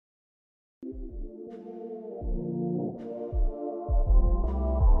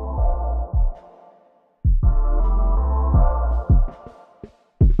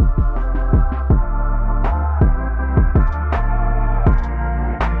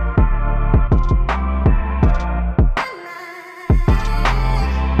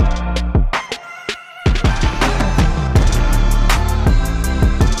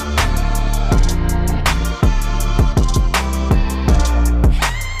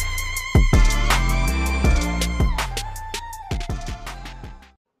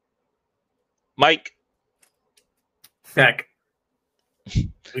Mike. Back.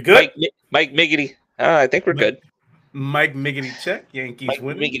 We good? Mike Miggity. I think we're good. Mike Miggity check. Yankees Mike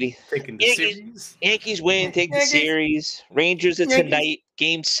winning. Miggity. Taking the series. Yankees win. Take the series. Rangers are tonight.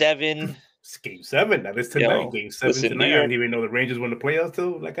 Game 7. It's Game 7. That is tonight. Game 7 listen, tonight. I didn't even know the Rangers won the playoffs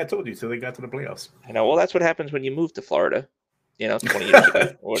till, like I told you, till they got to the playoffs. I know. Well, that's what happens when you move to Florida. 20 years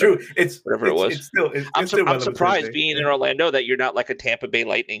ago. True. Whatever it was. I'm surprised being in Orlando that you're not like a Tampa Bay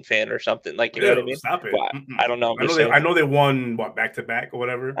Lightning fan or something. Like, you know what I mean? Stop it. Well, I don't know. I know they won back to back or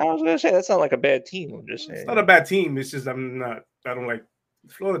whatever. I was gonna say that's not like a bad team. I'm just saying it's not a bad team. It's just I don't like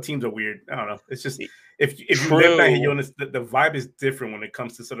Florida teams are weird. I don't know. It's just if you live down here, the vibe is different when it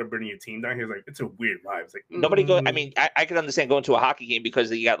comes to celebrating your team down here. It's like it's a weird vibe. It's like nobody go. I mean, I can understand going to a hockey game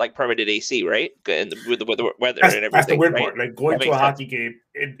because you got like permitted AC, right? And with the weather and everything. That's the weird right? part. Like going to a hockey game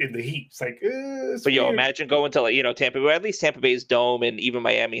in the heat. It's like. But imagine going to like Tampa Bay. At least Tampa Bay's dome, and even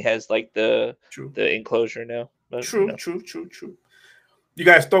Miami has like the enclosure now. But, True. You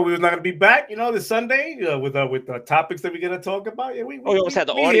guys thought we was not going to be back, this Sunday with the topics that we're going to talk about. Yeah, we almost had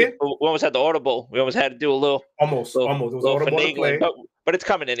the audio. We almost had the audible. We almost had to do a little. Almost. It was audible to play. But it's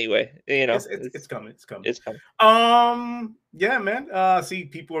coming anyway. It's coming. Yeah, man. See,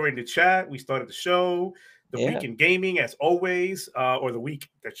 people are in the chat. We started the show. The week in gaming, as always, or the week.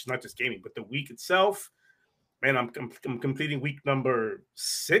 That's not just gaming, but the week itself. Man, I'm completing week number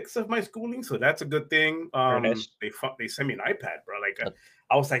 6 of my schooling, so that's a good thing. They sent me an iPad, bro. Like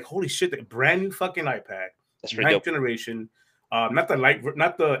I was like, holy shit, a brand new fucking iPad. That's 9th generation. Not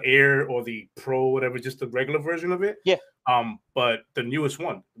the Air or the Pro, whatever, just the regular version of it. Yeah. But the newest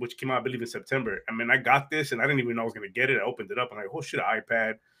one, which came out, I believe, in September. I mean, I got this, and I didn't even know I was gonna get it. I opened it up, and I'm like, oh shit, an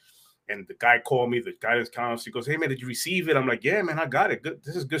iPad. And the guy called me, the guidance counselor. He goes, hey, man, did you receive it? I'm like, yeah, man, I got it. Good.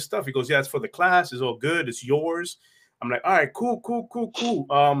 This is good stuff. He goes, yeah, it's for the class. It's all good. It's yours. I'm like, all right, cool.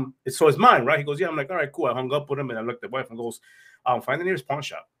 So it's mine, right? He goes, yeah. I'm like, all right, cool. I hung up with him, and I looked at wife and goes, find the nearest pawn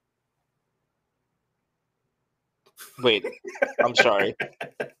shop. Wait, I'm sorry.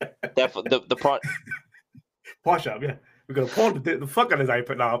 The pawn shop, yeah. We're going to pawn the fuck out of his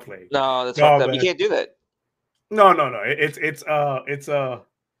iPad. No, I'll play. No, that's fucked up. You can't do that. No. It's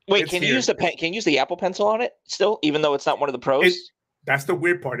Wait, can you use the pen? Can you use the Apple Pencil on it still, even though it's not one of the pros? That's the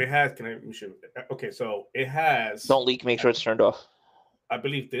weird part. It has. Okay, so it has. Don't leak. Make sure it's turned off. I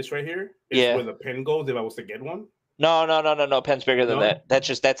believe this right here is where the pen goes. If I was to get one. No. Pen's bigger than that.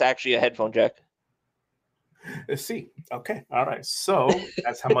 That's actually a headphone jack. Let's see. Okay, all right. So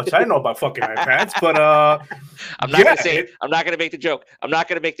that's how much I know about fucking iPads. But I'm not gonna say it. I'm not gonna make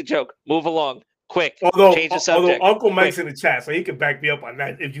the joke. Move along. Quick. Change the subject. Although Uncle Mike's in the chat, so he can back me up on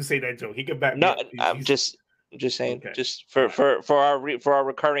that. If you say that joke, he can back me up. I'm just saying. Okay. Just for our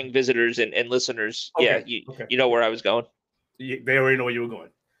recurring visitors and listeners. Okay. Yeah, you know where I was going. They already know where you were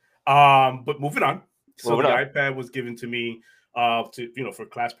going. But moving on. So the iPad was given to me for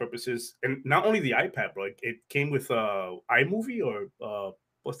class purposes, and not only the iPad, bro. It came with iMovie or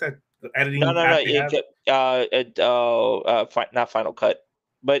what's that? The editing. No. Not Final Cut.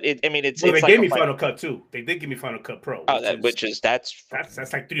 But they gave me Final Cut too. They did give me Final Cut Pro. Oh, that's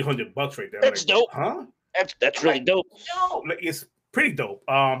like $300 right there. That's dope. Huh? That's really dope. No, it's pretty dope.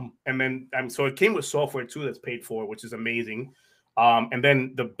 And then so it came with software too that's paid for, which is amazing. And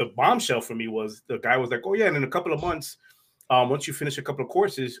then the bombshell for me was the guy was like, oh yeah, and in a couple of months, once you finish a couple of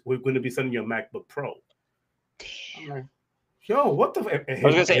courses, we're going to be sending you a MacBook Pro. I'm like, yo, what the? I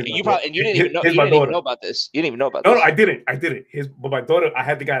was gonna say you didn't even know about this. You didn't even know about this. No, I didn't. But my daughter, I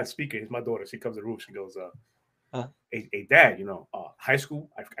had the guy on speaker. He's my daughter. She comes to the room. She goes, "Hey, Dad, high school.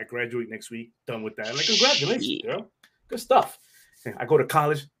 I graduate next week. Done with that. I'm like, congratulations, girl. Good stuff. And I go to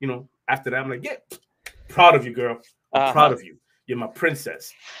college. After that, I'm like, yeah, proud of you, girl. I'm proud of you. You're my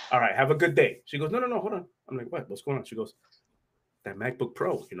princess. All right, have a good day. She goes, no, hold on. I'm like, what? What's going on? She goes, that MacBook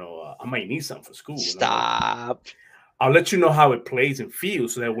Pro. I might need something for school. Stop. I'll let you know how it plays and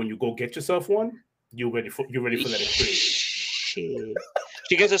feels, so that when you go get yourself one, you're ready for that experience. Shit.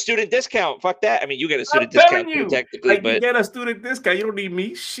 She gets a student discount. Fuck that. I mean, you get a student discount too, technically, but you get a student discount. You don't need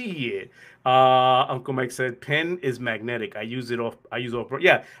me. Shit. Uncle Mike said pen is magnetic. I use off.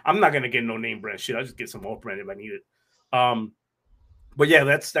 Yeah, I'm not gonna get no name brand shit. I'll just get some off brand if I need it. But yeah,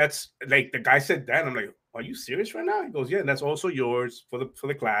 that's like the guy said that. And I'm like, are you serious right now? He goes, yeah, and that's also yours for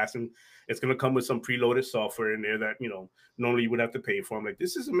the class, and it's gonna come with some preloaded software in there that normally you would have to pay for. I'm like,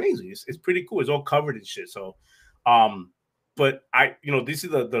 this is amazing. It's pretty cool. It's all covered and shit. So, but these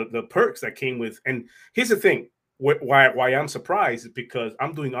are the perks that came with. And here's the thing: why I'm surprised is because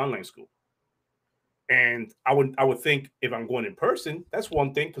I'm doing online school, and I would think if I'm going in person, that's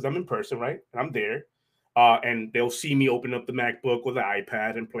one thing because I'm in person, right? And I'm there. and they'll see me open up the MacBook or the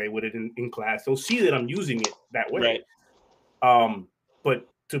iPad and play with it in class. They'll see that I'm using it that way. Right. But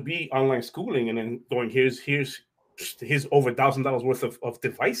to be online schooling and then going, here's over $1,000 worth of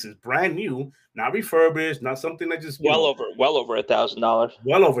devices, brand new, not refurbished, not something that just well over $1,000.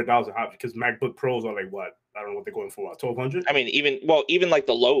 Well over $1,000 because MacBook Pros are like what? I don't know what they're going for. 1,200. I mean, even like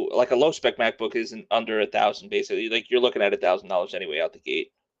a low spec MacBook isn't under 1,000 basically. Like you're looking at $1,000 anyway out the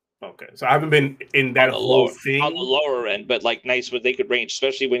gate. Okay, so I haven't been in that whole thing on the lower end, but like nice what they could range,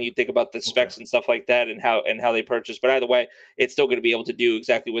 especially when you think about the specs and stuff like that, and how they purchase. But either way, it's still going to be able to do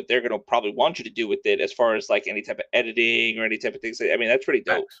exactly what they're going to probably want you to do with it, as far as like any type of editing or any type of things. I mean, that's pretty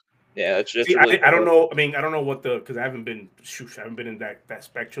dope. Yeah, that's just. I don't know. I mean, I don't know what because I haven't been in that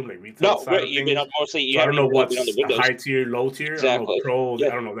spectrum, like retail side of you've things. been mostly. So I don't know what's on the Windows. high tier, low tier. Exactly. I don't know pros. I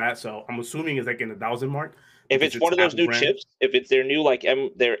don't know that. So I'm assuming it's like in the 1,000 mark. If it's one of those new chips, if it's their new like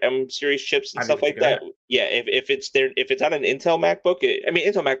their M series chips and stuff like that, yeah. If it's on an Intel MacBook, I mean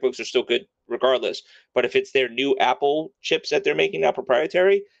Intel MacBooks are still good regardless. But if it's their new Apple chips that they're making now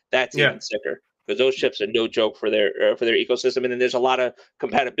proprietary, that's even sicker, because those chips are no joke for their ecosystem. And then there's a lot of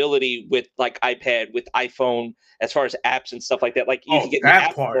compatibility with like iPad, with iPhone, as far as apps and stuff like that. Like you can get the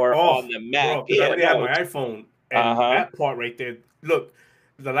App Store on the Mac. I already have my iPhone, and that part right there. Look,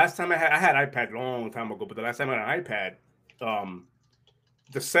 the last time I had iPad a long time ago, but the last time I had an iPad,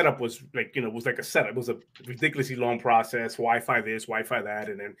 the setup was like, it was like a setup. It was a ridiculously long process. Wi-Fi this, Wi-Fi that,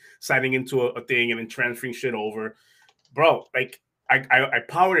 and then signing into a thing and then transferring shit over. Bro, like I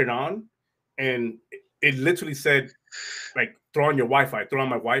powered it on, and it literally said, like, throw on your Wi-Fi, throw on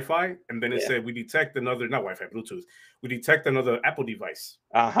my Wi-Fi, and then it said, we detect another, not Wi-Fi, Bluetooth. We detect another Apple device.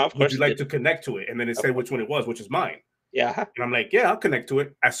 Would you like to connect to it? And then it said which one it was, which is mine. Yeah. And I'm like, yeah, I'll connect to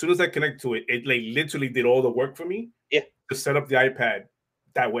it. As soon as I connect to it, it like literally did all the work for me. Yeah. To set up the iPad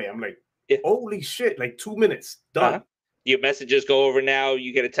that way. I'm like, holy shit, like 2 minutes, done. Your messages go over now.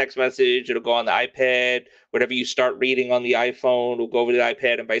 You get a text message, it'll go on the iPad. Whatever you start reading on the iPhone will go over to the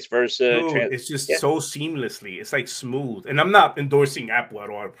iPad and vice versa. Dude, it's just so seamlessly. It's like smooth. And I'm not endorsing Apple at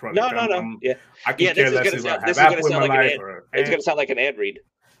all. No. I can care less if I have Apple in my life. It's going to sound like an ad read.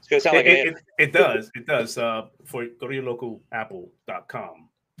 It's going to sound like an ad. It does. It does. Go to your local apple.com.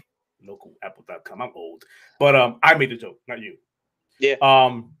 Localapple.com. I'm old. But I made the joke, not you. Yeah.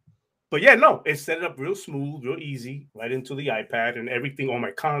 But yeah, no, it set it up real smooth, real easy, right into the iPad and everything on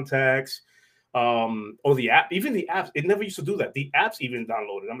my contacts. Or the app, even the apps, it never used to do that. The apps even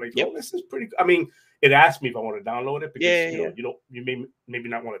downloaded. I'm like, oh, this is pretty. I mean, it asked me if I want to download it because you may maybe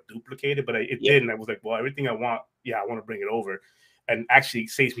not want to duplicate it, but it did, and I was like, well, everything I want, I want to bring it over, and actually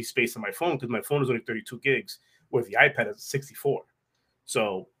saves me space on my phone because my phone is only 32 gigs, where the iPad is 64.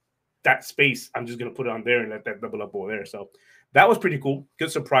 So that space, I'm just gonna put it on there and let that double up over there. So that was pretty cool. Good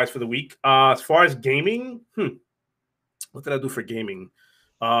surprise for the week. As far as gaming, what did I do for gaming?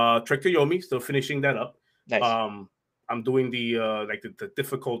 Trek to Yomi, still finishing that up. Nice. I'm doing the the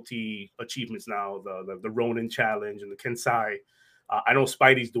difficulty achievements now, the Ronin challenge and the Kensai. I know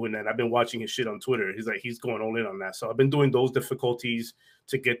Spidey's doing that. I've been watching his shit on Twitter. He's going all in on that. So I've been doing those difficulties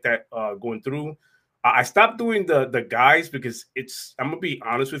to get that going through. I stopped doing the guys because I'm gonna be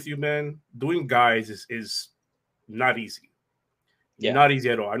honest with you, man. Doing guys is not easy. Yeah. Not easy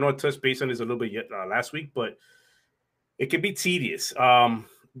at all. I know I touched base on this a little bit last week, but it can be tedious.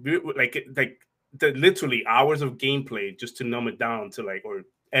 Like the literally hours of gameplay just to numb it down to or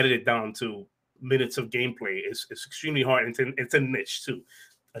edit it down to minutes of gameplay is extremely hard. It's a niche too,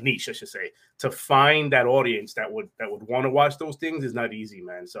 a niche I should say. To find that audience that would want to watch those things is not easy,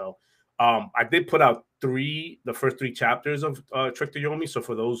 man. So I did put out the first 3 chapters of Trek to Yomi. So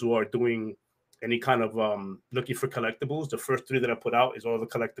for those who are doing any kind of looking for collectibles, the first 3 that I put out is all the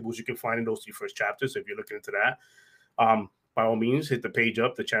collectibles you can find in those 3 first chapters. So if you're looking into that, by all means, hit the page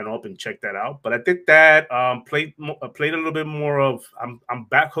up, the channel up, and check that out. But I did that. Played a little bit more of. I'm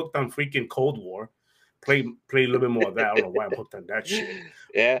back hooked on freaking Cold War. Played a little bit more of that. I don't know why I'm hooked on that shit.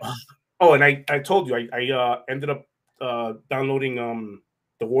 Yeah. Oh, and I told you I ended up downloading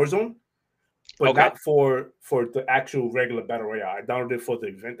the Warzone, but not for the actual regular battle royale. I downloaded it for the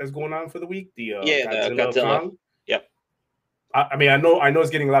event that's going on for the week. The Godzilla. Yep. I mean, I know it's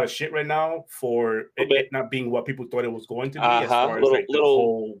getting a lot of shit right now for it not being what people thought it was going to be as far as the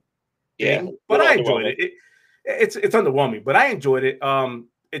whole thing. But I enjoyed it. It's underwhelming, but I enjoyed it.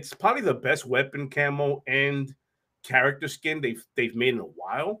 It's probably the best weapon camo and character skin they've made in a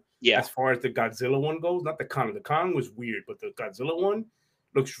while. Yeah. As far as the Godzilla one goes, not the Kong. The Kong was weird, but the Godzilla one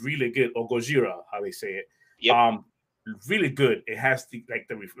looks really good. Or Gojira, how they say it. Yep. Really good. It has the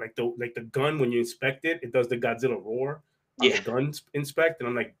gun when you inspect it. It does the Godzilla roar. On the gun inspect, and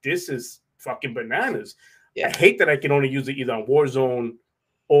I'm like, this is fucking bananas. Yeah. I hate that I can only use it either on Warzone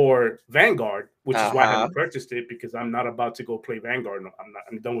or Vanguard, which is why I haven't purchased it, because I'm not about to go play Vanguard. No,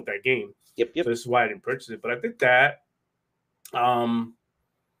 I'm done with that game. Yep. So this is why I didn't purchase it. But I did that. And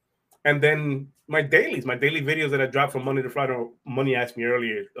then my daily videos that I drop from Monday to Friday. Money asked me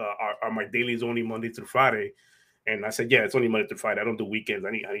earlier, are my dailies only Monday through Friday? And I said, yeah, it's only Monday through Friday. I don't do weekends.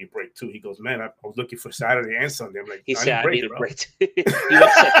 I need a break too. He goes, man, I was looking for Saturday and Sunday. I'm like, I need a break.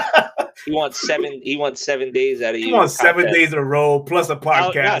 He wants 7 days out of you. He wants 7 days in a row, plus a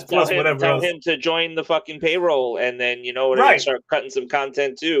podcast, plus whatever tell else. Tell him to join the fucking payroll, and then start cutting some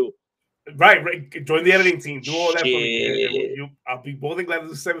content too. Right. Join the editing team. Do all that for me. I'll be more than glad to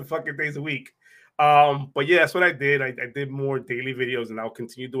do 7 fucking days a week. But yeah, that's what I did. I did more daily videos, and I'll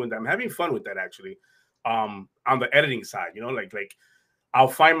continue doing that. I'm having fun with that, actually. On the editing side, like I'll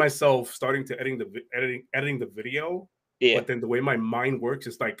find myself starting to editing the video. Yeah. But then the way my mind works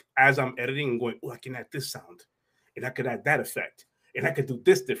is like, as I'm editing, I'm going, oh, I can add this sound, and I could add that effect, and I could do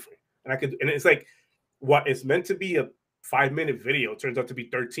this different, and it's like what is meant to be a 5-minute video turns out to be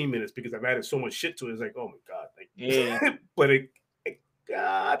 13 minutes because I've added so much shit to it. It's like, oh my god, but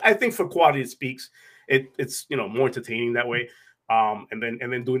I think for quality it speaks. It's more entertaining that way. And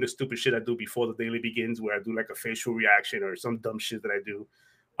then doing the stupid shit I do before the daily begins, where I do like a facial reaction or some dumb shit that I do.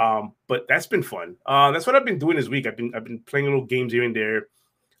 But that's been fun. That's what I've been doing this week. I've been playing little games here and there.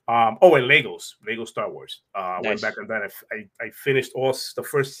 And Lego Star Wars. Nice. I went back on that. I finished all the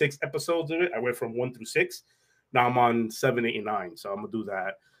first 6 episodes of it. I went from 1 through 6. Now I'm on 7, 8, and 9. So I'm gonna do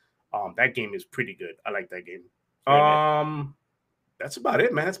that. That game is pretty good. I like that game. That's about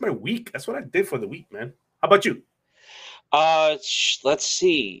it, man. That's my week. That's what I did for the week, man. How about you? Let's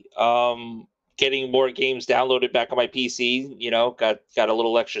see. Getting more games downloaded back on my PC. Got a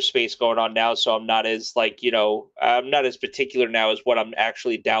little extra space going on now, so I'm not as I'm not as particular now as what I'm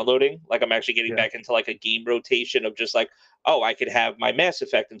actually downloading. Like, I'm actually getting back into like a game rotation of just like, oh, I could have my Mass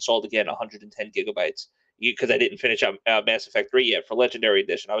Effect installed again, 110 gigabytes. Because I didn't finish up Mass Effect 3 yet for Legendary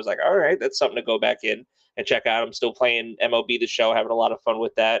Edition. I was like, all right, that's something to go back in and check out. I'm still playing MLB The Show, having a lot of fun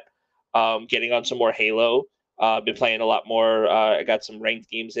with that. Getting on some more Halo. Been playing a lot more. I got some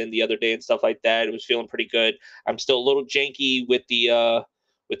ranked games in the other day and stuff like that. It was feeling pretty good. I'm still a little janky with the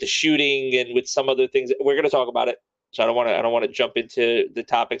shooting and with some other things. We're going to talk about it. So I don't want to jump into the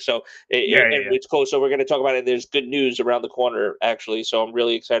topic. So it's close. So we're going to talk about it. There's good news around the corner, actually. So I'm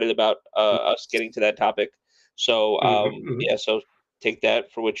really excited about us getting to that topic. So so take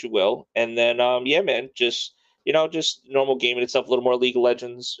that for what you will. And then man, just normal gaming and stuff. A little more League of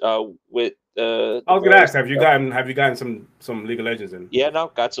Legends with. I was gonna ask, have you gotten some League of Legends in? Yeah, no,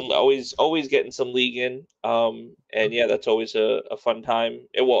 got some. Always getting some League in. And yeah, that's always a fun time.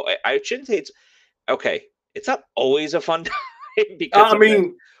 I shouldn't say it's okay. It's not always a fun time because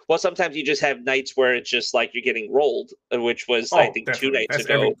sometimes you just have nights where it's just like you're getting rolled, which was I think definitely. 2 nights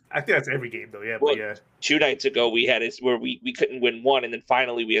ago. I think that's every game though. Yeah, well, but yeah. 2 nights ago we had it where we couldn't win one, and then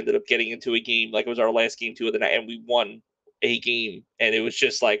finally we ended up getting into a game like it was our last game 2 of the night, and we won a game, and it was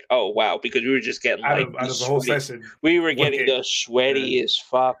just like, oh wow, because we were just getting out of the whole session. We were getting the sweatiest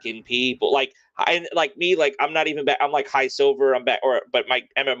fucking people. Like I'm not even back. I'm like high silver. I'm back, but my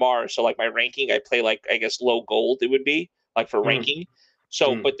MMR, so like my ranking, I play like I guess low gold. It would be like for ranking.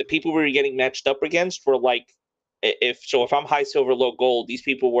 So, but the people we were getting matched up against were like, if I'm high silver, low gold, these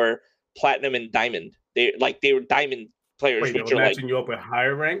people were platinum and diamond. They were diamond players. Wait, which are matching you up with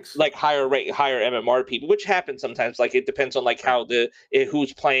higher ranks, like higher MMR people, which happens sometimes. Like it depends on like how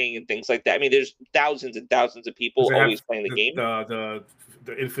who's playing and things like that. I mean, there's thousands and thousands of people always playing the game.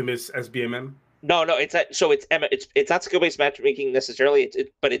 The infamous SBMM. No, it's not skill-based matchmaking necessarily.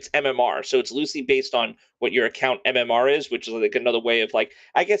 But it's MMR, so it's loosely based on what your account MMR is, which is like another way of like,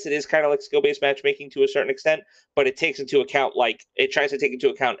 I guess it is kind of like skill-based matchmaking to a certain extent, but it takes into account it tries to take into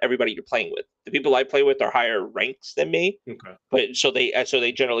account everybody you're playing with. The people I play with are higher ranks than me, but so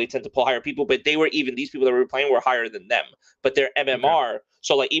they generally tend to pull higher people. But these people that we were playing were higher than them, but their MMR.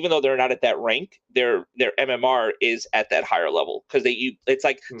 So like even though they're not at that rank, their MMR is at that higher level because it's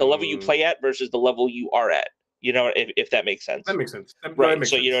like the level you play at versus the level you are at. If that makes sense. That makes sense. Right.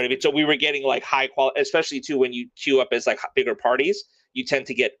 So you know what I mean? So we were getting like high quality, especially too when you queue up as like bigger parties, you tend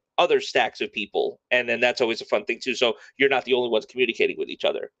to get other stacks of people. And then that's always a fun thing too. So you're not the only ones communicating with each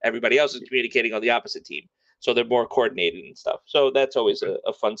other. Everybody else is communicating on the opposite team. So they're more coordinated and stuff. So that's always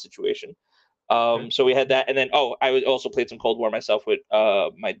a fun situation. So we had that. And then, I also played some Cold War myself with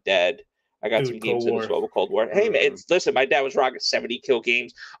my dad. I got some games in as well with Cold War. Hey, man, listen, my dad was rocking 70 kill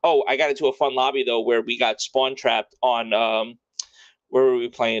games. Oh, I got into a fun lobby, though, where we got spawn trapped on, where were we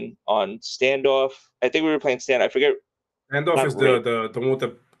playing? On Standoff. I think we were playing Standoff. I forget. Standoff is the one with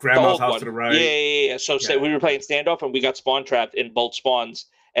the grandma's house to one. the right. Yeah. So we were playing standoff and we got spawn trapped in both spawns.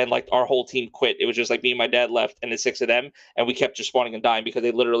 And like our whole team quit. It was just like me and my dad left, and the 6 of them, and we kept just spawning and dying because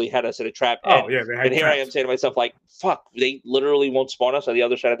they literally had us in a trap. Oh yeah, they had and here traps. I am saying to myself, like, "Fuck, they literally won't spawn us on the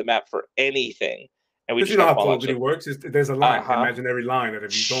other side of the map for anything." And we just you know got how Call of Duty works. There's a line, imaginary line that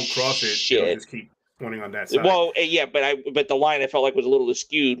if you don't cross it, it'll just keep spawning on that side. Well, yeah, but the line I felt like was a little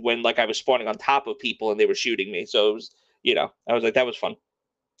skewed when like I was spawning on top of people and they were shooting me. So it was, I was like, that was fun.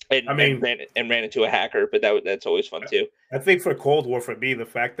 And ran into a hacker, but that's always fun too. I think for Cold War, for me, the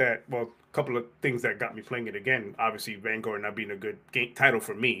fact that a couple of things that got me playing it again. Obviously, Vanguard not being a good game title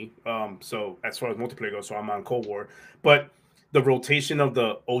for me. So as far as multiplayer goes, so I'm on Cold War. But the rotation of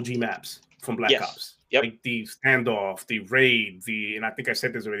the OG maps from Black Ops, like the standoff, the raid, and I think I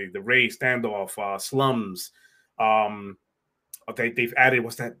said this already, the raid, standoff, slums. They've added,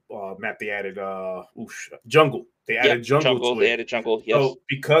 what's that map they added? Jungle. They added jungle to it. They added jungle, yes. So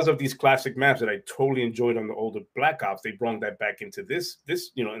because of these classic maps that I totally enjoyed on the older Black Ops, they brought that back into this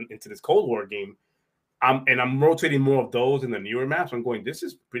into this Cold War game. I'm rotating more of those in the newer maps. I'm going, this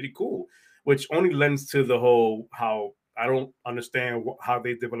is pretty cool, which only lends to the whole how I don't understand how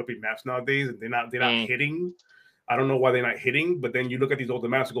they developing maps nowadays, and they're not hitting. I don't know why they're not hitting, but then you look at these older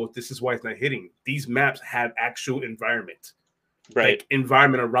maps and go, this is why it's not hitting. These maps had actual environment. Right. Like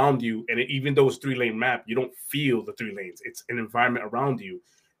environment around you, and even though it's 3-lane map, you don't feel the 3 lanes. It's an environment around you,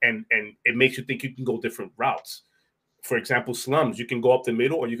 and it makes you think you can go different routes. For example, slums, you can go up the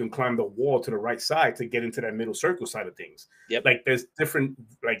middle, or you can climb the wall to the right side to get into that middle circle side of things. Yep. Like there's different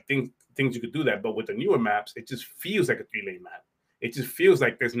things you could do that, but with the newer maps, it just feels like a 3-lane map. It just feels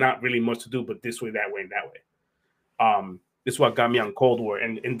like there's not really much to do, but this way, that way, and that way. This is what got me on Cold War,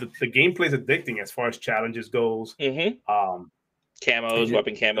 and the gameplay is addicting as far as challenges goes. Camos,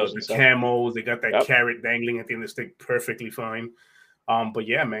 weapon camos, and stuff. Camos, they got that carrot dangling at the end of the stick, perfectly fine. But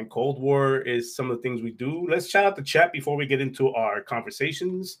yeah, man, Cold War is some of the things we do. Let's shout out the chat before we get into our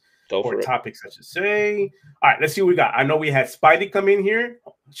conversations or topics, I should say. All right, let's see what we got. I know we had Spidey come in here.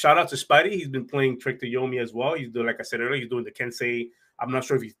 Shout out to Spidey. He's been playing Trick to Yomi as well. He's doing, like I said earlier, he's doing the Kensei. I'm not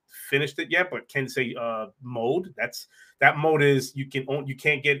sure if he finished it yet, but Kensei mode. That mode is you can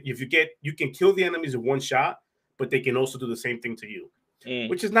kill the enemies in one shot, but they can also do the same thing to you,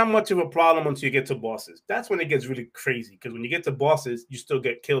 which is not much of a problem until you get to bosses. That's when it gets really crazy, because when you get to bosses, you still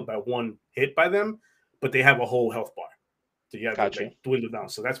get killed by one hit by them, but they have a whole health bar. So you have to dwindle down.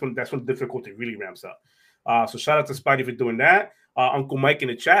 So that's when difficulty really ramps up. So shout out to Spidey for doing that. Uncle Mike in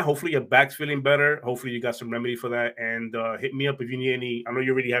the chat. Hopefully your back's feeling better. Hopefully you got some remedy for that. And hit me up if you need any. I know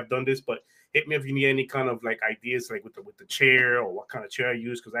you already have done this, but hit me if you need any kind of like ideas, like with the chair, or what kind of chair I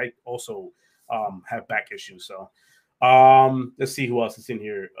use, because I also have back issues. So let's see who else is in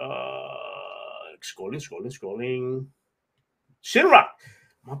here. Scrolling. Shinrock.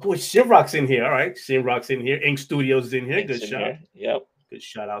 My boy Shinrock's in here. All right. Shinrock's in here. Ink Studios is in here. Good shot. Yep. Good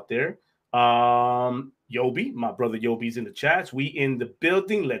shout out there. Yobi, my brother Yobi's in the chats. We in the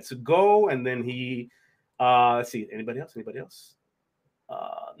building. Let's go. And then he let's see. Anybody else?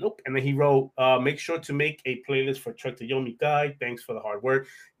 Nope. And then he wrote, make sure to make a playlist for Trek to Yomi Guide. Thanks for the hard work.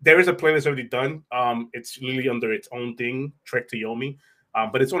 There is a playlist already done. It's really under its own thing, Trek to Yomi.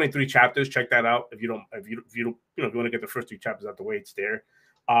 But it's only 3 chapters. Check that out. If you want to get the first 3 chapters out the way, it's there.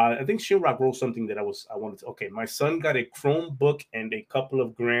 I think Shinrock wrote something that I wanted to. Okay, my son got a Chromebook and a couple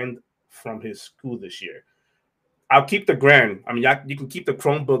of grand from his school this year. I'll keep the grand. I mean, you can keep the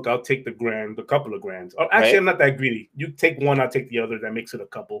Chromebook. I'll take the grand, a couple of grands. Oh, actually, I'm not that greedy. You take one, I'll take the other. That makes it a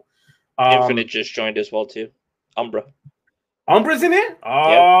couple. Infinite just joined as well too. Umbra. Umbra's in it.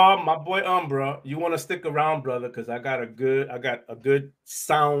 Oh, yep. My boy Umbra. You want to stick around, brother? Because I got a good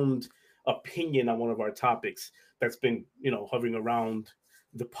sound opinion on one of our topics that's been hovering around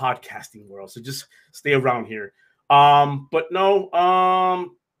the podcasting world. So just stay around here. But no.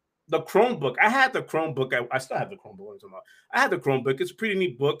 The Chromebook. I had the Chromebook. I still have the Chromebook. I had the Chromebook. It's a pretty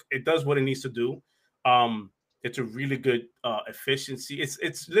neat book. It does what it needs to do. It's a really good efficiency.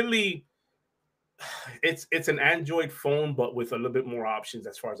 It's literally it's an Android phone, but with a little bit more options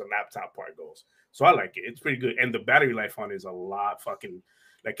as far as the laptop part goes. So I like it. It's pretty good, and the battery life on it is a lot. Fucking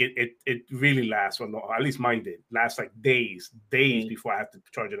like it really lasts. Well, at least mine did. Lasts like days before I have to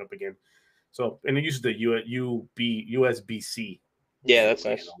charge it up again. So, and it uses the USB-C. Yeah, that's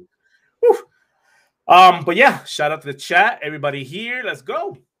nice. But yeah, shout out to the chat, everybody here. Let's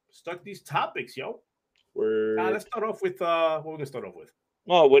go. Start these topics, yo. Let's start off with what we're gonna start off with.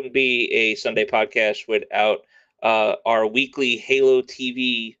 Well, it wouldn't be a Sunday podcast without our weekly Halo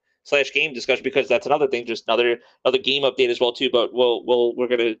TV game discussion, because that's another thing, just another game update as well too. But we're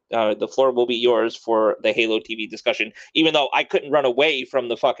gonna the floor will be yours for the Halo TV discussion. Even though I couldn't run away from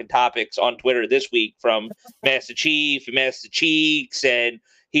the fucking topics on Twitter this week from Master Chief and Master Cheeks, and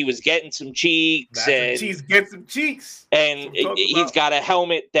he was getting some cheeks, Master Cheeks get some cheeks. And he's got a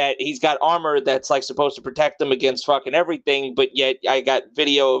helmet he's got armor that's like supposed to protect him against fucking everything, but yet I got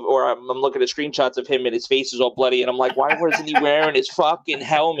video, or I'm looking at screenshots of him and his face is all bloody, and I'm like, why wasn't he wearing his fucking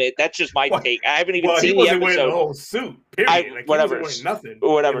helmet? That's just my take. I haven't even seen the episode. He wasn't wearing the whole suit. Period. Whatever. He wasn't wearing nothing.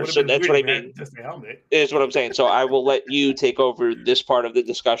 Whatever. So that's what I mean. Just a helmet is what I'm saying. So I will let you take over this part of the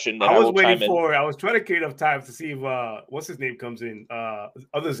discussion. I was waiting for. I was trying to create enough time to see if what's his name comes in.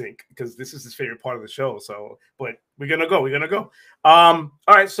 Other Zinc, because this is his favorite part of the show. So, but we're gonna go. All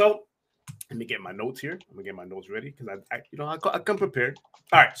right. So let me get my notes here. I'm gonna get my notes ready because I come prepared.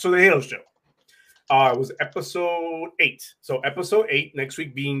 All right. So the Halo show. It was episode 8. So episode 8 next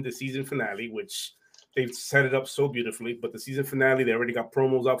week being the season finale, which they've set it up so beautifully. But the season finale, they already got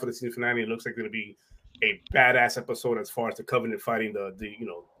promos out for the season finale. It looks like it's gonna be a badass episode as far as the Covenant fighting the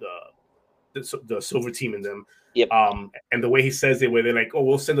Silver Team in them. Yep. And the way he says it, where they're like, "Oh,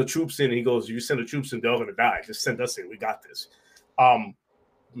 we'll send the troops in," and he goes, "You send the troops in, they're all gonna die. Just send us in. We got this."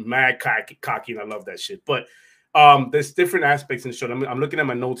 Mad cocky, and I love that shit. But there's different aspects in the show. I'm looking at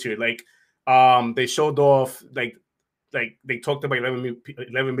my notes here. Like, they showed off like they talked about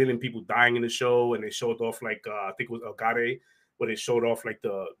 11 million people dying in the show, and they showed off like I think it was Agare, where they showed off like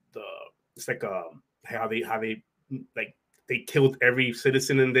the it's like how they like they killed every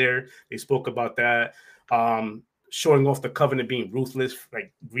citizen in there. They spoke about that. Showing off the Covenant being ruthless,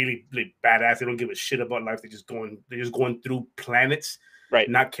 like really badass. They don't give a shit about life. They're just going through planets, right?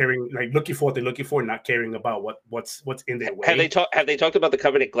 Not caring, like looking for what they're looking for, not caring about what's in their way. Have they talked about the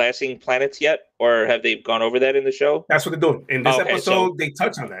Covenant glassing planets yet, or have they gone over that in the show? That's what they're doing in this episode. They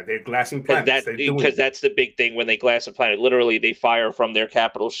touch on that. They're glassing planets because that's the big thing when they glass a planet. Literally, they fire from their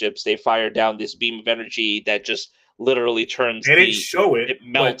capital ships. They fire down this beam of energy that just literally turns. They didn't show it. It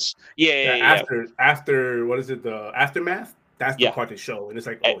melts. After what is it? The aftermath. That's the part they show, and it's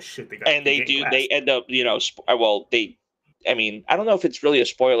like, oh shit, they got. And they end up, I mean, I don't know if it's really a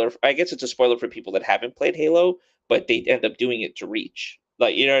spoiler. I guess it's a spoiler for people that haven't played Halo, but they end up doing it to Reach.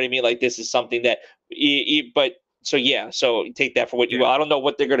 Like, you know what I mean? Like, this is something that, so take that for what you will. I don't know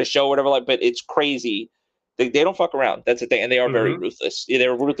what they're going to show, whatever, but it's crazy. They don't fuck around. That's the thing. And they are very ruthless. Yeah,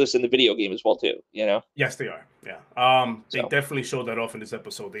 they're ruthless in the video game as well, too, Yes, they are. Yeah. They definitely showed that off in this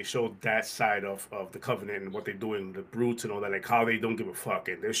episode. They showed that side of the Covenant and what they're doing, the brutes and all that, like how they don't give a fuck.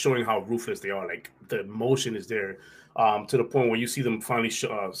 And they're showing how ruthless they are. Like, the emotion is there to the point where you see them finally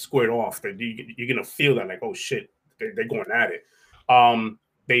squared off. That you're going to feel that, like, oh, shit, they're going at it.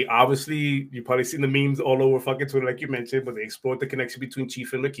 They obviously, you probably seen the memes all over fucking Twitter, like you mentioned, but they explored the connection between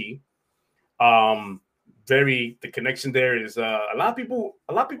Chief and McKee. The connection there is a lot of people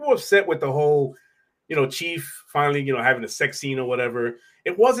are upset with the whole, Chief finally, having a sex scene or whatever.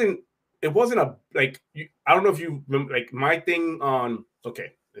 It wasn't a like I don't know if you remember, like my thing on.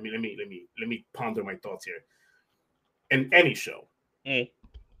 Okay, let me ponder my thoughts here. In any show,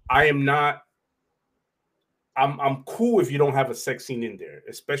 I am not. I'm cool if you don't have a sex scene in there,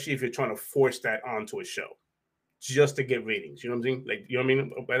 especially if you're trying to force that onto a show just to get ratings. You know what I'm saying? Like, you know what I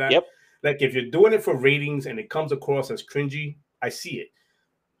mean by that? Yep. Like, if you're doing it for ratings and it comes across as cringy, I see it.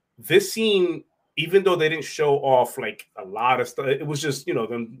 This scene, even though they didn't show off like a lot of stuff, it was just,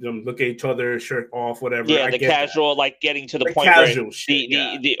 them look at each other, shirt off, whatever. Yeah, the casual, like getting to the point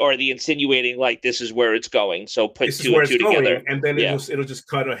where the insinuating, like, this is where it's going. So put two and two together. And then it'll just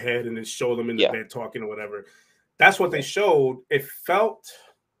cut ahead and then show them in the bed talking or whatever. That's what they showed. It felt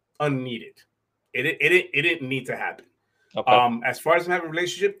unneeded. It didn't need to happen. Okay. As far as having a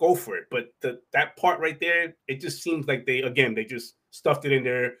relationship, go for it. But that part right there, it just seems like they just stuffed it in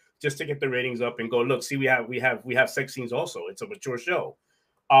there just to get the ratings up and go, look, see, we have sex scenes also. It's a mature show.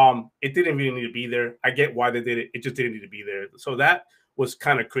 It didn't really need to be there. I get why they did it. It just didn't need to be there. So that was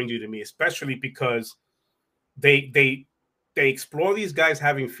kind of cringy to me, especially because they explore these guys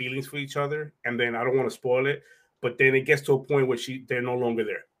having feelings for each other, and then I don't want to spoil it, but then it gets to a point where they're no longer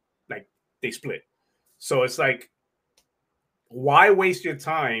there. Like, they split. So it's like, why waste your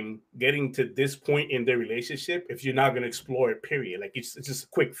time getting to this point in their relationship if you're not going to explore it, period? Like, it's just a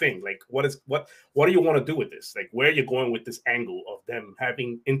quick thing. Like, what do you want to do with this? Like, where are you going with this angle of them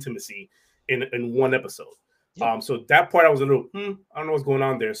having intimacy in one episode? Yeah. So that part I was a little, I don't know what's going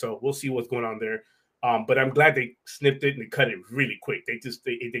on there. So we'll see what's going on there. But I'm glad they snipped it and they cut it really quick. They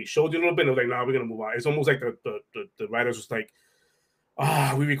showed you a little bit and they're like, nah, we're going to move on. It's almost like the writers was like,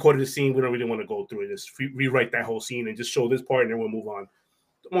 we recorded the scene. We don't really want to go through it. Just rewrite that whole scene and just show this part and then we'll move on.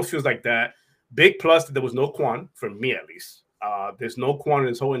 almost feels like that. Big plus that there was no Quan, for me at least. There's no Quan in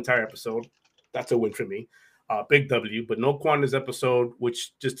this whole entire episode. That's a win for me. Big W, but no Quan in this episode,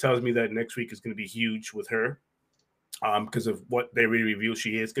 which just tells me that next week is going to be huge with her, because of what they really reveal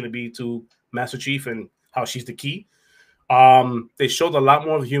she is going to be to Master Chief and how she's the key. They showed a lot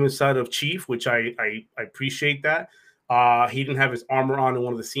more of the human side of Chief, which I appreciate that. He didn't have his armor on in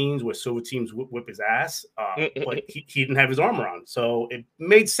one of the scenes where Silver Team's whip his ass, but he didn't have his armor on, so it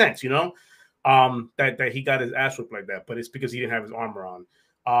made sense, that he got his ass whipped like that. But it's because he didn't have his armor on.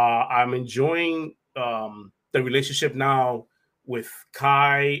 I'm enjoying the relationship now with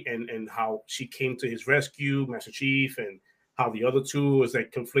Kai and how she came to his rescue, Master Chief, and how the other two is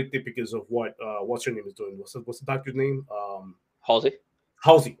like conflicted because of what's her name is doing. What's the doctor's name? Halsey.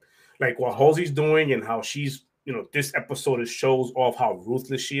 Like what Halsey's doing and how she's, this episode shows off how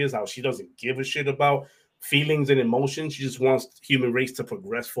ruthless she is, how she doesn't give a shit about feelings and emotions. She just wants the human race to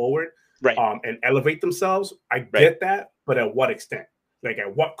progress forward, right? And elevate themselves. I get that, but at what extent? Like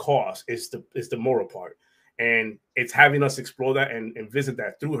at what cost is the moral part? And it's having us explore that and visit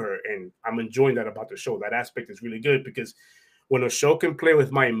that through her. And I'm enjoying that about the show. That aspect is really good because when a show can play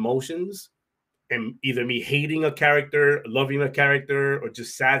with my emotions and either me hating a character, loving a character, or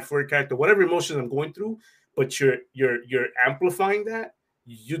just sad for a character, whatever emotions I'm going through, but you're amplifying that,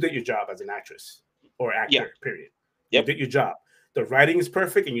 you did your job as an actress or actor, period. You did your job. The writing is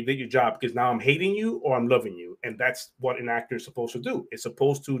perfect and you did your job because now I'm hating you or I'm loving you. And that's what an actor is supposed to do. It's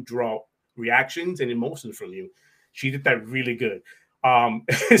supposed to draw reactions and emotions from you. She did that really good.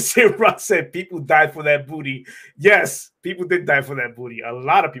 Sarah said people died for that booty. Yes, people did die for that booty. A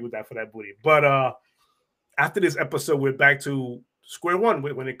lot of people died for that booty. But after this episode, we're back to square one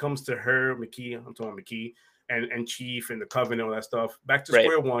when it comes to her, McKee, I'm talking McKee, and Chief and the Covenant, all that stuff. Back to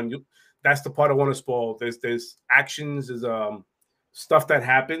square one. That's the part I want to spoil. There's actions, there's stuff that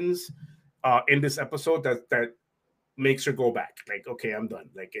happens in this episode that makes her go back. Like, okay, I'm done.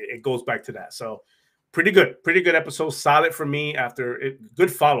 Like it goes back to that. So pretty good episode. Solid for me after it.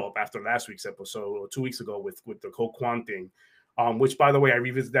 Good follow-up after last week's episode or 2 weeks ago with the whole Quan thing. Which, by the way, I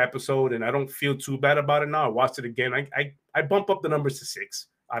revisited that episode and I don't feel too bad about it now. I watched it again. I bump up the numbers to 6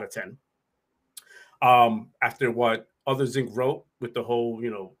 out of 10. After what Other Zinc wrote with the whole,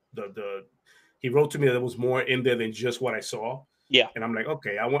 he wrote to me that there was more in there than just what I saw. Yeah. And I'm like,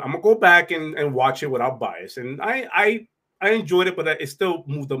 okay, I'm gonna go back and watch it without bias. And I enjoyed it, but it still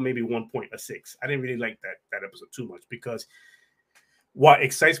moved up maybe 1 point, a 6. I didn't really like that episode too much because what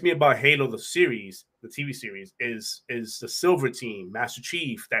excites me about Halo, the series, the TV series, is the Silver Team, Master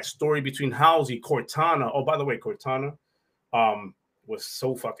Chief, that story between Halsey, Cortana. Oh, by the way, Cortana was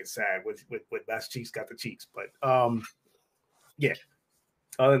so fucking sad with Master Chief's got the cheeks. But yeah.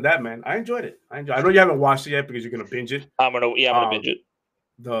 Other than that, man, I enjoyed it. I know you haven't watched it yet because you're gonna binge it. I'm gonna binge it.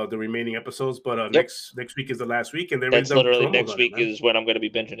 The remaining episodes, but next week is the last week, and that's literally next week is when I'm gonna be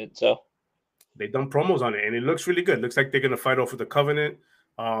binging it. So they've done promos on it, and it looks really good. Looks like they're gonna fight off with the Covenant.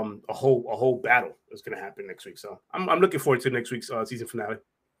 A whole battle is gonna happen next week. So I'm looking forward to next week's season finale.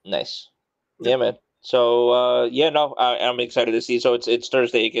 Nice, yeah, man. So I'm excited to see. So it's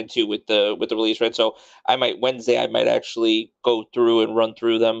Thursday again too with the release, right? So Wednesday I might actually go through and run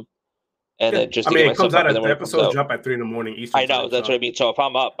through them, and then just it comes out. The episodes drop at 3 a.m. Eastern. I know that's what I mean. So if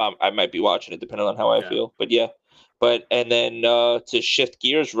I'm up, I might be watching it depending on how I feel. But yeah, and then to shift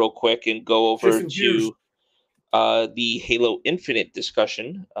gears real quick and go over to the Halo Infinite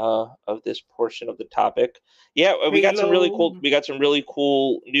discussion of this portion of the topic. Yeah, we got some really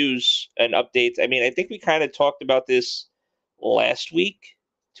cool news and updates. I mean, I think we kind of talked about this last week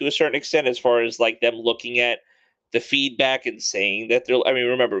to a certain extent as far as like them looking at the feedback and saying that they're. I mean,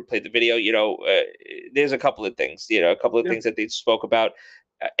 remember we played the video. There's a couple of things. Things that they spoke about.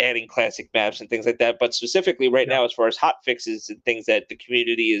 Adding classic maps and things like that, but specifically right now, as far as hot fixes and things that the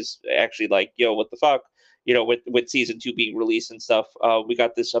community is actually like, yo, what the fuck, with season 2 being released and stuff, we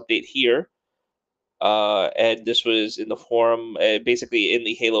got this update here, and this was in the forum, basically in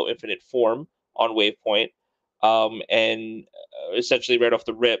the Halo Infinite forum on Wavepoint, and essentially right off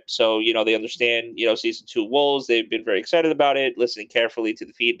the rip. So they understand season 2 wolves. They've been very excited about it, listening carefully to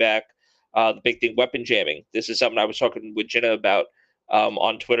the feedback. The big thing, weapon jamming. This is something I was talking with Jenna about.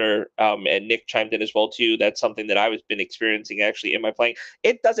 On Twitter, and Nick chimed in as well too. That's something that I was been experiencing actually in my playing.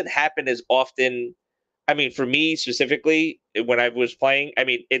 It doesn't happen as often. I mean, for me specifically, when I was playing, I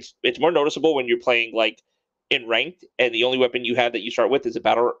mean, it's more noticeable when you're playing like in ranked, and the only weapon you have that you start with is a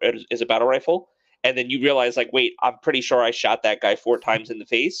battle rifle, and then you realize like, wait, I'm pretty sure I shot that guy 4 times in the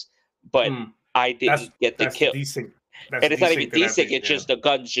face, but I didn't get the kill. Decent. And it's not even decent. It's just the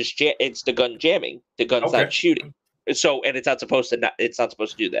gun's it's the gun jamming. The gun's not shooting. So, and it's not supposed to it's not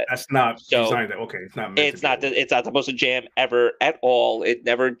supposed to do that. That's not So designed that. Okay, it's not meant to be. it's not supposed to jam ever at all. It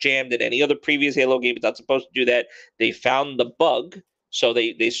never jammed in any other previous Halo game. It's not supposed to do that. They found the bug, so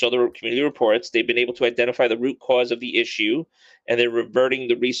they saw the community reports. They've been able to identify the root cause of the issue, and they're reverting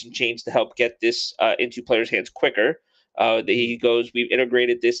the recent change to help get this into players' hands quicker. He goes, we've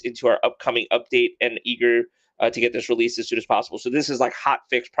integrated this into our upcoming update and eager to get this released as soon as possible. So this is like hot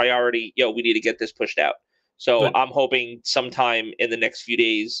fix priority. Yo, we need to get this pushed out. So Good. I'm hoping sometime in the next few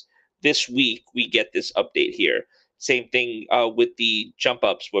days, this week, we get this update here. Same thing with the jump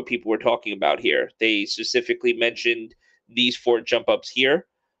ups, what people were talking about here. They specifically mentioned these 4 jump ups here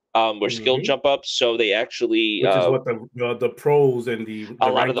were skill jump ups. So they actually, which is what the pros and the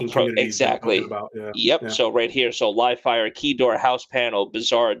lot of the ranking community has been talking about. Yeah. Yep. Yeah. So right here, so live fire, key door, house panel,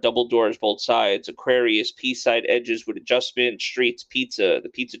 bizarre, double doors both sides, Aquarius, piece side edges with adjustment, streets, pizza, the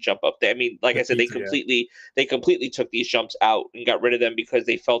pizza jump up. I mean, like I said, they completely took these jumps out and got rid of them because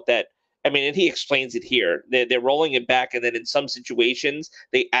they felt that. I mean, and he explains it here. They're rolling it back, and then in some situations,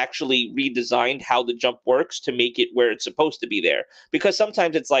 they actually redesigned how the jump works to make it where it's supposed to be there. Because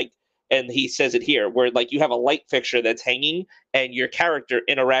sometimes it's like, and he says it here, where like you have a light fixture that's hanging, and your character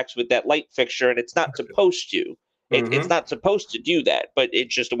interacts with that light fixture, and it's not supposed to. It's not supposed to do that, but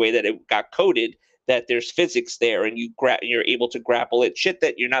it's just a way that it got coded that there's physics there, and you're able to grapple it. Shit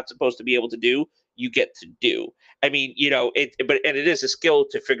that you're not supposed to be able to do, you get to do. I mean, and it is a skill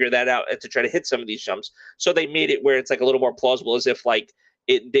to figure that out and to try to hit some of these jumps. So they made it where it's like a little more plausible, as if like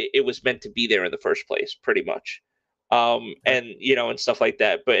it was meant to be there in the first place, pretty much. And and stuff like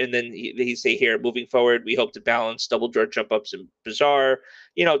that. But and then he say here, moving forward, we hope to balance double door jump ups and bizarre,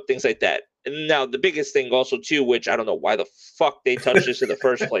 things like that. And now the biggest thing also too, which I don't know why the fuck they touched this in the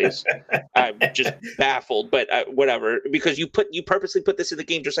first place. I'm just baffled, but whatever. Because you purposely put this in the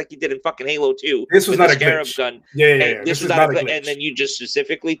game just like you did in fucking Halo 2. This was not a Scarab glitch. Gun. Yeah. This was not a glitch. And then you just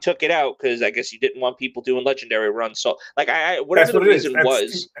specifically took it out because I guess you didn't want people doing legendary runs. So like whatever the reason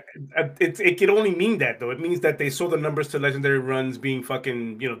was, it could only mean that though. It means that they saw the numbers to legendary runs being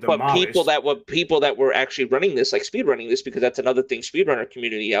fucking demolished. But people that were actually running this, like speed running this, because that's another thing, speedrunner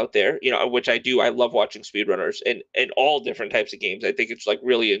community out there, which I do. I love watching speedrunners in all different types of games. I think it's like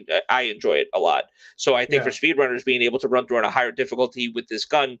really, I enjoy it a lot. So I think for speedrunners being able to run through on a higher difficulty with this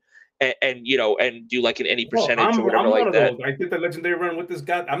gun and do like an any percentage or whatever like that. I did the legendary run with this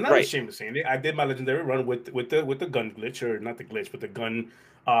gun. I'm not ashamed of saying it. I did my legendary run with the gun glitch, or not the glitch, but the gun.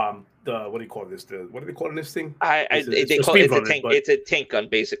 What do you call this? What do they call this thing? It's a tank gun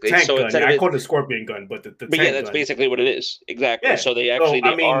basically. Tank gun. I call it the scorpion gun, but the tank that's gun. Basically what it is. Exactly. Yeah. So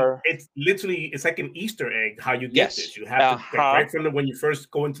it's literally, it's like an Easter egg how you get this. You have to right from when you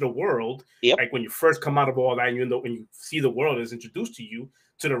first go into the world, like when you first come out of all that, and when you see the world is introduced to you.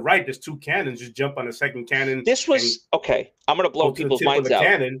 To the right, there's 2 cannons. Just jump on the second cannon. This was okay. I'm gonna blow people's minds out.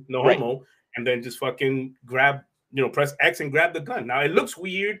 Cannon, no homo, and then just fucking grab, press X and grab the gun. Now it looks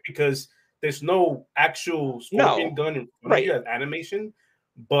weird because there's no actual scorpion gun in front of you as animation,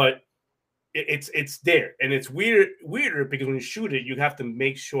 but it's there, and it's weirder because when you shoot it, you have to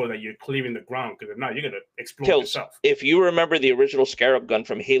make sure that you're clearing the ground, because if not, you're gonna explode yourself. If you remember the original Scarab gun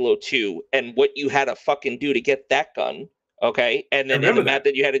from Halo 2 and what you had to fucking do to get that gun. Okay, and then in the map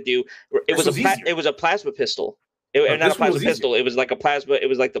that you had to do, it was a plasma pistol. Not a plasma pistol. It was like a plasma. It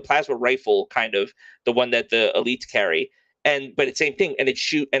was like the plasma rifle, kind of the one that the elites carry. But it's same thing, and it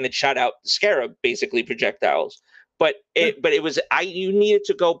shot out Scarab basically projectiles. But it was you needed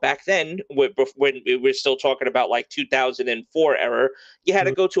to go back then when we were still talking about like 2004 era. You had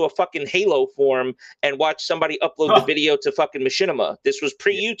to go to a fucking Halo forum and watch somebody upload the video to fucking Machinima. This was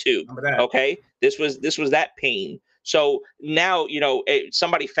pre-YouTube. Okay, this was that pain. So now,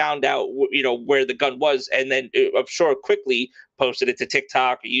 somebody found out, where the gun was, and then I'm sure quickly posted it to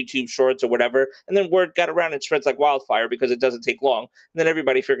TikTok or YouTube Shorts or whatever. And then word got around and spreads like wildfire because it doesn't take long. And then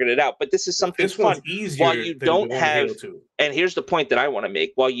everybody figured it out. But this is something fun. While you don't have, and here's the point that I want to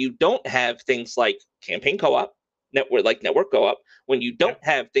make, while you don't have things like campaign co-op, network co-op, when you don't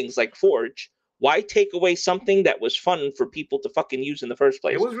have things like Forge, why take away something that was fun for people to fucking use in the first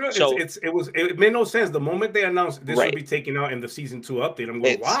place? It was real. So it made no sense. The moment they announced this would be taken out in the season 2 update, I'm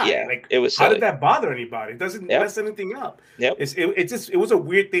going, why? Yeah, it was. How did that bother anybody? It doesn't mess anything up. Yep. It was a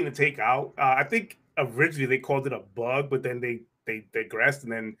weird thing to take out. I think originally they called it a bug, but then they digressed,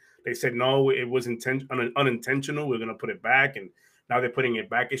 and then they said no, it was unintentional. We're gonna put it back, and now they're putting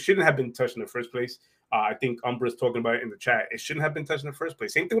it back. It shouldn't have been touched in the first place. I think Umbra's talking about it in the chat. It shouldn't have been touched in the first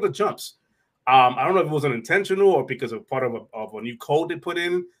place. Same thing with the jumps. I don't know if it was unintentional or because of part of a new code they put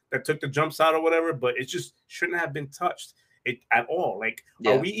in that took the jumps out or whatever, but it just shouldn't have been touched. it at all. Like,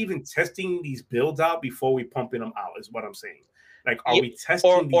 are we even testing these builds out before we pumping them out? Is what I'm saying. Like, are we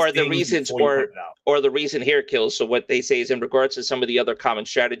testing these or the things reasons, before you pump it out? or the reason here kills. So what they say is in regards to some of the other common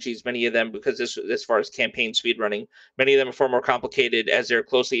strategies, many of them, because this as far as campaign speed running, many of them are far more complicated as they're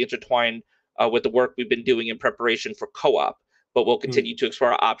closely intertwined with the work we've been doing in preparation for co-op. But we'll continue to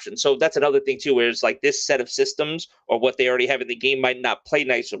explore our options. So that's another thing too, where it's like this set of systems or what they already have in the game might not play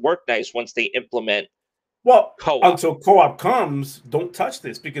nice or work nice once they implement. Well, co-op. until co-op comes, don't touch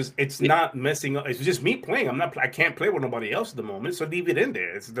this because it's not messing up. It's just me playing. I can't play with nobody else at the moment, so leave it in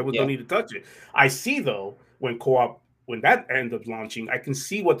there. There was no need to touch it. I see though when that ends up launching, I can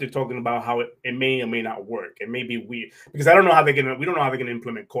see what they're talking about. How it may or may not work. It may be weird because we don't know how they're gonna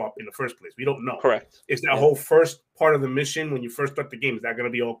implement co-op in the first place. We don't know. Correct. It's that whole first part of the mission when you first start the game. Is that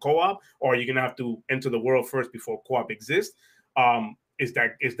gonna be all co-op, or are you gonna have to enter the world first before co-op exists? Is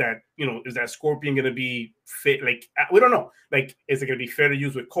that Scorpion going to be fit? Like, we don't know. Like, is it going to be fair to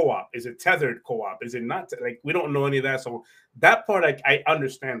use with co-op? Is it tethered co-op? Is it not? Like, we don't know any of that. So that part, I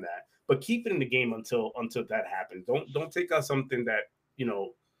understand that, but keep it in the game until that happens. Don't take out something that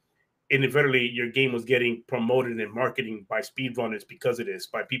inadvertently your game was getting promoted and marketing by speedrunners because it is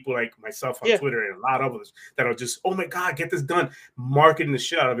by people like myself on Twitter and a lot of others that are just, oh my god, get this done, marketing the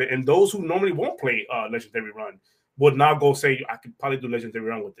shit out of it. And those who normally won't play Legendary Run would now go say, I could probably do Legendary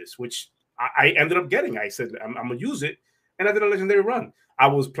Run with this, which I ended up getting. I said, I'm going to use it. And I did a Legendary Run. I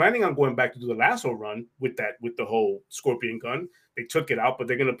was planning on going back to do the lasso run with the whole Scorpion gun. They took it out, but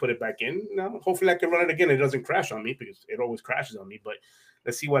they're going to put it back in. Now, hopefully I can run it again. It doesn't crash on me because it always crashes on me. But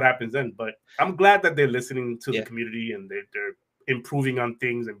let's see what happens then. But I'm glad that they're listening to the community and they're improving on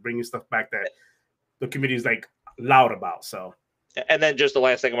things and bringing stuff back that the community is like loud about. So, and then just the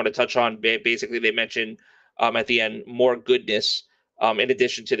last thing I want to touch on, basically they mentioned at the end, more goodness. In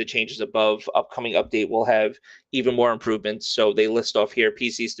addition to the changes above, upcoming update will have even more improvements. So they list off here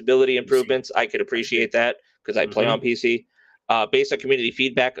PC stability improvements. I could appreciate that because I play on PC. Based on community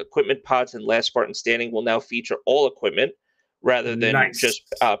feedback, equipment pods and Last Spartan Standing will now feature all equipment rather than just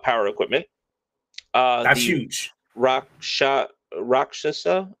power equipment. That's huge. Rakshasa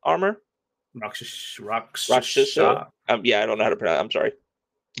armor? Rakshasa. Yeah, I don't know how to pronounce it.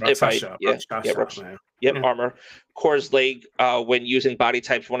 I'm sorry. Rakshasa. Armor. Core's leg, when using body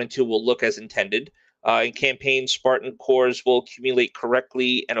types 1 and 2, will look as intended. In campaign, Spartan cores will accumulate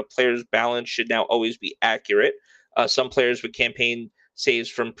correctly, and a player's balance should now always be accurate. Some players with campaign saves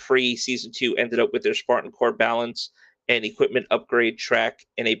from pre-Season 2 ended up with their Spartan core balance and equipment upgrade track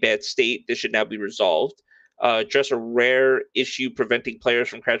in a bad state. This should now be resolved. Address a rare issue preventing players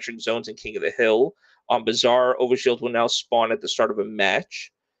from crashing zones in King of the Hill. On Bazaar, Overshield will now spawn at the start of a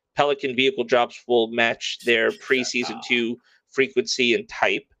match. Pelican vehicle drops will match their pre-Season 2 frequency and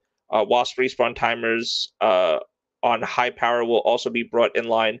type. Wasp respawn timers on high power will also be brought in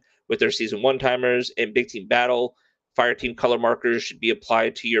line with their Season 1 timers. In Big Team Battle, Fire Team color markers should be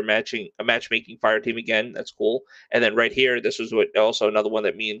applied to your matchmaking Fire Team again. That's cool. And then right here, this was also another one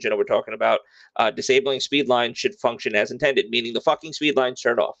that me and Jenna were talking about. Disabling speed lines should function as intended, meaning the fucking speed lines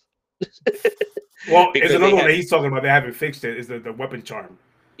turned off. Well, there's another one that he's talking about. They haven't fixed it. Is the weapon charm.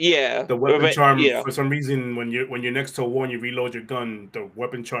 Yeah, the weapon charm. For some reason, when you're next to a wall and you reload your gun, the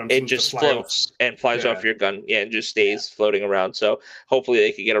weapon charm it just floats and flies off your gun. Yeah, and just stays floating around. So hopefully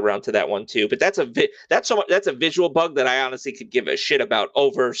they could get around to that one too. But that's a visual bug that I honestly could give a shit about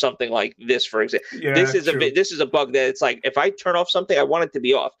over something like this, for example. This is a bug that it's like if I turn off something, I want it to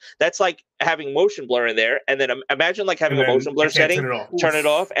be off. That's like having motion blur in there, and then imagine like having a motion blur setting, turn it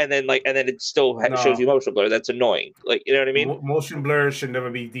off, and then it still shows you motion blur. That's annoying. Like, you know what I mean? Motion blur should never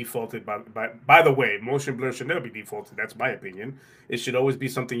be defaulted. By the way, motion blur should never be defaulted. That's my opinion. It should always be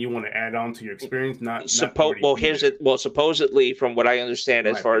something you want to add on to your experience. Supposedly, from what I understand,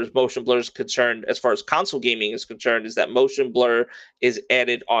 as far as motion blur is concerned, as far as console gaming is concerned, is that motion blur is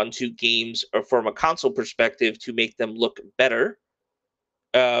added onto games or from a console perspective to make them look better.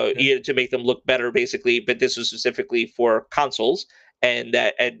 To make them look better, basically. But this was specifically for consoles,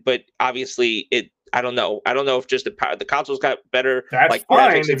 but obviously I don't know if just the consoles got better. That's like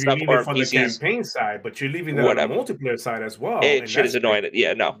fine graphics and if you stuff, leave or it from PCs. The campaign side, but you're leaving that on the multiplayer side as well. It shit is annoying.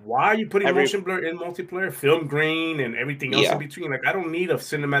 Yeah, no. Why are you putting motion blur in multiplayer, film grain, and everything else in between? Like, I don't need a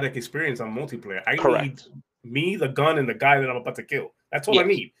cinematic experience on multiplayer. I need me, the gun, and the guy that I'm about to kill. That's all I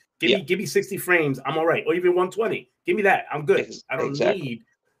need. Give me 60 frames. I'm all right, or even 120. Give me that. I'm good. I don't need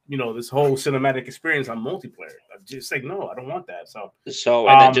this whole cinematic experience on multiplayer. I'm just like, no, I don't want that. So,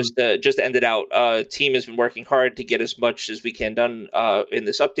 and then just to end it out, team has been working hard to get as much as we can done in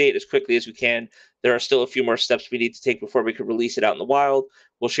this update as quickly as we can. There are still a few more steps we need to take before we can release it out in the wild.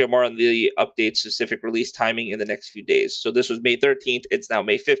 We'll share more on the update specific release timing in the next few days. So this was May 13th. It's now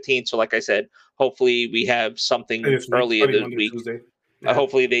May 15th. So like I said, hopefully we have something early in the week. Yeah.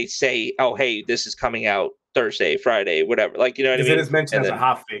 Hopefully they say, oh, hey, this is coming out Thursday, Friday, whatever. Like, you know what I mean? Because it is mentioned as a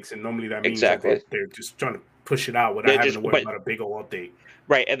hot fix, and normally that means that they're just trying to push it out without having to worry about a big old update.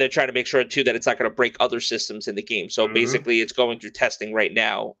 Right, and they're trying to make sure too that it's not going to break other systems in the game. So basically, it's going through testing right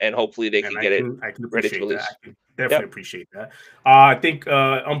now, and hopefully they can get it ready to release. I can definitely appreciate that. I think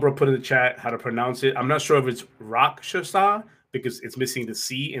Umbra put in the chat how to pronounce it. I'm not sure if it's Rakshasa because it's missing the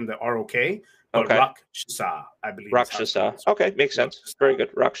C in the ROK, but Rakshasa, I believe. Rakshasa. Okay, makes sense. Very good,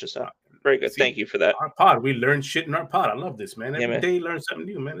 Rakshasa. Very good. Thank you for that. Our pod, we learn shit in our pod. I love this, man. Every day learn something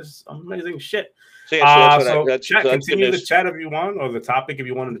new, man. This is amazing shit. So, yeah, chat, continue the chat if you want, or the topic if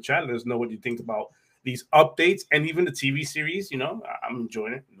you want in the chat. Let us know what you think about these updates and even the TV series. I'm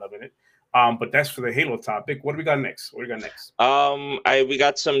enjoying it, loving it. But that's for the Halo topic. What do we got next? We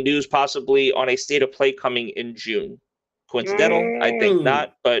got some news possibly on a state of play coming in June. Coincidental? I think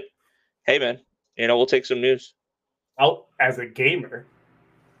not. But hey, man, we'll take some news. As a gamer,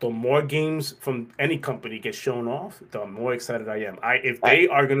 the more games from any company get shown off, the more excited I am. If they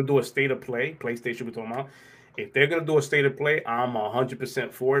are going to do a state of play, PlayStation we're talking about, if they're going to do a state of play, I'm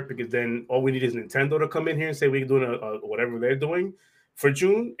 100% for it, because then all we need is Nintendo to come in here and say we're doing whatever they're doing for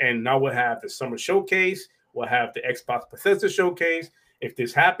June, and now we'll have the Summer Showcase, we'll have the Xbox Bethesda Showcase. If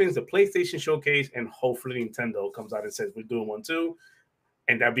this happens, the PlayStation Showcase, and hopefully Nintendo comes out and says we're doing one too,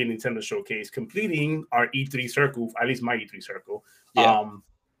 and that'd be a Nintendo Showcase, completing our E3 circle, at least my E3 circle. Yeah.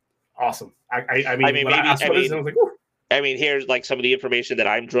 Awesome. I mean, here's like some of the information that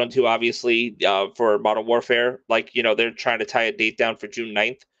I'm drawn to, obviously, for Modern Warfare. Like, they're trying to tie a date down for June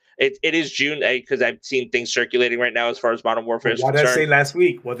 9th. It is June 8th because I've seen things circulating right now as far as Modern Warfare is concerned. What did I say last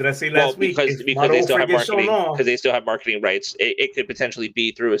week? Because they still have marketing. Because they still have marketing rights. It could potentially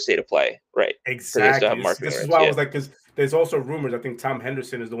be through a state of play, right? Exactly. This is why I was like, because there's also rumors. I think Tom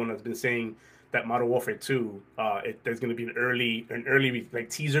Henderson is the one that's been saying that Modern Warfare 2, there's going to be an early like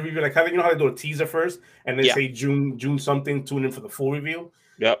teaser review, like how they do a teaser first and then say June something, tune in for the full review.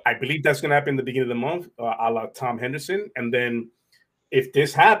 Yep. I believe that's going to happen in the beginning of the month, a la Tom Henderson. And then if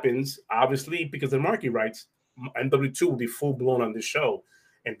this happens, obviously because of the market rights, MW2 will be full blown on this show.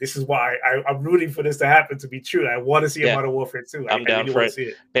 And this is why I'm rooting for this to happen to be true. I want to see a Modern Warfare 2. I'm down for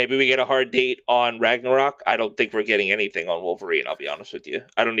it. Maybe we get a hard date on Ragnarok. I don't think we're getting anything on Wolverine. I'll be honest with you.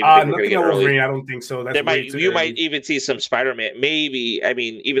 I don't even think we're going to get Wolverine. I don't think so. You might even see some Spider-Man. Maybe. I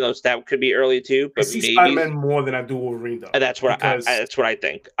mean, even though that could be early too. But I see Spider-Man more than I do Wolverine, though. And that's what I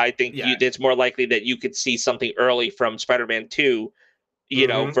think. I think it's more likely that you could see something early from Spider-Man 2.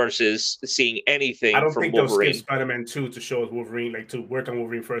 Versus seeing anything. I don't from think Wolverine. They'll skip Spider-Man 2 to show us Wolverine, like to work on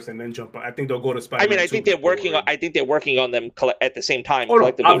Wolverine first and then jump on. I think they'll go to Spider-Man. I think they're working on. I think they're working on them at the same time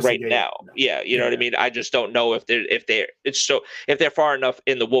collectively right now. Yeah, you know what I mean. I just don't know if they're far enough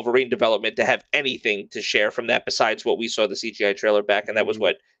in the Wolverine development to have anything to share from that besides what we saw the CGI trailer back, and that was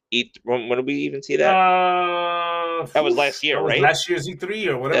what. When did we even see that? That was last year, right? Last year's E3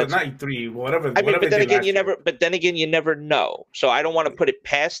 or whatever, not E3, whatever. But then again, you never know. So I don't want to put it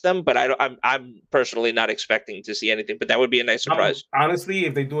past them, but I'm personally not expecting to see anything. But that would be a nice surprise. Honestly,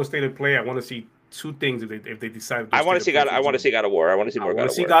 if they do a state of play, I want to see two things. If they decide, I want to see God of War. I want to see more God of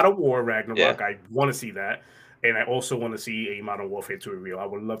War. See God of War Ragnarok. Yeah. I want to see that. And I also want to see a Modern Warfare 2 reveal. I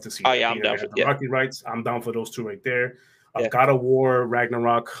would love to see. Oh yeah, I'm down for the market rights. I'm down for those two right there. God of War,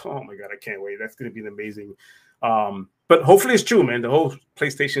 Ragnarok. Oh my God, I can't wait. That's going to be amazing. But hopefully it's true, man. The whole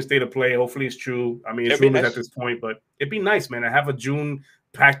PlayStation state of play, hopefully it's true. I mean, it's rumors at this point, but it'd be nice, man. I have a June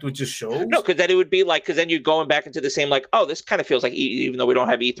packed with just shows. No, because then it would be like, because then you're going back into the same, like, oh, this kind of feels like, even though we don't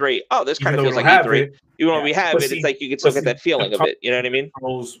have E3. Oh, this kind of feels like E3. Even though we have it, it's like you can still get that feeling of it. You know what I mean?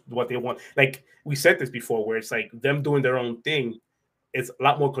 What they want. Like we said this before, where it's like them doing their own thing. It's a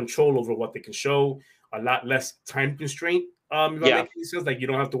lot more control over what they can show, a lot less time constraint. Like you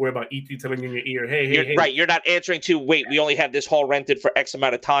don't have to worry about E3 telling you in your ear, hey. Right, you're not answering to, wait, we only have this hall rented for X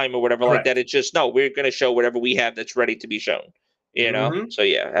amount of time or whatever like that. It's just, no, we're going to show whatever we have that's ready to be shown. You know? So,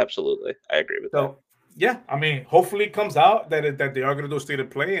 yeah, absolutely. I agree with that. Yeah, I mean, hopefully it comes out that they are going to do a state of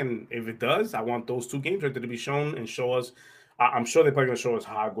play. And if it does, I want those two games right there to be shown and show us. I'm sure they're probably going to show us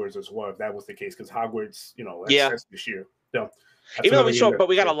Hogwarts as well, if that was the case, because Hogwarts, that's this year. So, That's Even though another we game saw, that but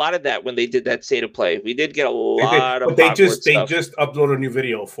we got a lot of that when they did that state of play. We did get a they did, lot of but they Hogwarts they stuff. just uploaded a new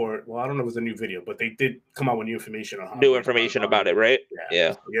video for it. Well, I don't know if it was a new video, but they did come out with new information on Hogwarts. New information about it, right?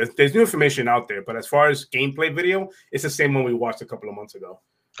 Yeah. So, there's new information out there, but as far as gameplay video, it's the same one we watched a couple of months ago.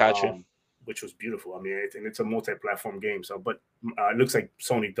 Gotcha. Which was beautiful. I mean, it's a multi-platform game, so but it looks like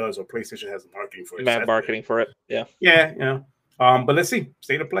Sony does or PlayStation has the marketing for it. So marketing for it, yeah. Yeah. But let's see,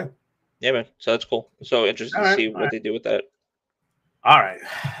 state of play. Yeah, man. So that's cool. So interested to see what they do with that. All right.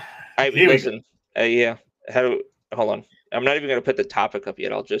 Listen. Yeah. Hold on. I'm not even going to put the topic up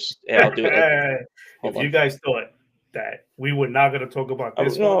yet. I'll do it. If you guys thought that we were not going to talk about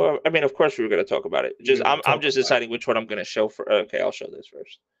this one, I mean, of course we were going to talk about it. I'm just deciding which one I'm going to show for. Okay, I'll show this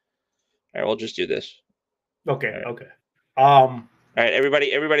first. All right, we'll just do this. Okay. All right. Okay. All right,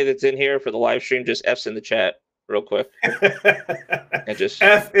 everybody that's in here for the live stream, just F's in the chat real quick. And just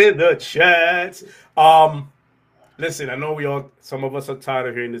F in the chat. Listen, I know some of us are tired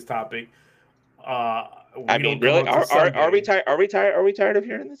of hearing this topic. I mean, really? Are we tired? Are we tired of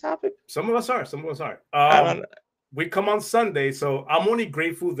hearing this topic? Some of us are. We come on Sunday, so I'm only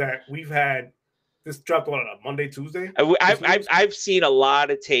grateful that we've had this dropped on Monday, Tuesday. I've seen a lot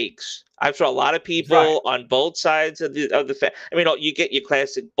of takes. I've saw a lot of people on both sides of the. I mean, you get your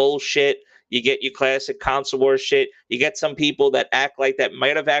classic bullshit. You get your classic console war shit. You get some people that act like that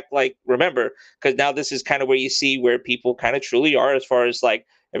might have act like, remember, because now this is kind of where you see where people kind of truly are, as far as like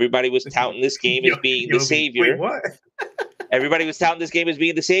everybody was touting this game as being the savior. Wait, what? Everybody was touting this game as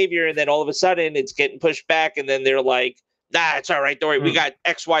being the savior, and then all of a sudden it's getting pushed back, and then they're like, nah, it's all right, don't worry. We got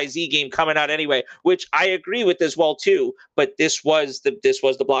XYZ game coming out anyway, which I agree with as well too. But this was the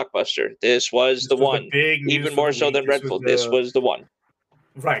blockbuster. This was the one, even more so than Redfall. This was the one.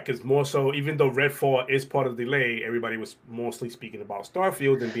 Right, because more so, even though Redfall is part of the delay, everybody was mostly speaking about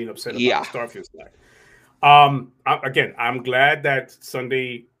Starfield and being upset about Starfield side. Again, I'm glad that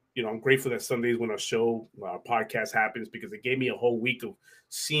Sunday, I'm grateful that Sunday is when our podcast happens, because it gave me a whole week of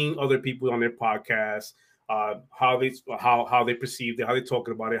seeing other people on their podcasts, how they perceived it, how they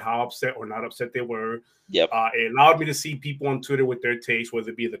talking about it, how upset or not upset they were. Yep. It allowed me to see people on Twitter with their takes,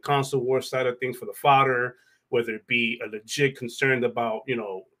 whether it be the console war side of things for the fodder, whether it be a legit concern about,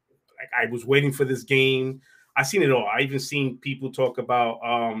 like I was waiting for this game. I've seen it all. I even seen people talk about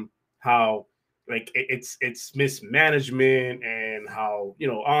how like it's mismanagement and how,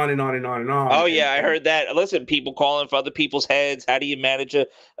 on and on and on and on. Oh, yeah, I heard that. Listen, people calling for other people's heads. How do you manage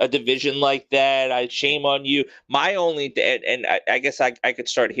a division like that? Shame on you. My only, and I guess I could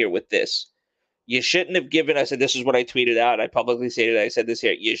start here with this. You shouldn't have given us, and this is what I tweeted out. I publicly stated, I said this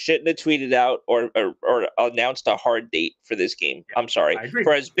here. You shouldn't have tweeted out or announced a hard date for this game. I'm sorry.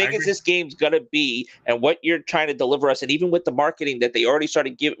 For as big as this game's going to be and what you're trying to deliver us, and even with the marketing that they already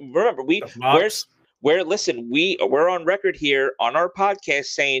started giving. Remember, we're on record here on our podcast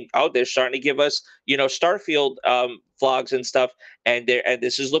saying, oh, they're starting to give us, Starfield vlogs and stuff, and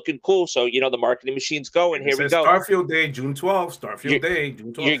this is looking cool. So the marketing machine's going. Here we go. Starfield Day, June 12th. Starfield Day,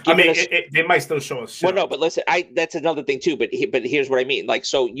 June 12th. I mean, they might still show us. Well, no, but listen, that's another thing too. But here's what I mean. Like,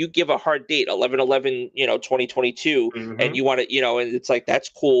 so you give a hard date, 11/11, 2022, and you want to, and it's like that's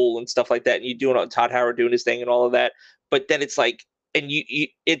cool and stuff like that. And you do it on Todd Howard doing his thing and all of that. But then it's like, and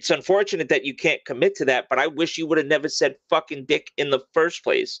it's unfortunate that you can't commit to that. But I wish you would have never said fucking dick in the first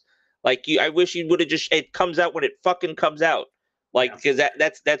place. Like, I wish you would have just, it comes out when it fucking comes out. Like, because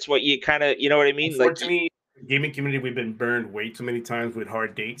that's what you kind of, you know what I mean? Unfortunately, like, gaming community, we've been burned way too many times with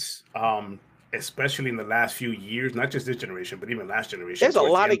hard dates, especially in the last few years, not just this generation, but even last generation. There's a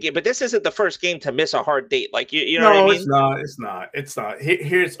lot of games, but this isn't the first game to miss a hard date. Like, you know what I mean? No, it's not.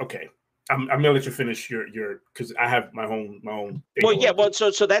 Here's, okay. I'm gonna let you finish your because I have my own. Well, yeah. Well,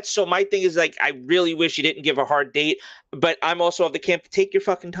 so my thing is, like, I really wish you didn't give a hard date, but I'm also of the camp, take your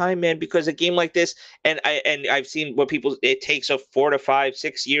fucking time, man, because a game like this, and I've seen what it takes 4 to 5,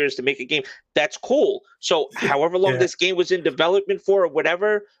 6 years to make a game. That's cool. So however long this game was in development for or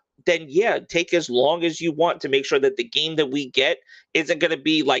whatever, then take as long as you want to make sure that the game that we get isn't going to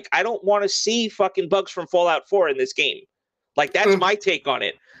be like, I don't want to see fucking bugs from Fallout 4 in this game. Like, that's my take on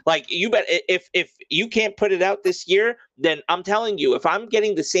it. Like, you bet if you can't put it out this year, then I'm telling you, if I'm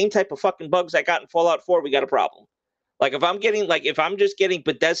getting the same type of fucking bugs I got in Fallout 4, we got a problem. Like, if I'm just getting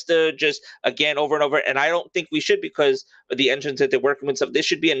Bethesda just again over and over, and I don't think we should, because of the engines that they're working with stuff. This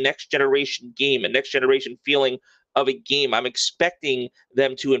should be a next generation game, a next generation feeling of a game. I'm expecting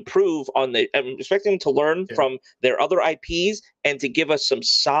them to improve I'm expecting them to learn from their other IPs and to give us some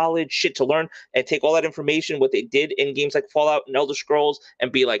solid shit to learn and take all that information, what they did in games like Fallout and Elder Scrolls,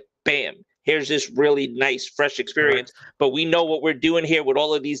 and be like, bam, here's this really nice, fresh experience. But we know what we're doing here with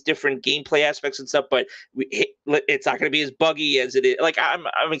all of these different gameplay aspects and stuff. But it's not going to be as buggy as it is. Like I'm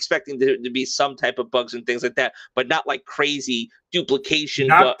expecting to be some type of bugs and things like that, but not like crazy duplication.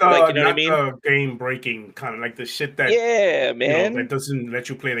 Not But like, you know what I mean? The game breaking kind of like the shit that man, that doesn't let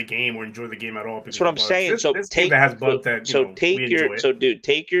you play the game or enjoy the game at all. That's what I'm saying. So this game that has bugs that dude,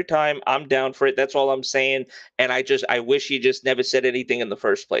 take your time. I'm down for it. That's all I'm saying. And I wish he just never said anything in the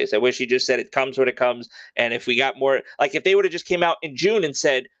first place. I wish he just said it comes when it comes. And if we got more, like if they would have just came out in June and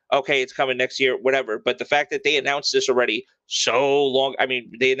said, okay, it's coming next year, whatever. But the fact that they announced this already so long, I mean,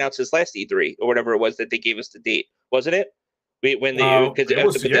 they announced this last E3 or whatever it was that they gave us the date, wasn't it? When they it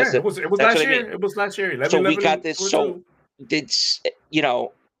was last year. It was last year. 11, so we got this. So it's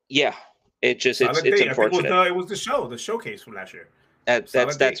it's unfortunate. It was the showcase from last year.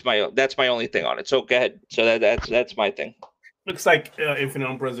 That's my only thing on it. So go ahead. So that's my thing. Looks like Infinite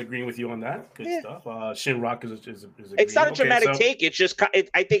Umbra is agreeing with you on that. Good stuff. Shinrock is it's not a dramatic take. It's just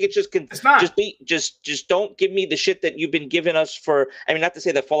I think it's just it's not. Just don't give me the shit that you've been giving us for. I mean, not to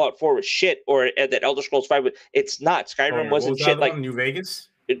say that Fallout 4 was shit or that Elder Scrolls 5, but it's not. Skyrim wasn't shit. Like New Vegas.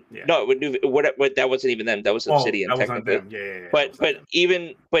 No, what that wasn't even them. That was Obsidian, technically.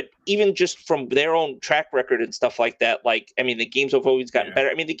 But even just from their own track record and stuff like that, like I mean, the games have always gotten better.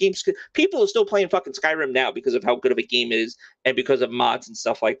 I mean, people are still playing fucking Skyrim now because of how good of a game it is and because of mods and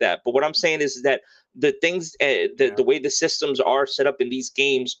stuff like that. But what I'm saying is that the things, the way the systems are set up in these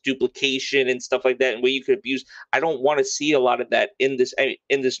games, duplication and stuff like that, and where you could abuse, I don't want to see a lot of that in this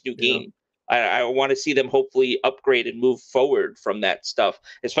new game. I want to see them hopefully upgrade and move forward from that stuff,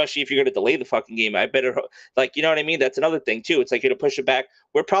 especially if you're going to delay the fucking game. I better, like, you know what I mean? That's another thing, too. It's like you're going to push it back.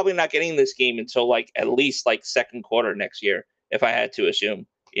 We're probably not getting this game until, like, at least, like, second quarter next year, if I had to assume,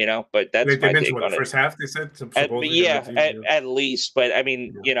 but that's my take on it. First half, they said? At least. But, I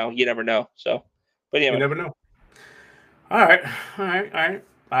mean, you never know. So, but yeah. You never know. All right.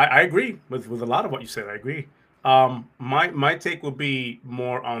 I agree with a lot of what you said. I agree. My take would be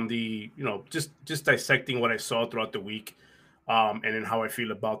more on the just dissecting what I saw throughout the week, and then how I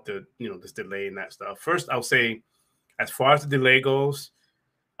feel about the this delay and that stuff. First, I'll say, as far as the delay goes,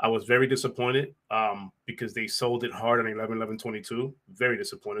 I was very disappointed because they sold it hard on 11/11/22. Very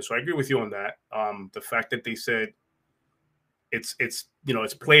disappointed. So I agree with you on that. The fact that they said it's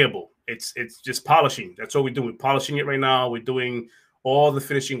playable. It's just polishing. That's what we're doing. We're polishing it right now. We're doing all the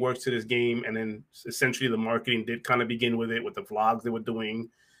finishing works to this game, and then essentially the marketing did kind of begin with it, with the vlogs they were doing,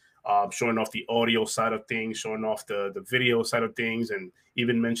 showing off the audio side of things, showing off the video side of things, and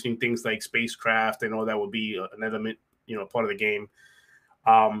even mentioning things like spacecraft and all that would be an element, part of the game.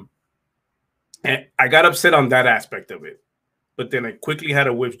 And I got upset on that aspect of it, but then I quickly had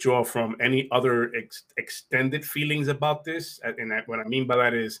to withdraw from any other extended feelings about this. And what I mean by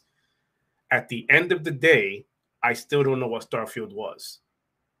that is, at the end of the day, I still don't know what Starfield was.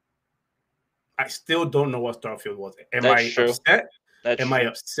 I still don't know what Starfield was. Am I upset? Am I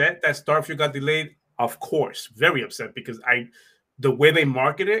upset that Starfield got delayed? Of course, very upset, because the way they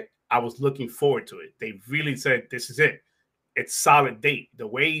market it, I was looking forward to it. They really said, this is it. It's solid date. The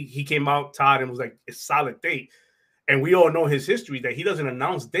way he came out, Todd, and was like, it's solid date. And we all know his history, that he doesn't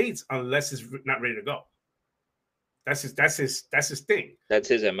announce dates unless it's not ready to go. That's his thing. That's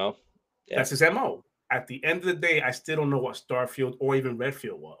his MO. Yeah. That's his MO. At the end of the day, I still don't know what Starfield or even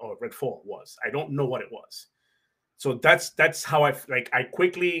Redfall was. I don't know what it was. So that's how I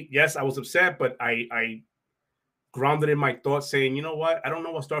quickly, yes, I was upset, but I grounded in my thoughts, saying, you know what? I don't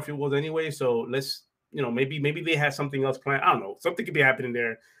know what Starfield was anyway. So let's, maybe they had something else planned. I don't know. Something could be happening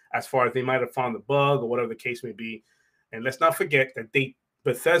there, as far as they might have found the bug or whatever the case may be. And let's not forget that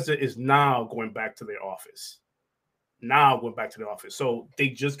Bethesda is now going back to their office. So they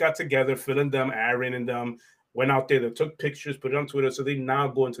just got together, Phil and them, Aaron and them, went out there, they took pictures, put it on Twitter. So they now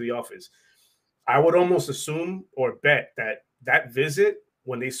go into the office. I would almost assume or bet that visit,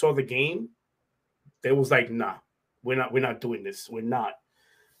 when they saw the game, they was like, nah, we're not doing this. We're not.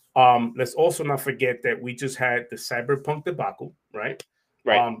 Let's also not forget that we just had the Cyberpunk debacle, right?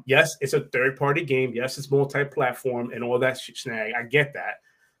 Right. Yes, it's a third-party game. Yes, it's multi-platform and all that snag. I get that.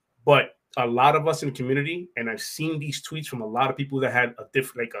 But a lot of us in the community, and I've seen these tweets from a lot of people that had a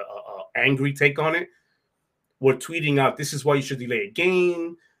different, like a angry take on it, were tweeting out, this is why you should delay a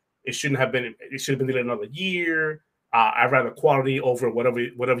game. It should have been delayed another year. I'd rather quality over whatever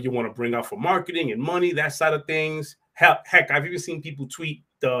you want to bring out for marketing and money, that side of things. Heck, I've even seen people tweet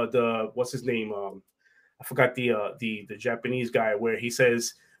the what's his name? I forgot the Japanese guy, where he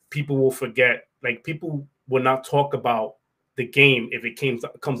says people will forget, like people will not talk about the game if it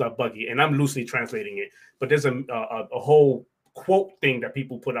comes out buggy. And I'm loosely translating it, but there's a whole quote thing that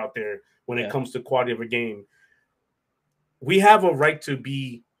people put out there when it comes to quality of a game. We have a right to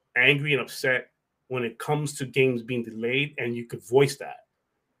be angry and upset when it comes to games being delayed, and you could voice that.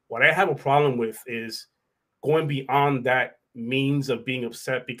 What I have a problem with is going beyond that means of being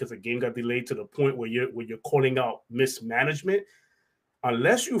upset because a game got delayed to the point where you're calling out mismanagement.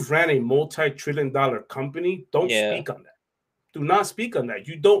 Unless you've ran a multi-trillion-dollar company, don't speak on that. Do not speak on that.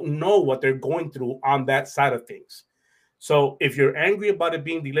 You don't know what they're going through on that side of things. So if you're angry about it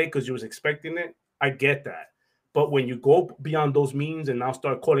being delayed because you was expecting it, I get that. But when you go beyond those means and now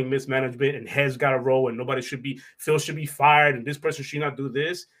start calling mismanagement and heads got to roll and Phil should be fired and this person should not do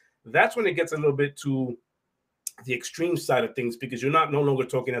this, that's when it gets a little bit to the extreme side of things, because you're no longer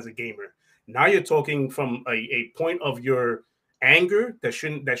talking as a gamer. Now you're talking from a point of your anger that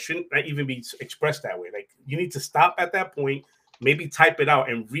shouldn't even be expressed that way. Like, you need to stop at that point, maybe type it out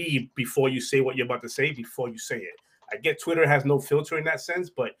and read before you say what you're about to say, before you say it. I get Twitter has no filter in that sense,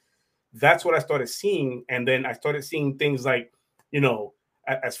 but that's what I started seeing. And then I started seeing things like,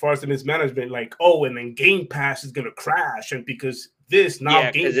 as far as the mismanagement, like, oh, and then Game Pass is going to crash. And because Game Pass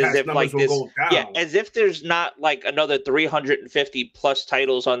numbers will go down. Yeah, as if there's not like another 350 plus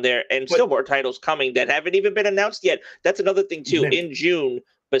titles on there, and still more titles coming that haven't even been announced yet. That's another thing too. In June,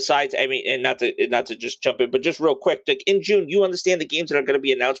 besides, and not to just jump in, but just real quick, like in June, you understand the games that are going to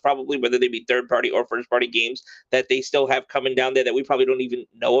be announced, probably whether they be third party or first party games that they still have coming down there that we probably don't even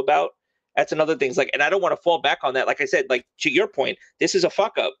know about. That's another thing. Like, and I don't want to fall back on that. Like I said, like to your point, this is a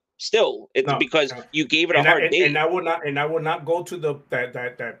fuck up. Still, it's because you gave it a hard date. And I will not go to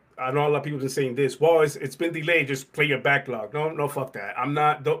that. I know a lot of people have been saying this. Well, it's been delayed. Just play your backlog. No, fuck that. I'm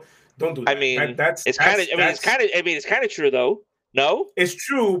not. Don't do that. I mean, it's kind of true though. No, it's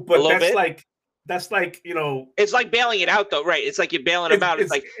true, but that's like it's like bailing it out though, right? It's like you're bailing them out.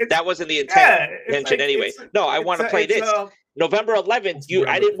 It's like that wasn't the intention anyway. No, I want to play this. November 11th,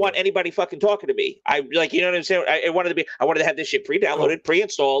 I didn't want anybody fucking talking to me. I like, you know what I'm saying? I wanted to have this shit pre-downloaded,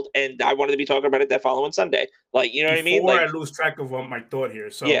 pre-installed, and I wanted to be talking about it that following Sunday. Like, you know what I mean? Before I lose track of my thought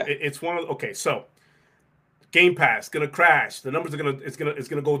here. So it's one of so Game Pass gonna crash. The numbers are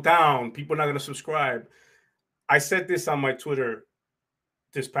gonna go down. People are not gonna subscribe. I said this on my Twitter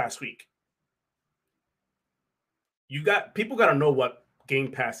this past week. People gotta know what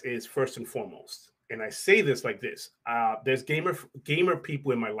Game Pass is first and foremost. And I say this like this. There's gamer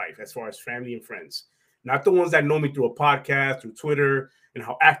people in my life as far as family and friends. Not the ones that know me through a podcast, through Twitter, and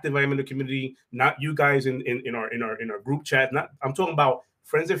how active I am in the community. Not you guys in our group chat. I'm talking about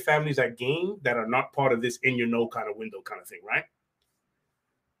friends and families that game that are not part of this in your know kind of window kind of thing, right?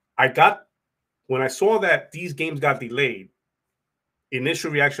 When I saw that these games got delayed,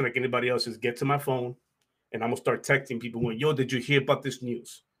 initial reaction like anybody else is get to my phone and I'm gonna start texting people going, yo, did you hear about this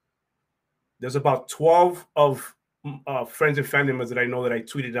news? There's about 12 of friends and family members that I know that I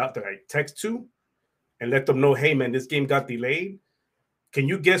tweeted out, that I text to and let them know, hey, man, this game got delayed. Can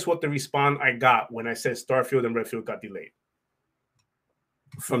you guess what the response I got when I said Starfield and Redfall got delayed?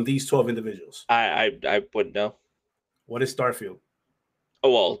 From these 12 individuals. I wouldn't know. What is Starfield?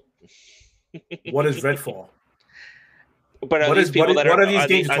 Oh, well. What is Redfall? But are these people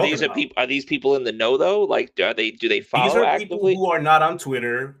in the know though? Like, do they follow these are actively? People who are not on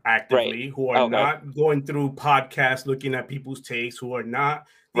Twitter actively, who are not going through podcasts looking at people's takes, who are not.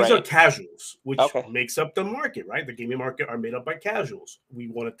 These are casuals, which makes up the market, right? The gaming market are made up by casuals. We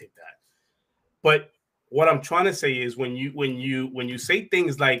want to think that. But what I'm trying to say is when you say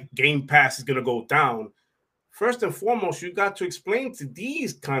things like Game Pass is going to go down, first and foremost, you got to explain to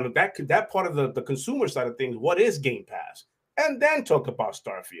these kind of that part of the consumer side of things, what is Game Pass? And then talk about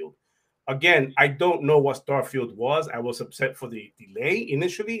Starfield. Again, I don't know what Starfield was. I was upset for the delay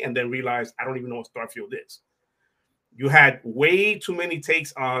initially and then realized I don't even know what Starfield is. You had way too many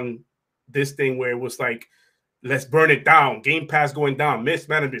takes on this thing where it was like, let's burn it down. Game Pass going down.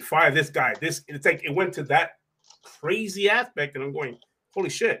 Mismanagement. Fire this guy. It's like it went to that crazy aspect. And I'm going, holy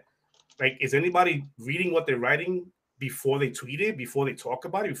shit. Like, is anybody reading what they're writing before they tweet it, before they talk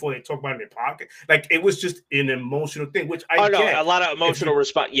about it, before they talk about it in their pocket? Like, it was just an emotional thing, which I get. A lot of emotional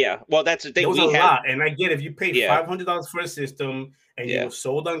response. Yeah. Well, that's the thing. It was a lot. And I get if you pay $500 for a system and you were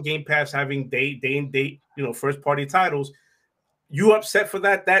sold on Game Pass having day and date, first party titles, you upset for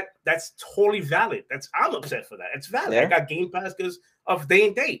that? That's totally valid. I'm upset for that. It's valid. I got Game Pass because of day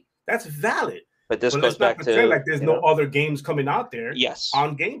and date. That's valid. But this goes back to like there's no other games coming out there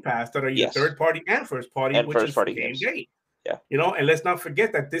on Game Pass that are either third party and first party, which is day and date. Yeah. And let's not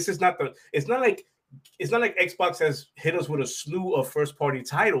forget that this is it's not like Xbox has hit us with a slew of first party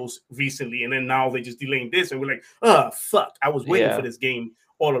titles recently, and then now they just delaying this, and we're like, oh fuck, I was waiting for this game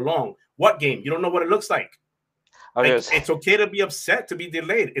all along. What game? You don't know what it looks like. Like, it's okay to be upset, to be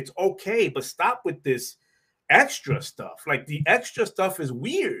delayed. It's okay, but stop with this extra stuff. Like, the extra stuff is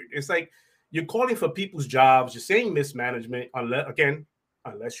weird. It's like you're calling for people's jobs. You're saying mismanagement.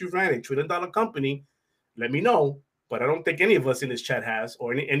 Unless you ran $1 trillion company, let me know. But I don't think any of us in this chat has,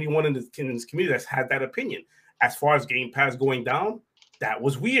 or anyone in this community that's had that opinion. As far as Game Pass going down, that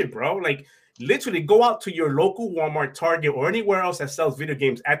was weird, bro. Like, literally go out to your local Walmart, Target, or anywhere else that sells video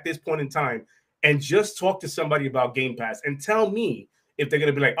games at this point in time and just talk to somebody about Game Pass and tell me if they're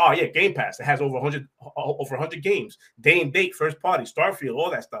going to be like, oh, yeah, Game Pass, it has over 100 games, day and date, first party, Starfield, all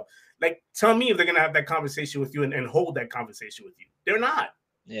that stuff. Like, tell me if they're going to have that conversation with you and hold that conversation with you. They're not.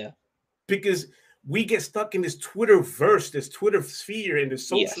 Yeah. Because we get stuck in this Twitterverse, this Twitter sphere, and this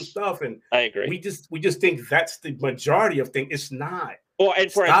social stuff. And I agree. We just think that's the majority of things. It's not. Well,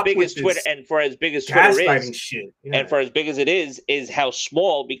 and for as big as Twitter, is, shit. Yeah. And for as big as it is how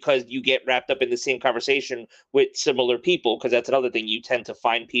small, because you get wrapped up in the same conversation with similar people. Because that's another thing, you tend to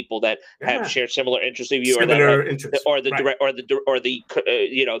find people that have share similar interests of you, or the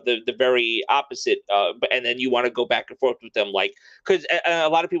very opposite. And then you want to go back and forth with them, like, because a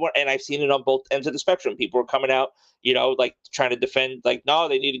lot of people, and I've seen it on both ends of the spectrum. People are coming out, like trying to defend, like, no,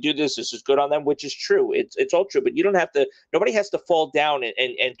 they need to do this. This is good on them, which is true. It's all true, but you don't have to. Nobody has to fall down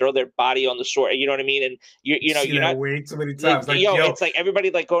and throw their body on the sword. You know what I mean? And you're not way too many times. It's like everybody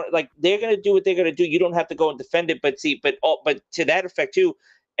going, like, they're gonna do what they're gonna do. You don't have to go and defend it. But to that effect too,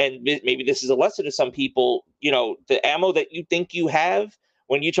 and maybe this is a lesson to some people. The ammo that you think you have.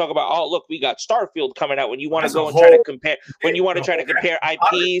 When you talk about, oh, look, we got Starfield coming out. When you want to go and try to compare, compare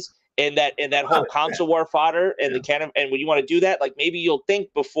IPs. And that whole console war fodder and the canon, and when you want to do that, like, maybe you'll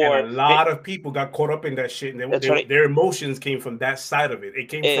think before. And a lot of people got caught up in that shit, and their emotions came from that side of it. It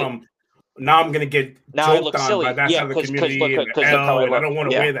came from, now I'm gonna get joked on by that side of the community, and I don't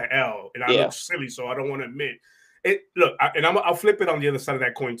want to wear the L, and I look silly, so I don't want to admit it. Look, I'll flip it on the other side of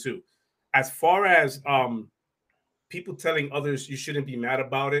that coin too. As far as people telling others you shouldn't be mad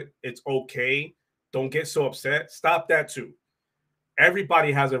about it, it's okay. Don't get so upset. Stop that too.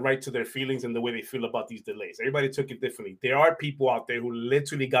 Everybody has a right to their feelings and the way they feel about these delays. Everybody took it differently. There are people out there who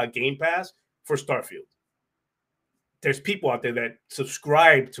literally got Game Pass for Starfield. There's people out there that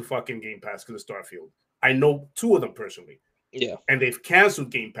subscribe to fucking Game Pass because of Starfield. I know 2 of them personally. Yeah. And they've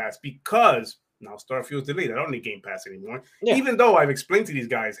canceled Game Pass because now Starfield's delayed. I don't need Game Pass anymore. Yeah. Even though I've explained to these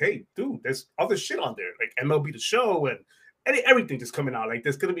guys, hey, dude, there's other shit on there, like MLB The Show and everything that's coming out. Like,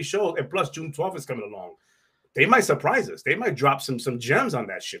 there's going to be shows, and plus June 12th is coming along. They might surprise us. They might drop some gems on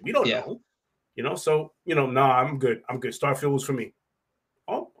that shit. We don't know. So, no, I'm good. Starfield was for me.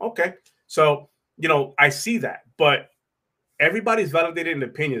 Oh, okay. So, I see that. But everybody's validated in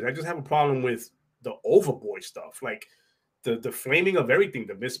opinions. I just have a problem with the overboard stuff. Like, the flaming of everything,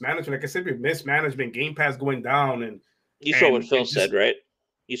 the mismanagement. Like I said, mismanagement, Game Pass going down. And you saw what Phil said, right?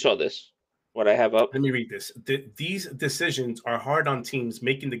 You saw this. What I have up. Let me read this. These decisions are hard on teams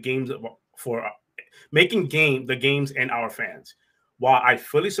making the games the games and our fans. While I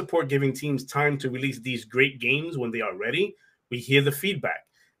fully support giving teams time to release these great games when they are ready, we hear the feedback.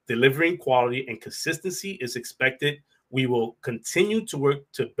 Delivering quality and consistency is expected. We will continue to work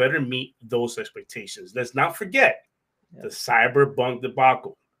to better meet those expectations. Let's not forget the Cyberpunk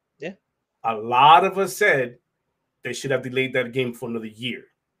debacle. Yeah. A lot of us said they should have delayed that game for another year.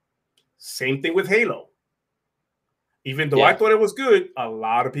 Same thing with Halo. Even though I thought it was good, a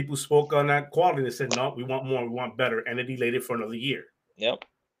lot of people spoke on that quality. They said, no, we want more, we want better. And it delayed it for another year. Yep.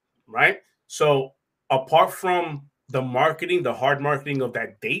 Right? So apart from the marketing, the hard marketing of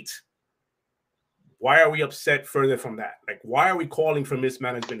that date, why are we upset further from that? Like, why are we calling for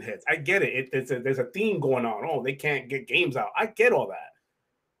mismanagement heads? I get it. There's a theme going on. Oh, they can't get games out. I get all that.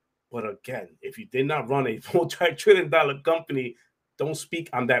 But again, if you did not run a multi-trillion-dollar company, don't speak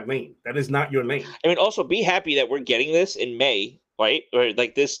on that lane. That is not your lane. I mean, also be happy that we're getting this in May, right? Or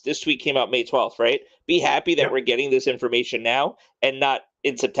like this tweet came out May 12th, right? Be happy that we're getting this information now and not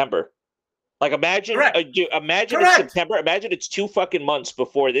in September. Like, imagine it's September. Imagine it's 2 fucking months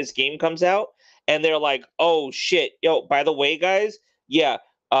before this game comes out, and they're like, "Oh shit, yo! By the way, guys,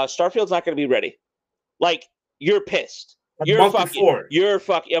 Starfield's not going to be ready." Like, you're pissed. You're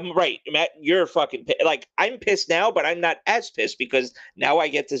fucking. I'm right, Matt. You're fucking pissed. Like, I'm pissed now, but I'm not as pissed because now I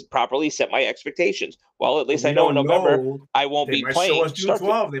get to properly set my expectations. Well, at least I know in November I won't be playing. Show us June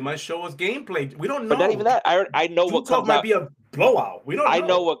 12th. They might show us gameplay. We don't know. But not even that. I know June what comes might out. Be a blowout. We don't know. I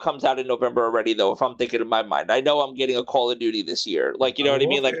know what comes out in November already, though. If I'm thinking in my mind, I know I'm getting a Call of Duty this year. Like, you know what I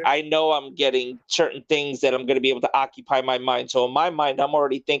mean? Like, I know I'm getting certain things that I'm going to be able to occupy my mind. So in my mind, I'm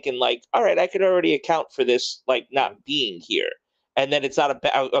already thinking, like, all right, I could already account for this, like, not being here. And then it's not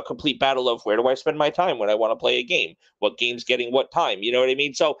a complete battle of where do I spend my time when I want to play a game? What game's getting what time? You know what I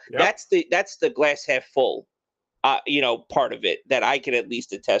mean? So that's the glass half full, part of it that I can at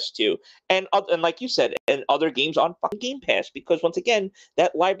least attest to. And like you said, and other games on fucking Game Pass, because once again,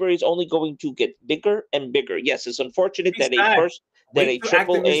 that library is only going to get bigger and bigger. Yes, it's unfortunate that a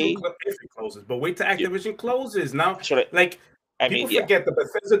triple A, if it closes, but wait till Activision closes. Now, people yeah. forget the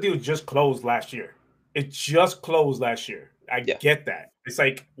Bethesda deal just closed last year. It just closed last year. I get that. It's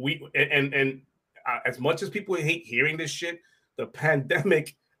like as much as people hate hearing this shit, the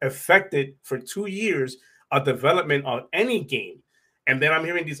pandemic affected for 2 years a development on any game. And then I'm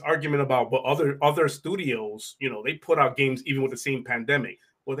hearing this argument about, but other studios, they put out games even with the same pandemic.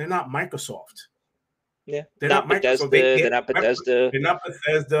 Well, they're not Microsoft. Yeah, they're not Bethesda. Microsoft. They're not Bethesda. They're not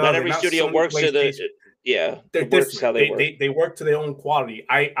Bethesda. Not every studio Sony, works to the. Yeah, they're different. How they work. They work to their own quality.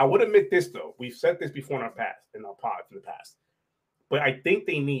 I would admit this though. We've said this before in our pods in the past. But I think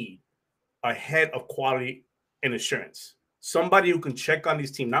they need a head of quality and assurance. Somebody who can check on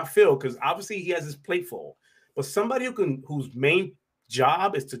these teams, not Phil, because obviously he has his plate full, but somebody whose main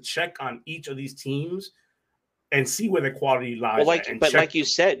job is to check on each of these teams and see where the quality lies. Well, like you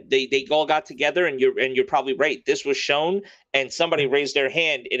said, they all got together, and you're probably right. This was shown, and somebody raised their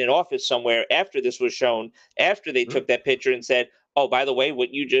hand in an office somewhere after this was shown, after they took that picture and said, "Oh, by the way,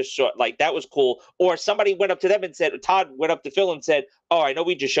 what you just saw, that was cool." Or somebody went up to them and said, Todd went up to Phil and said, "Oh, I know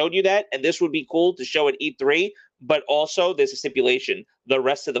we just showed you that, and this would be cool to show at E3, but also there's a stipulation: the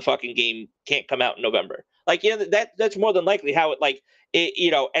rest of the fucking game can't come out in November." That's more than likely how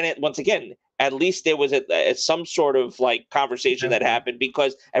once again, at least there was some sort of conversation that happened,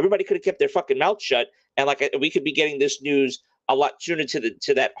 because everybody could have kept their fucking mouth shut, and we could be getting this news a lot sooner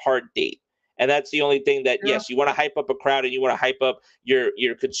to that hard date. And that's the only thing that, yes, you want to hype up a crowd, and you want to hype up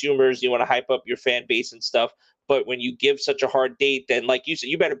your consumers, you want to hype up your fan base and stuff. But when you give such a hard date, then like you said,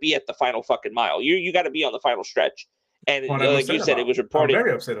 you better be at the final fucking mile. You got to be on the final stretch. And like you said, it was reported. I'm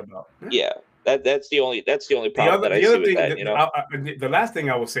very upset about. Yeah, that's the only problem that I see with that. The last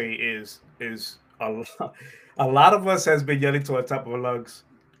thing I will say is a lot of us has been yelling to our top of our lungs.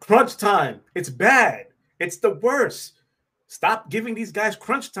 Crunch time. It's bad. It's the worst. Stop giving these guys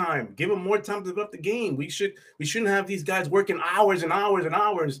crunch time. Give them more time to develop the game. We shouldn't have these guys working hours and hours and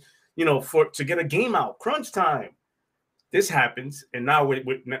hours, to get a game out. Crunch time. This happens, and now we're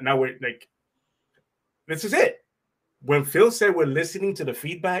like, this is it. When Phil said we're listening to the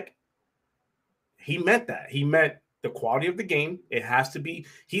feedback, he meant that. He meant the quality of the game. It has to be.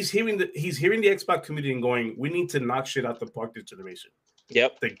 He's hearing the Xbox community and going, we need to knock shit out the park this generation.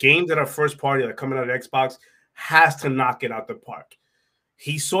 Yep. The games that are first party that are coming out of Xbox has to knock it out the park.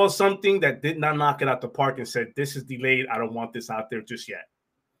 He saw something that did not knock it out the park and said, this is delayed. I don't want this out there just yet.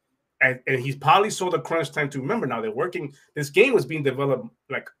 And he probably saw the crunch time to remember. Now they're working. This game was being developed,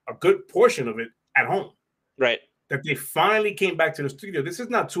 like a good portion of it at home. Right. That they finally came back to the studio. This is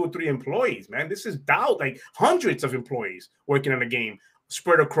not 2 or 3 employees, man. This is hundreds of employees working on a game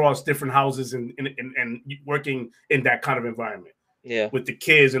spread across different houses and working in that kind of environment. Yeah. With the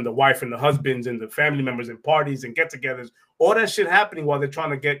kids and the wife and the husbands and the family members and parties and get-togethers, all that shit happening while they're trying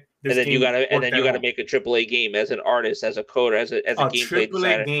to get this game. And then you gotta make a AAA game as an artist, as a coder, as a gameplay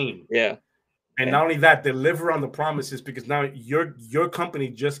designer. Game. Yeah. And not only that, deliver on the promises, because now your company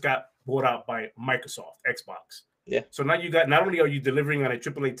just got bought out by Microsoft, Xbox. Yeah. So now not only are you delivering on a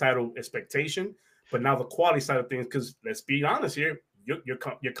AAA title expectation, but now the quality side of things. Because let's be honest here,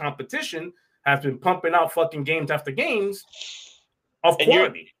 your competition has been pumping out fucking games after games of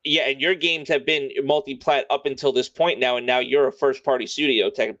quality. And your games have been multi-plat up until this point now, and now you're a first-party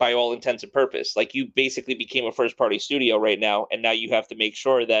studio by all intents and purpose. Like, you basically became a first-party studio right now, and now you have to make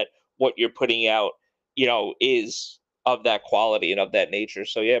sure that what you're putting out, is of that quality and of that nature.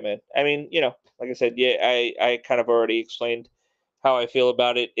 So yeah, man. I mean, like I said, yeah, I kind of already explained how I feel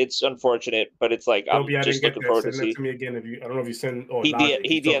about it. It's unfortunate, but it's like I'm just looking forward to see. Send it to me again. I don't know if you send. He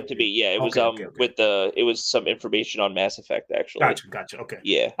DM'd to me. Yeah, it was it was some information on Mass Effect actually. Gotcha. Okay.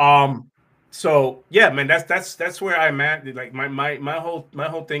 Yeah. So yeah, man, that's where I'm at. Like my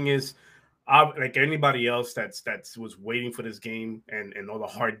whole thing is, like anybody else that was waiting for this game and all the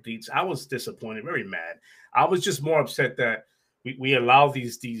hard beats, I was disappointed, very mad. I was just more upset that we allow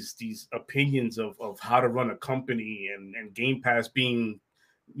these opinions of how to run a company and Game Pass being,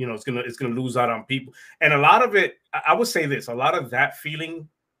 it's gonna lose out on people. And a lot of it, I would say this, a lot of that feeling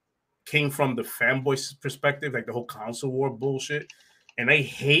came from the fanboy perspective, like the whole console war bullshit. And I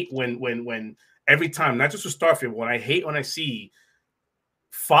hate when every time, not just with Starfield, when I see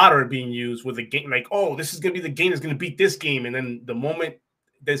fodder being used with a game, like, oh, this is gonna be the game that's gonna beat this game, and then the moment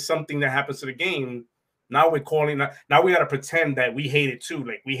there's something that happens to the game, Now we're calling. Now we got to pretend that we hate it too.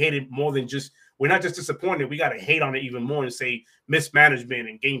 Like we hate it more than just. We're not just disappointed. We got to hate on it even more and say mismanagement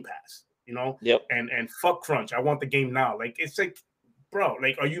and Game Pass. You know. Yep. And fuck crunch. I want the game now. Like it's like, bro.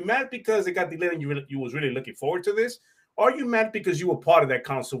 Like, are you mad because it got delayed and you was really looking forward to this? Or are you mad because you were part of that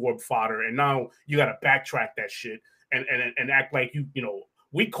console war fodder and now you got to backtrack that shit and act like you know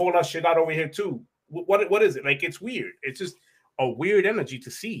we call our shit out over here too? What is it? Like it's weird. It's just a weird energy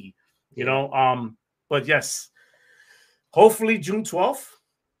to see. You know. But yes, hopefully June 12th.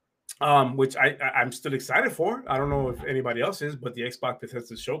 Which I'm still excited for. I don't know if anybody else is, but the Xbox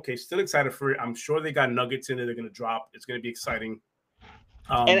Bethesda Showcase, still excited for it. I'm sure they got nuggets in it. They're going to drop. It's going to be exciting.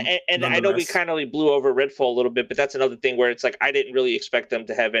 And I know we kind of blew over Redfall a little bit, but that's another thing where it's like I didn't really expect them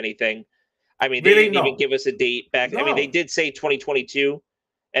to have anything. I mean, they didn't even give us a date back. I mean, they did say 2022,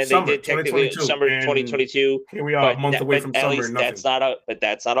 and they did technically summer 2022. Here we are, a month away from summer. That's not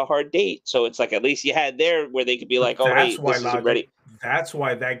a hard date. So it's like at least you had there where they could be like, oh, hey, this isn't ready. That's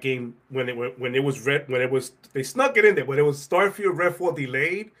why that game when they snuck it in there when it was Starfield Redfall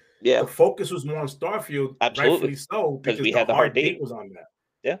delayed. Yeah, the focus was more on Starfield. Absolutely, rightfully so, because we had the hard date was on that.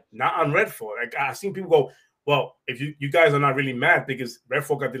 Yeah, not on Redfall. Like I seen people go, well, if you guys are not really mad because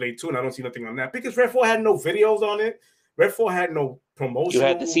Redfall got delayed too, and I don't see nothing on that because Redfall had no videos on it. Redfall had no promotion. You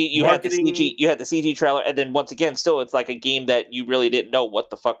had the CG trailer, and then once again, still it's like a game that you really didn't know what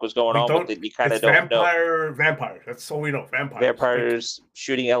the fuck was going on with it. You kind of don't know. Vampire. That's all we know. Vampires,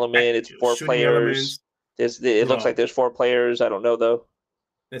 shooting element. It's 4 players. It looks like there's 4 players. I don't know though.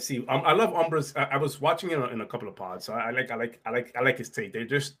 Let's see. I love Umbra's. I was watching it in a couple of pods. So I like his take. They're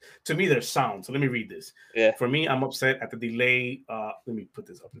just, to me, they're sound. So let me read this. Yeah. For me, I'm upset at the delay. Let me put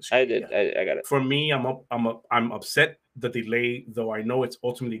this up. I did. Yeah. I got it. For me, I'm upset the delay, though I know it's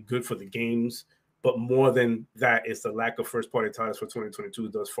ultimately good for the games. But more than that, is the lack of first-party titles for 2022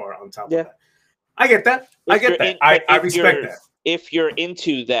 thus far. On top of that, I get that. I respect that. If you're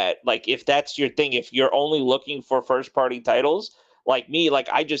into that, like if that's your thing, if you're only looking for first-party titles. Like me, like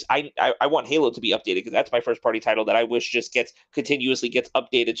I want Halo to be updated because that's my first party title that I wish just continuously gets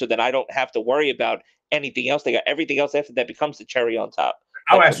updated, so then I don't have to worry about anything else. They got everything else after that becomes the cherry on top.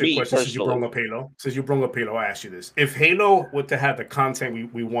 I'll ask you a question since you brought up Halo. I ask you this: if Halo were to have the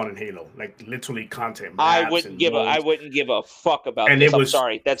content we want in Halo, like literally content, I wouldn't give a fuck about this. I'm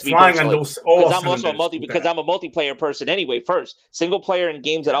sorry, that's me personally. Because I'm also I'm a multiplayer person anyway. First, single player in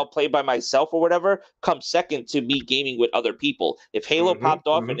games that I'll play by myself or whatever comes second to me gaming with other people. If Halo popped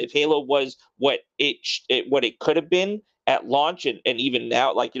off and if Halo was what it could have been at launch and even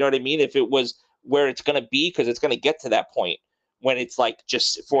now, like you know what I mean, if it was where it's gonna be, because it's gonna get to that point when it's like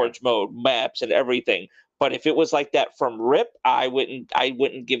just forge mode, maps, and everything. But if it was like that from rip, I wouldn't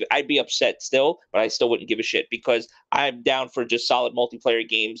give it. I'd be upset still, but I still wouldn't give a shit because I'm down for just solid multiplayer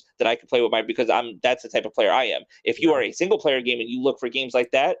games that I can play with that's the type of player I am. If you are a single player game and you look for games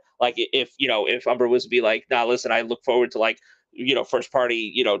like that, like if Umber was to be like, nah, listen, I look forward to like, first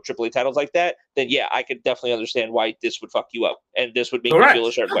party, AAA titles like that, then yeah, I could definitely understand why this would fuck you up and this would make you feel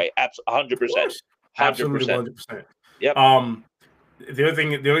a certain way. 100%. Absolutely 100%. Yep. The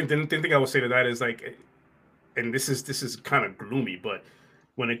only thing I would say to that is like, and this is kind of gloomy, but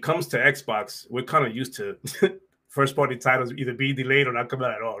when it comes to Xbox, we're kind of used to first party titles either be delayed or not come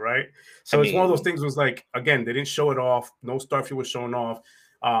out at all, right? So it's one of those things was like, again, they didn't show it off. No Starfield was shown off.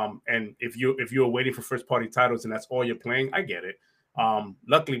 And if you're waiting for first party titles and that's all you're playing, I get it.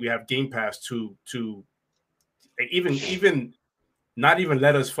 Luckily we have Game Pass to even not even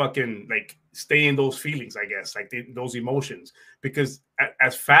let us fucking like stay in those feelings, I guess, like those emotions, because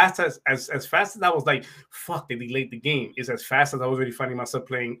as fast as I was like, fuck, they delayed the game, is as fast as I was already finding myself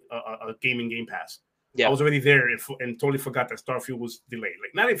playing a gaming Game Pass. Yeah. I was already there and totally forgot that Starfield was delayed.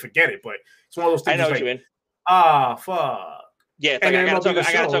 Like, not even forget it, but it's one of those things. I know what you mean. Fuck. Yeah, it's like I gotta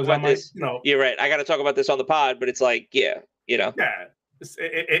talk about this. You're right. I gotta talk about this on the pod, but it's like, yeah.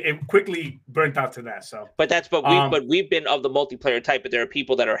 It quickly burnt out to that. So, but we've been of the multiplayer type, but there are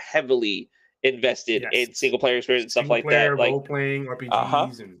people that are heavily invested in single player experience and stuff like that, like role playing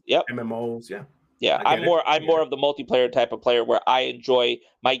RPGs and MMOs. Yeah, I'm more of the multiplayer type of player where I enjoy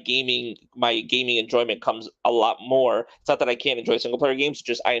my gaming enjoyment comes a lot more. It's not that I can't enjoy single player games,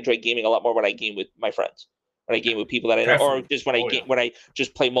 just I enjoy gaming a lot more when I game with my friends. When I game with people that I know, or just when I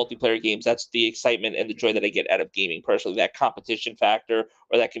just play multiplayer games, that's the excitement and the joy that I get out of gaming personally. That competition factor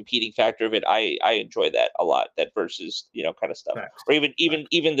or that competing factor of it, I enjoy that a lot. That versus kind of stuff, or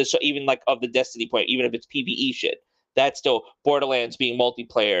even like of the Destiny point, even if it's PvE shit, that's still Borderlands being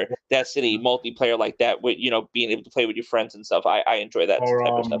multiplayer, Destiny multiplayer like that with being able to play with your friends and stuff. I enjoy that type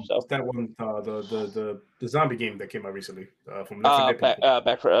of stuff. So that one, the zombie game that came out recently from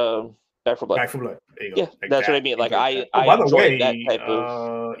Back for Back for Blood. Back 4 Blood. There you go. Yeah, Like that's that. what I mean. Like Like I by the enjoyed that way, type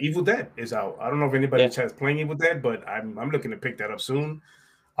of. Evil Dead is out. I don't know if anybody is playing Evil Dead, but I'm looking to pick that up soon.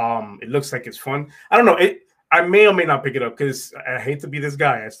 It looks like it's fun. I don't know. I may or may not pick it up because I hate to be this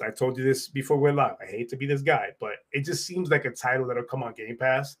guy. I told you this before we're live. I hate to be this guy, but it just seems like a title that'll come on Game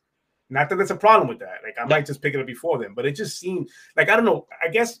Pass. Not that there's a problem with that. Like I might just pick it up before then, but it just seems like I don't know. I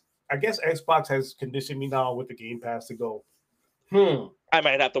guess Xbox has conditioned me now with the Game Pass to go. I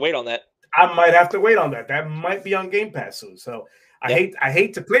might have to wait on that. I might have to wait on that. That might be on Game Pass soon. So I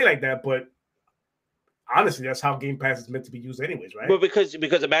hate to play like that, but honestly, that's how Game Pass is meant to be used, anyways, right? Well, because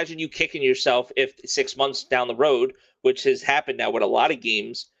imagine you kicking yourself if 6 months down the road, which has happened now with a lot of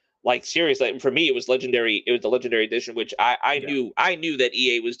games. Like seriously, for me, it was Legendary. It was the Legendary Edition, which I knew that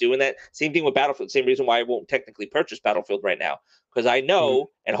EA was doing that. Same thing with Battlefield. Same reason why I won't technically purchase Battlefield right now, because I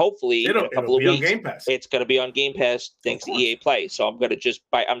know, and hopefully in a couple of weeks, it's going to be on Game Pass thanks to EA Play. So I'm gonna just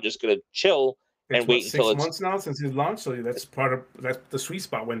chill and wait until 6 months now since it launched. So that's the sweet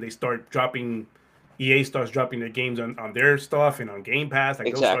spot when they start dropping. EA starts dropping their games on their stuff and on Game Pass.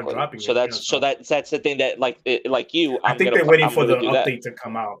 Like they'll start dropping. So that's the thing that like you. I think they're waiting for the update to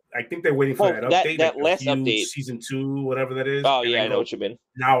come out. I think they're waiting for that update. That last update, season 2, whatever that is. Oh yeah, I know what you mean.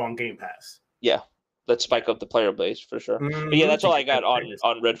 Now on Game Pass. Yeah, let's spike up the player base for sure. But yeah, that's all I got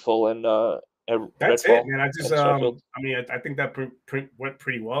on Redfall and. That's it, man. I think that went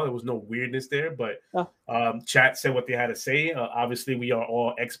pretty well. There was no weirdness there, but chat said what they had to say. Obviously, we are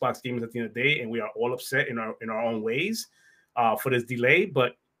all Xbox gamers at the end of the day, and we are all upset in our own ways for this delay.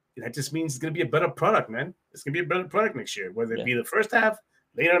 But that just means it's gonna be a better product, man. It's gonna be a better product next year, whether it be the first half,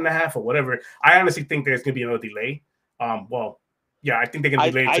 later in the half, or whatever. I honestly think there's gonna be another delay. I think they're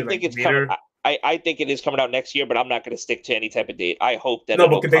gonna delay it to later. I think it is coming out next year, but I'm not going to stick to any type of date. I hope that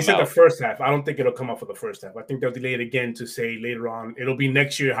but they said the first half. I don't think it'll come out for the first half. I think they'll delay it again to say later on it'll be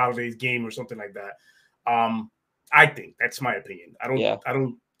next year holidays game or something like that. I think that's my opinion.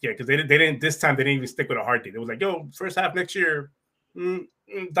 Because they didn't this time. They didn't even stick with a hard date. It was like, yo, first half next year. ... So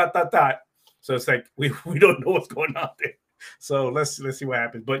it's like we don't know what's going on there. So let's see what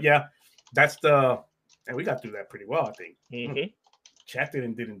happens. But yeah, that's and we got through that pretty well, I think. Mm-hmm. Chat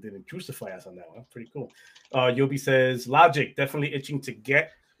didn't crucify us on that one. Pretty cool. Yobi says Logic definitely itching to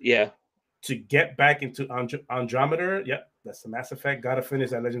get back into Andromeda. Yep, that's the Mass Effect. Gotta finish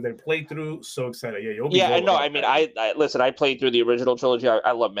that Legendary playthrough. So excited. Yeah, Yobi. Yeah, I know. I mean, I listen. I played through the original trilogy.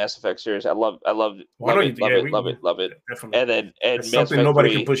 I love Mass Effect series. I love it. Definitely. And then it's something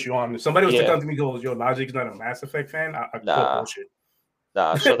nobody can push you on. If somebody was to come to me and go, "Yo, Logic's not a Mass Effect fan," I'd call bullshit.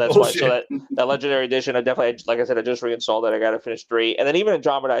 Nah, so that's why. So that Legendary Edition, I definitely, like I said, I just reinstalled it. I got to finish 3, and then even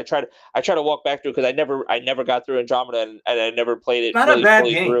Andromeda, I try to walk back through because I never got through Andromeda, and I never played it. Not really a bad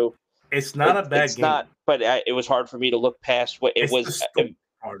fully game. Through. It's not a bad game. It's not, but it was hard for me to look past what it was.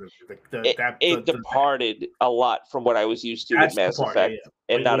 It departed a lot from what I was used to with Mass Effect,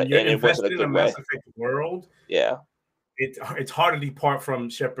 and it wasn't a good way. Mass Effect world, yeah. It's hard to depart from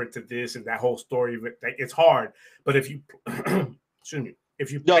Shepard to this and that whole story. It's hard, but if you excuse me.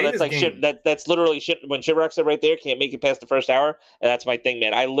 If you play that's like game, shit. That's literally shit. When Shipwreck said right there, can't make it past the first hour, and that's my thing,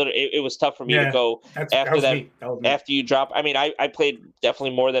 man. It was tough for me to go after that. After you drop, I mean, I played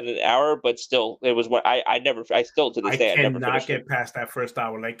definitely more than an hour, but still, it was what I still to this day I never cannot get past that first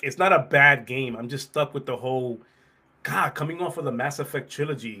hour. Like it's not a bad game. I'm just stuck with the whole coming off of the Mass Effect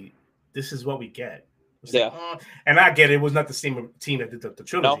trilogy. This is what we get. And I get it was not the same team that did the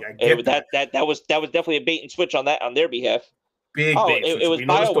trilogy. No, I get that was definitely a bait and switch on their behalf. Big it was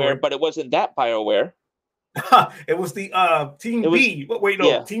BioWare, but it wasn't that BioWare. It was the Team B.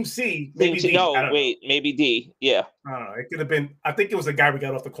 Team C. Maybe D. Maybe D. Yeah. I don't know. It could have been. I think it was the guy we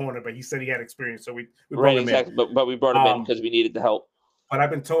got off the corner, but he said he had experience, so we brought him in. But we brought him in because we needed the help. But I've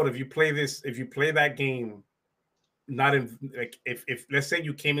been told if you play that game, not in like if let's say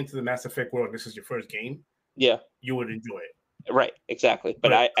you came into the Mass Effect world, and this is your first game, you would enjoy it. Right. Exactly.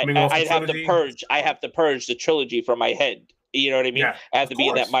 But I have to purge. I have to purge the trilogy from my head. You know what I mean? Yeah, I have to be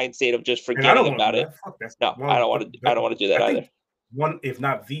in that mind state of just forgetting about it. No, I don't want to do that either. One, if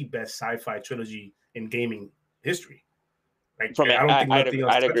not the best sci-fi trilogy in gaming history. Like,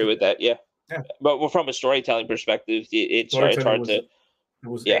 I'd agree with that. Yeah. But from a storytelling perspective, it's hard to.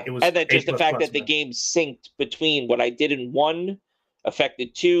 And then just the fact that the game synced between what I did in 1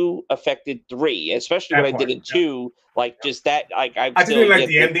 affected 2, affected 3, especially what I did in 2. Like just that, like I didn't like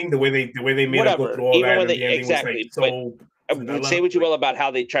the ending, the way they made it go through all that. Exactly. Say what you will about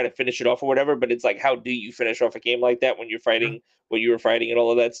how they try to finish it off or whatever, but it's like, how do you finish off a game like that when you're fighting what you were fighting and all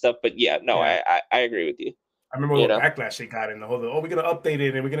of that stuff? But I agree with you. I remember what backlash it got, and the whole we're gonna update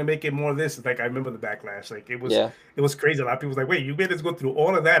it and we're gonna make it more of this. It's like I remember the backlash. Like it was crazy. A lot of people was like, "Wait, you made us go through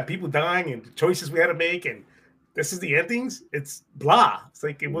all of that, people dying and the choices we had to make, and this is the endings." It's blah. It's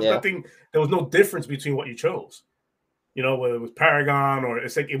like it was nothing. There was no difference between what you chose. You know, whether it was Paragon or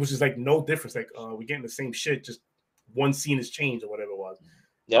it's like it was just like no difference. Like we're getting the same shit, just one scene has changed or whatever it was.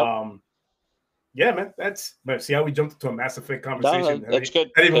 Yep. Yeah, man. See how we jumped into a Mass Effect conversation. No, that's good.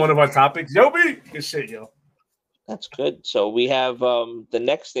 Not even one of our topics. Yobi, good shit, yo. That's good. So we have the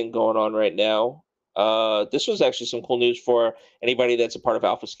next thing going on right now. This was actually some cool news for anybody that's a part of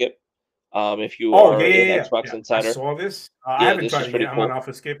Alpha Skip. If you are an Xbox Insider, I saw this. I haven't tried it yet. Cool. I'm on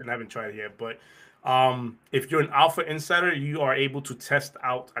Alpha Skip and I haven't tried it yet. But if you're an Alpha Insider, you are able to test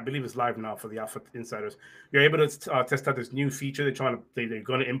out. I believe it's live now for the Alpha Insiders. You're able to test out this new feature they're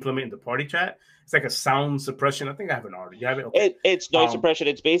going to implement in the party chat. It's like a sound suppression. I think I have an already. You have it? Okay. It's noise suppression.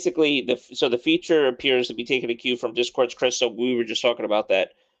 It's basically the feature appears to be taking a cue from Discord's Chris. So we were just talking about that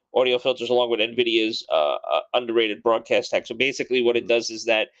audio filters along with NVIDIA's underrated broadcast tech. So basically, what it does is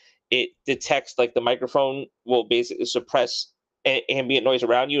that it detects like the microphone will basically suppress ambient noise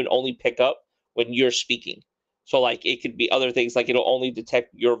around you and only pick up when you're speaking. So like it could be other things, like it'll only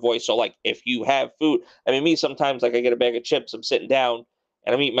detect your voice. So like if you have food, I mean, me sometimes like I get a bag of chips, I'm sitting down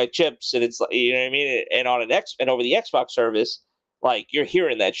and I'm eating my chips, and it's like, you know what I mean? And on and over the Xbox service, like you're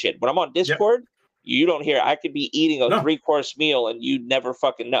hearing that shit. When I'm on Discord, you don't hear. I could be eating a 3-course meal and you never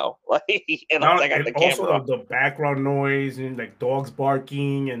fucking know. Like, and I got the camera also the background noise and like dogs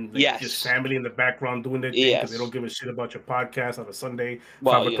barking and like just family in the background doing their thing because they don't give a shit about your podcast on a Sunday,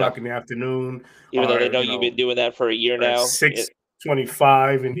 5 o'clock in the afternoon. Even though they know you've been doing that for a year now.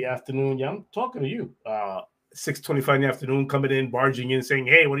 6:25 in the afternoon. Yeah, I'm talking to you. 6:25 in the afternoon, coming in, barging in, saying,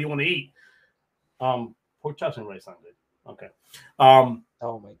 "Hey, what do you want to eat?" Pork chops and rice sound good. Okay.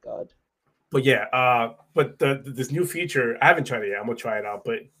 Oh my god. But yeah, but this new feature, I haven't tried it yet. I'm gonna try it out.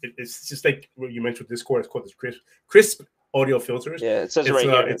 But it's just like what you mentioned with Discord. It's called this crisp audio filters. Yeah, it says right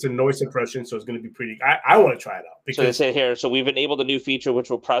here. It's a noise suppression, so it's gonna be pretty. I want to try it out. So they say here. So we've enabled a new feature which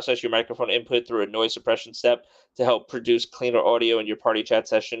will process your microphone input through a noise suppression step to help produce cleaner audio in your party chat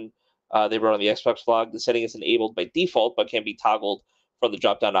session. They wrote on the Xbox blog. The setting is enabled by default, but can be toggled from the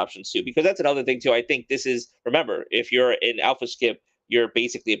drop-down options too. Because that's another thing too. I think this is, remember, if you're in Alpha Skip, you're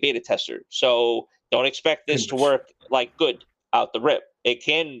basically a beta tester. So don't expect this to work like good out the rip. It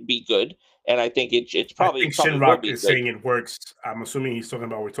can be good, and I think it's probably. I think Shinrock is saying it works. I'm assuming he's talking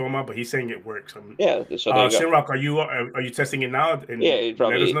about what we're talking about, but he's saying it works. So Shinrock, are you testing it now? And let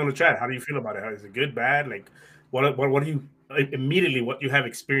us know in the chat. How do you feel about it? Is it good, bad? Like, what do you immediately what you have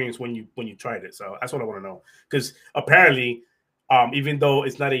experienced when you tried it? So that's what I want to know, because apparently, even though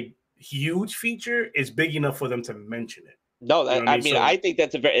it's not a huge feature, it's big enough for them to mention it. No, that, I mean, I think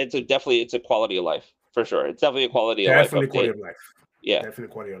that's definitely a quality of life for sure. It's definitely a quality of life. Definitely quality of life. Yeah,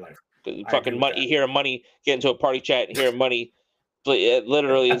 definitely quality of life. Fucking money. You hear money get into a party chat and hear money.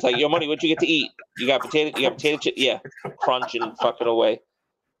 Literally, it's like, yo, money. What you get to eat? You got potato. You got potato chip. Yeah, crunching fucking away.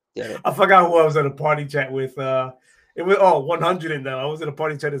 Damn it. I forgot who I was at a party chat with. It was 100 and I was in a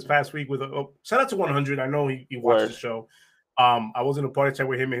party chat this past week with shout out to 100. I know he watched the show. I was in a party chat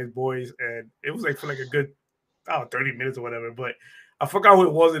with him and his boys, and it was like for like a good 30 minutes or whatever, but I forgot who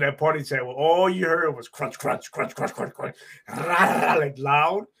it was in that party chat where all you heard was crunch, crunch, crunch, crunch, crunch, crunch, like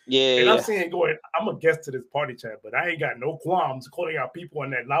loud. Yeah. And I'm saying, going, I'm a guest to this party chat, but I ain't got no qualms calling out people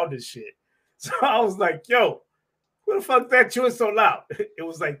on that loudest shit. So I was like, yo, who the fuck that chewing so loud? It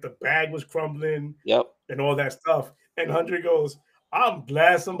was like the bag was crumbling and all that stuff. And 100 goes, I'm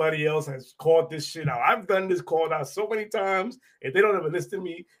glad somebody else has called this shit out. I've done this call out so many times, and they don't ever listen to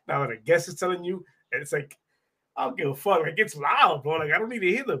me. Now that a guest is telling you, and it's like, I don't give a fuck. Like, it's loud, bro. Like, I don't need to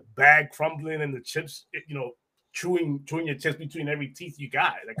hear the bag crumbling and the chips, chewing your chips between every teeth you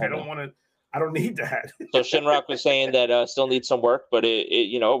got. Like, I don't need that. So Shinrock was saying that still needs some work, but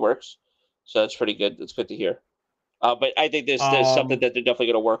it works. So that's pretty good. That's good to hear. But I think there's something that they're definitely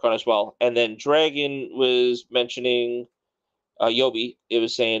going to work on as well. And then Dragon was mentioning Yobi. It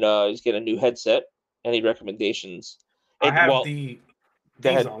was saying he's getting a new headset. Any recommendations? I have these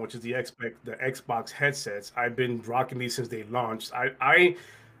on, which is the Xbox headsets. I've been rocking these since they launched.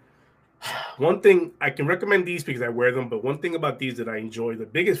 One thing I can recommend these because I wear them, but one thing about these that I enjoy, the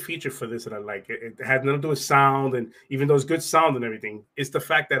biggest feature for this that I like, it has nothing to do with sound, and even though it's good sound and everything, it's the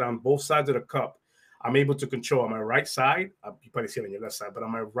fact that on both sides of the cup, I'm able to control on my right side. You probably see it on your left side, but on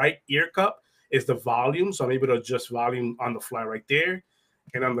my right ear cup is the volume, so I'm able to adjust volume on the fly right there.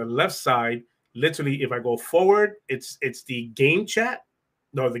 And on the left side, literally, if I go forward, it's the game chat.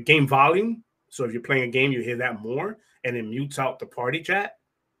 No, the game volume. So if you're playing a game, you hear that more, and it mutes out the party chat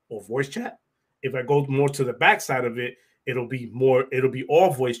or voice chat. If I go more to the back side of it, it'll be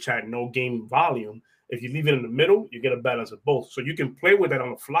all voice chat, no game volume. If you leave it in the middle, you get a balance of both. So you can play with that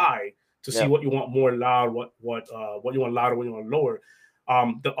on the fly to see what you want more loud, what you want louder, what you want lower.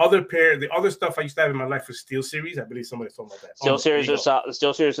 The other stuff I used to have in my life was Steel Series. I believe somebody's talking about that.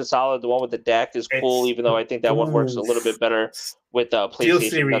 Steel Series is solid. The one with the deck is cool, even though I think that one works a little bit better with PlayStation.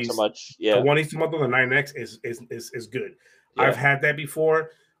 Series, not so much. Yeah, the one he's talking about, the 9X is good. Yeah. I've had that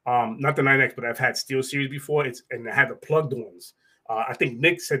before. Not the 9X, but I've had Steel Series before. And I had the plugged ones. I think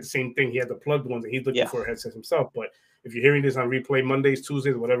Nick said the same thing. He had the plugged ones, and he's looking for a headset himself. But if you're hearing this on replay Mondays,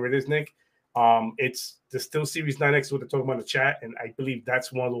 Tuesdays, whatever it is, Nick, it's the Steel Series 9X, what they're talking about in the chat, and I believe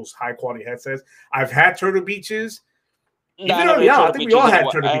that's one of those high quality headsets. I've had Turtle Beaches. Even early on, I think we all had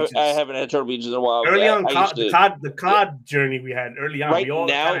Turtle Beaches. I haven't had Turtle Beaches in a while. Early on, the COD journey we had early on. Right we all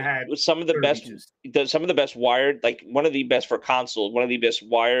now, had some of the best wired, like one of the best for console, one of the best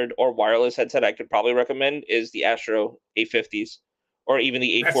wired or wireless headset I could probably recommend is the Astro A50s. Or even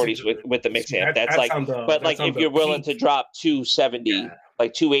the A40s with the mix amp. That's like, but like if you're willing to drop 270,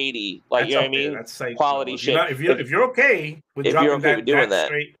 like 280, like you know what I mean, that's quality shit. If you're okay with doing that,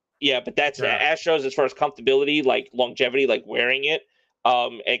 straight, yeah. But that's Astros as far as comfortability, like longevity, like wearing it,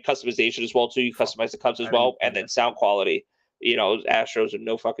 and customization as well too. You customize the cups as well, and then sound quality. You know, Astros are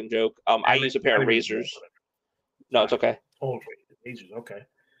no fucking joke. I use a pair of Razors. No, it's okay. Oh, Razors, okay.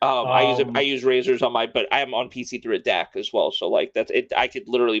 I use Razors on but I am on PC through a DAC as well. So like that's it. I could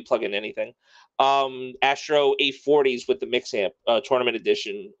literally plug in anything. Astro A40s with the mix amp, tournament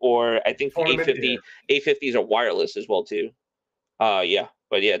edition, or I think the A50s are wireless as well too. But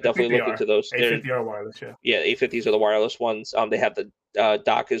definitely look into those. A50 are wireless, yeah. Yeah, A50s are the wireless ones. They have the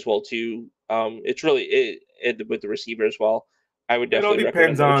dock as well too. It's really with the receiver as well. I would definitely. It all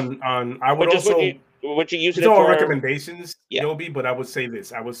depends on. I would also. What you use it all recommendations, Yobi, but I would say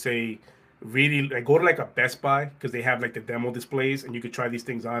this. I would say really go to like a Best Buy because they have like the demo displays and you could try these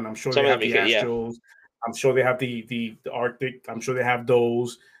things on. I'm sure they have the Astros. I'm sure they have the Arctic. I'm sure they have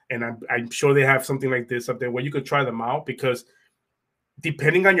those. And I'm sure they have something like this up there where you could try them out because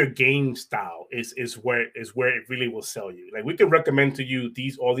depending on your game style is where it really will sell you. Like we can recommend to you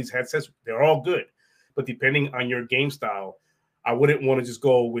all these headsets. They're all good. But depending on your game style, I wouldn't want to just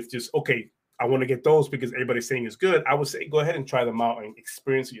go with just, okay, I want to get those because everybody's saying it's good. I would say go ahead and try them out and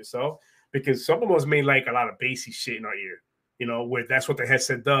experience it yourself because some of us may like a lot of bassy shit in our ear, you know, where that's what the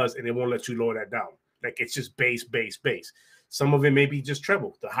headset does and it won't let you lower that down. Like it's just bass, bass, bass. Some of it may be just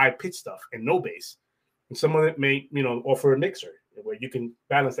treble, the high pitch stuff and no bass. And some of it may, offer a mixer where you can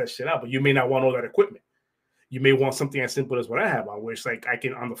balance that shit out, but you may not want all that equipment. You may want something as simple as what I have on, where it's like I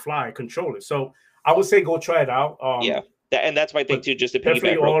can on the fly control it. So I would say go try it out. And that's my thing too, just to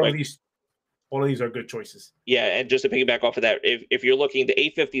piggyback all of these are good choices. Yeah, and just to piggyback off of that, if you're looking, the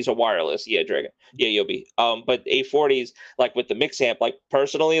A50s are wireless. Yeah, Dragon. Yeah, you'll be. But A40s, like with the mix amp, like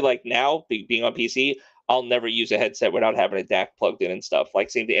personally, like now being on PC, I'll never use a headset without having a DAC plugged in and stuff. Like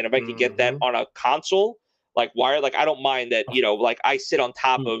same thing. And if I could get that on a console, like wired, like I don't mind that, like I sit on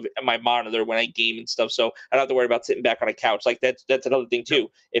top of my monitor when I game and stuff. So I don't have to worry about sitting back on a couch. Like that's another thing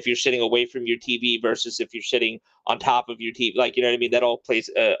too. If you're sitting away from your TV versus if you're sitting on top of your TV, like, you know what I mean? That all plays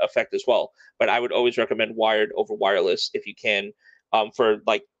effect as well. But I would always recommend wired over wireless if you can, for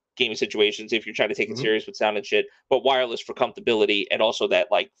like gaming situations, if you're trying to take it serious with sound and shit, but wireless for comfortability and also that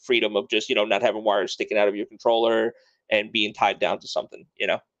like freedom of just, not having wires sticking out of your controller and being tied down to something,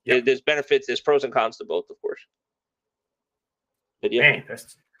 Yep. There's benefits, there's pros and cons to both, of course. But yeah, man,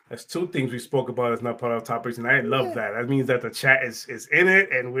 that's two things we spoke about as not part of our topics, and I love that. That means that the chat is in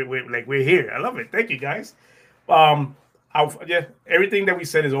it, and we're here. I love it. Thank you, guys. Everything that we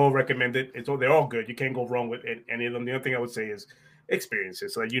said is all recommended. They're all good. You can't go wrong with any of them. The other thing I would say is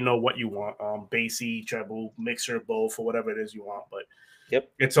experiences, so you know what you want. Bassy, treble, mixer, both, or whatever it is you want. But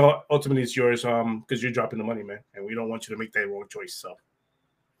it's all ultimately it's yours. Because you're dropping the money, man, and we don't want you to make that wrong choice. So.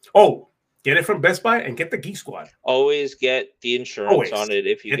 Oh, get it from Best Buy and get the Geek Squad. Always get the insurance on it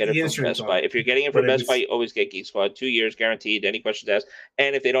if you get it from Best Buy. If you're getting it from Best Buy, you always get Geek Squad. 2 years guaranteed. Any questions asked.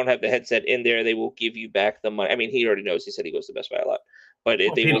 And if they don't have the headset in there, they will give you back the money. I mean, he already knows. He said he goes to Best Buy a lot. But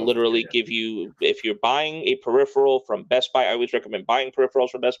they will literally give you, if you're buying a peripheral from Best Buy, I always recommend buying peripherals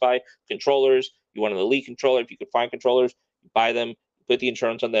from Best Buy. Controllers, you want an Elite controller. If you could find controllers, buy them. Put the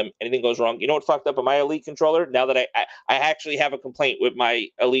insurance on them. Anything goes wrong, you know what fucked up on my Elite controller? Now that I actually have a complaint with my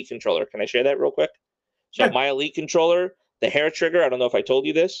Elite controller. Can I share that real quick? So my Elite controller, the hair trigger. I don't know if I told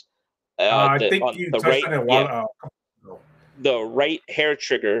you this. I think you touched on it a while ago. The right hair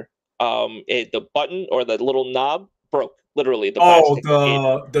trigger, the button or the little knob broke. Literally,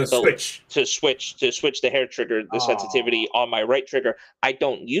 the switch to switch the hair trigger, the sensitivity on my right trigger. I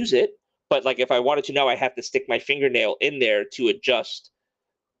don't use it, But like if I wanted to now, I have to stick my fingernail in there to adjust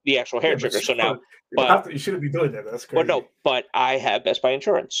the actual hair trigger. So now, you shouldn't be doing that. That's crazy. Well, no, but I have Best Buy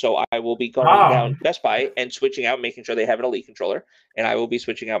insurance, so I will be going down Best Buy and switching out, making sure they have an Elite controller, and I will be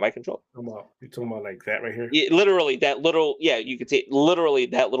switching out my controller. You're talking about like that right here? Yeah, literally that little, you could say literally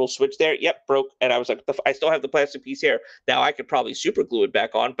that little switch there. Yep, broke, and I was like, I still have the plastic piece here. Now I could probably super glue it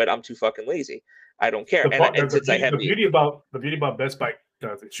back on, but I'm too fucking lazy. I don't care. The beauty about Best Buy,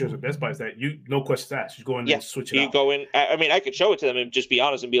 the shares of Best Buy is that no questions asked. You go in and switch it out. You go in. I mean, I could show it to them and just be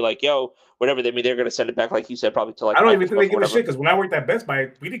honest and be like, "Yo, whatever." They're going to send it back, like you said, probably to like. I don't even think they give a shit because when I worked at Best Buy,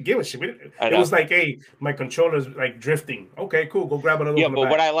 we didn't give a shit. It was like, "Hey, my controller's like drifting." Okay, cool. Go grab another. Yeah, but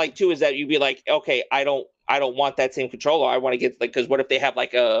what I like too is that you'd be like, "Okay, I don't want that same controller. I want to get like because what if they have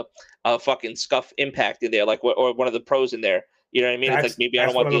like a fucking scuff impact in there, like or one of the pros in there? You know what I mean? It's like maybe I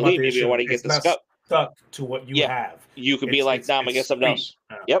don't want the Elite, maybe I want to get the scuff." Stuck to what you have. You could be like, "Nah, I'm gonna get something else."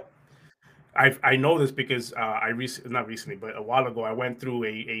 Yep. I know this because not recently, but a while ago, I went through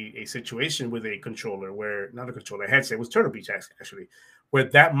a situation with a controller where not a controller, a headset, it was Turtle Beach actually, where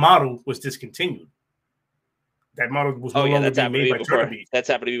that model was discontinued. That model was no longer being made by Turtle Beach. That's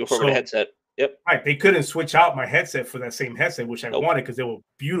happened to me before with a headset. Yep. Right. They couldn't switch out my headset for that same headset, which I wanted because they were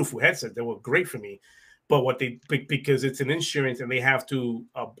beautiful headsets. They were great for me. But because it's an insurance and they have to,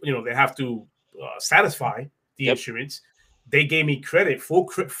 satisfy the insurance. They gave me credit, full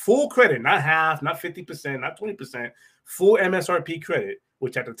credit, not half, not 50%, not 20%, full MSRP credit,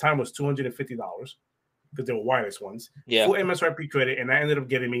 which at the time was $250 because they were wireless ones. Yeah. Full MSRP credit, and that ended up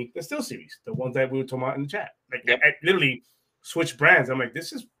getting me the SteelSeries, the ones that we were talking about in the chat. Like I literally switched brands. I'm like,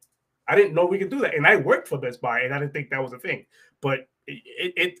 I didn't know we could do that, and I worked for Best Buy, and I didn't think that was a thing. But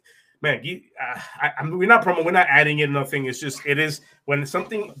man, we're not adding in nothing. It's just it is when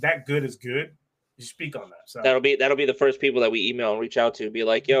something that good is good. You speak on that. So that'll be the first people that we email and reach out to, be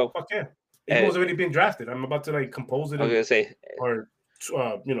like, "Yo, fuck yeah, it was already been drafted. I'm about to like compose it. I was gonna say, or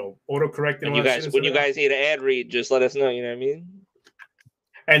autocorrect it. And when you guys need an ad read, just let us know. You know what I mean?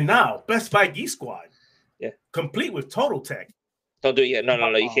 And now Best Buy Geek Squad, complete with Total Tech. Don't do it yet. No,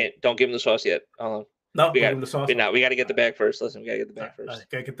 you can't. Don't give them the sauce yet. No, we got the sauce. We got to get the bag first. Listen, we got to get the bag first.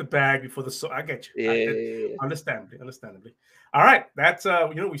 Got to get the bag before the sauce. I get you. Yeah. Understandably. All right, that's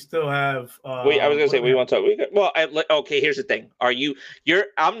we still have. I was gonna say we want to talk. Okay. Here's the thing.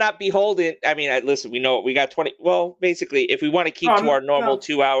 I'm not beholden. I mean, listen. We know we got 20. Well, basically, if we want to keep to our normal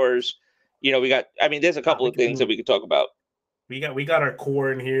 2 hours, we got. I mean, there's a couple of things that we could talk about. We got our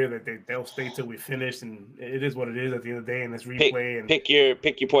core in here that they'll stay till we finish, and it is what it is at the end of the day. And it's replay. Pick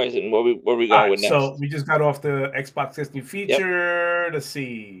your poison. Where we going with next? So we just got off the Xbox testing feature. Yep. Let's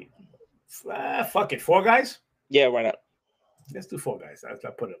see. Fuck it, Fall Guys. Yeah, why not? Let's do Fall Guys. I'll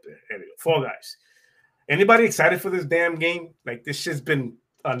put it up there. There we go. Fall Guys. Anybody excited for this damn game? Like this shit's been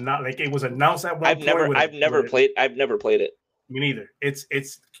not like it was announced at one point. I've never played it. Me neither. It's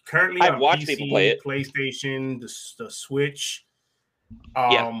currently I've on watched PC, people play it. PlayStation, the Switch.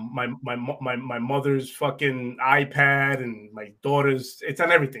 My mother's fucking iPad and my daughter's. It's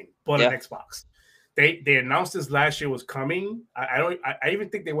on everything but an Xbox. They announced this last year was coming. I even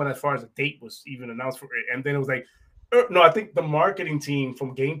think they went as far as a date was even announced for it, and then it was like. No, I think the marketing team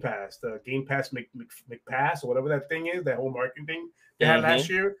from Game Pass, the Game Pass McPass or whatever that thing is, that whole marketing thing they had last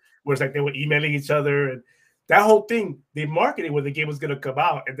year, where it's like they were emailing each other and that whole thing, they marketed where the game was going to come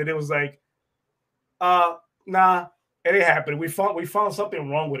out, and then it was like, nah, it ain't happening. We found something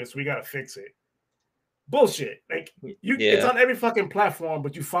wrong with it, so we got to fix it. Bullshit. Like it's on every fucking platform,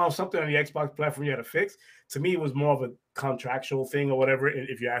 but you found something on the Xbox platform you had to fix. To me, it was more of a contractual thing or whatever.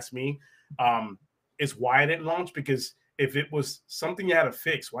 If you ask me. Is why I didn't launch, because if it was something you had to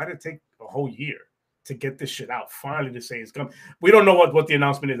fix, why did it take a whole year to get this shit out? Finally, to say it's coming. We don't know what the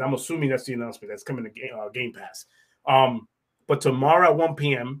announcement is. I'm assuming that's the announcement that's coming to Game Pass. But tomorrow at 1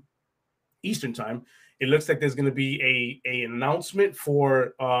 p.m. Eastern time, it looks like there's going to be a announcement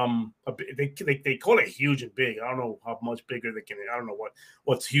for they call it huge and big. I don't know how much bigger they can. I don't know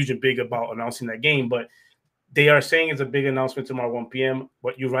what's huge and big about announcing that game, but. They are saying it's a big announcement tomorrow, 1 p.m.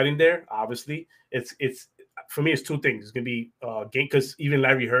 What you're writing there, obviously, it's for me, it's two things. It's gonna be game because even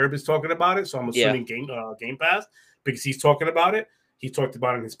Larry Herb is talking about it, so I'm assuming Game Pass because he's talking about it. He talked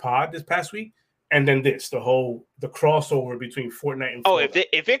about it in his pod this past week, and then the crossover between Fortnite and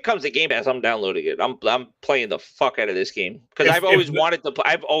if it comes to Game Pass, I'm downloading it. I'm playing the fuck out of this game because I've always wanted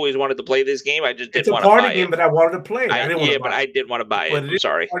to play this game. I just didn't want to buy it. It's a party game that I wanted to play. I didn't want to buy it. I'm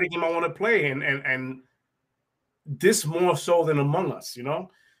sorry. It's a party game I want to play, and this more so than Among Us, Among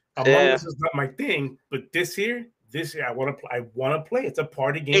Us is not my thing, but this here, I want to play. It's a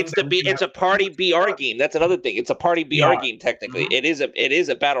party game. It's a party BR game. That's another thing. It's a party BR game. Technically, it is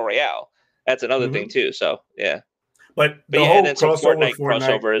a battle royale. That's another thing too. So yeah. But the whole and then some crossover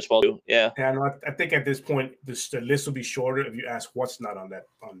crossover as well too. Yeah. Yeah, no, I think at this point the list will be shorter if you ask what's not on that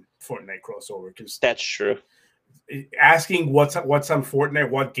on Fortnite crossover, because that's true. Asking what's on Fortnite,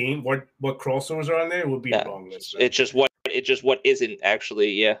 what game, what crossovers are on there would be a long list. Man. It's just what isn't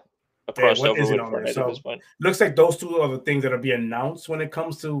actually a crossover with Fortnite at this point. Looks like those two are the things that will be announced when it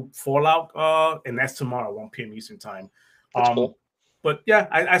comes to Fallout, and that's tomorrow, 1 p.m. Eastern time. That's cool. But yeah,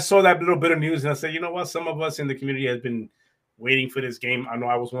 I saw that little bit of news and I said, you know what, some of us in the community has been waiting for this game. I know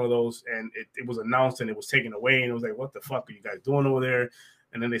I was one of those, and it was announced and it was taken away, and it was like, what the fuck are you guys doing over there?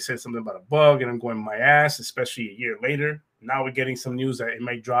 And then they said something about a bug, and I'm going my ass, especially a year later. Now we're getting some news that it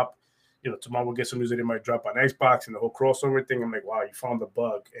might drop. Tomorrow we'll get some news that it might drop on Xbox and the whole crossover thing. I'm like, wow, you found the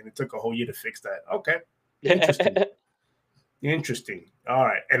bug, and it took a whole year to fix that. Okay, interesting. Interesting. All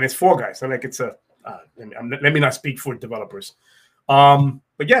right, and it's Fall Guys. So like it's a. Let me not speak for developers.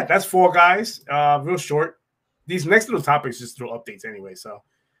 But yeah, that's Fall Guys. Real short. These next little topics just throw updates anyway. So,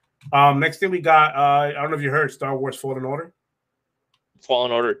 next thing we got. I don't know if you heard Star Wars Fallen Order.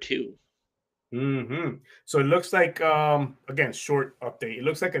 Fallen Order 2. So it looks like again, short update. It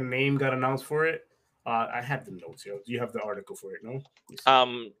looks like a name got announced for it. I have the notes here. Do you have the article for it? No.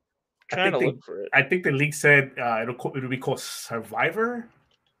 Trying to look for it. I think the leak said it'll be called Survivor.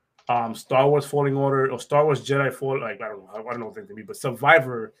 Star Wars Fallen Order or Star Wars Jedi Fall. Like I don't know what they mean, but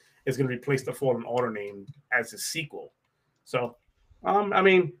Survivor is going to replace the Fallen Order name as a sequel. So, and I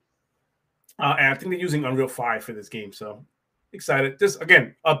think they're using Unreal 5 for this game. So. Excited. Just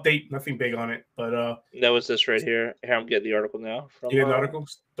again, update, nothing big on it. But that was this right here. Here, I'm getting the article now. You get the article?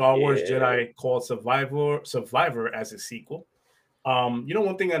 Star Wars Jedi called Survivor as a sequel. One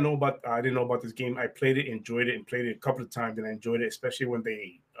thing I didn't know about this game. I played it, enjoyed it, and played it a couple of times, and I enjoyed it, especially when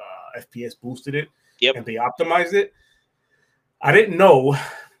they FPS boosted it and they optimized it. I didn't know,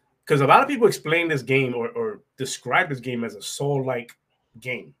 because a lot of people explain this game or describe this game as a Soul-like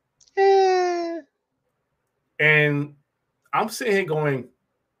game. And I'm sitting here going,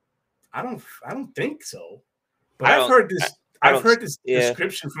 I don't think so. But I've heard this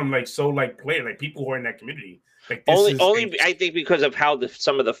description from like Soul-like player, like people who are in that community. Like I think because of how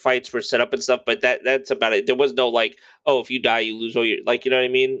some of the fights were set up and stuff, but that's about it. There was no like, oh, if you die, you lose all your, like, you know what I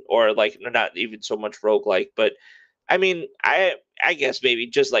mean? Or like not even so much roguelike, but I mean, I guess maybe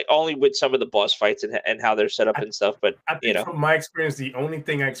just like only with some of the boss fights and how they're set up and stuff. But I think from my experience, the only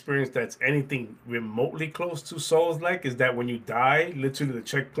thing I experienced that's anything remotely close to Souls-like is that when you die, literally the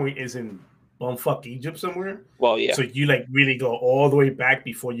checkpoint is in bumfuck Egypt somewhere. Well, yeah. So you like really go all the way back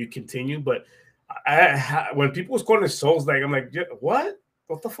before you continue. But when people was calling it Souls-like, I'm like, what?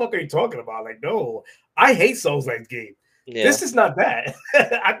 What the fuck are you talking about? Like, no, I hate Souls-like game. Yeah. This is not that.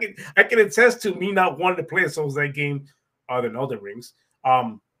 I can attest to me not wanting to play a Souls-like game other than Elden Rings.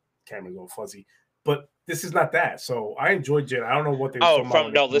 Camera's all fuzzy, but this is not that. So I enjoyed Jedi. I don't know what they.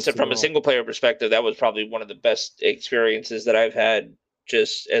 From a single player perspective, that was probably one of the best experiences that I've had.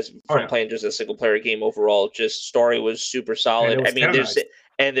 Just playing just a single player game overall. Just story was super solid. I mean,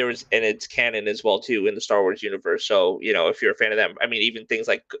 it's canon as well too in the Star Wars universe. So if you're a fan of them, I mean, even things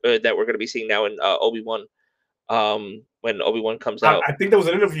like that we're going to be seeing now in Obi-Wan. When Obi-Wan comes out, I think there was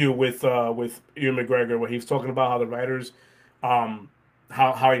an interview with Ewan McGregor where he was talking about how the writers,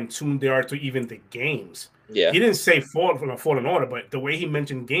 how in tune they are to even the games. Yeah, he didn't say Fallen Order, but the way he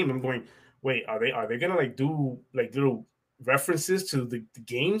mentioned game, I'm going, wait, are they gonna like do like little references to the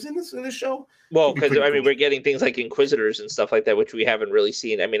games in this show? Well, because I mean, we're getting things like Inquisitors and stuff like that, which we haven't really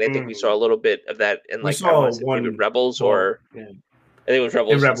seen. I mean, I think we saw a little bit of that in like maybe Rebels I think it was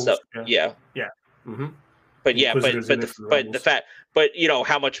Rebels and stuff. Yeah. Mm-hmm. But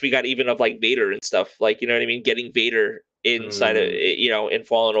how much we got even of like Vader and stuff, like, you know what I mean? Getting Vader inside of in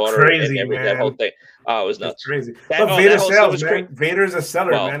Fallen Order crazy, and that whole thing. Oh, it was nuts. It's crazy. But Vader sells, man. Vader's a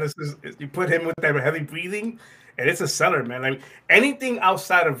seller, man. You put him with that heavy breathing, and it's a seller, man. Like anything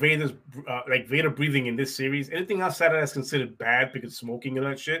outside of Vader's like Vader breathing in this series, anything outside of that's considered bad because smoking and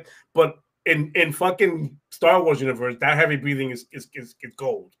that shit. But in fucking Star Wars universe, that heavy breathing is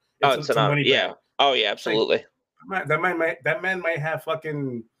gold. It's money back. Oh yeah, absolutely. Like, that man might have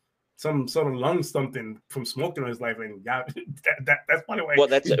fucking some sort of lung something from smoking in his life, and that's probably why.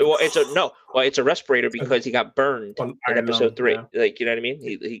 It's a respirator because he got burned in episode 3. Yeah. Like, you know what I mean?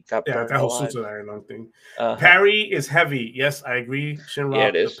 He got burned. That whole suits of iron lung thing. Parry is heavy. Yes, I agree.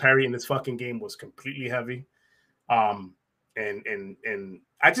 Shinra, the parry in this fucking game was completely heavy. And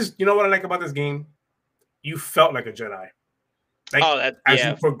I just, you know what I like about this game? You felt like a Jedi. Like, as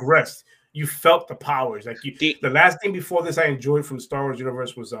you progressed, you felt the powers. Like the last thing before this I enjoyed from Star Wars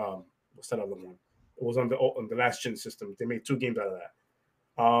universe was what's that other one? It was on the last gen system. They made 2 games out of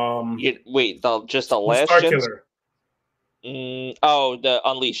Wait, just the last Star gen. Killer. The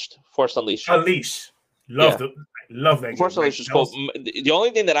Unleashed, Force Unleashed. Unleashed. Love that Force game. Unleashed is cool. The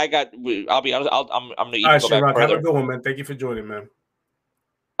only thing that I got, I'll be honest, I'm gonna even go back further. Have a good one, man. Thank you for joining, man.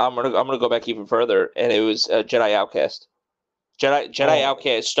 I'm gonna go back even further, and it was Jedi Outcast. Jedi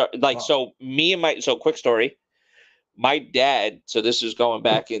Outcast so me and quick story. My dad, so this is going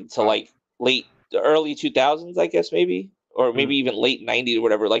back into like early 2000s, I guess, maybe, or maybe even late 90s or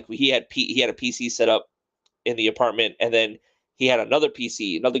whatever. Like he had a PC set up in the apartment, and then he had another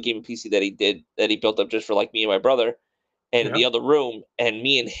gaming PC that he built up just for like me and my brother, and in the other room. And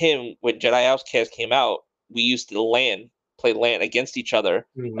me and him, when Jedi Outcast came out, we used to play LAN against each other,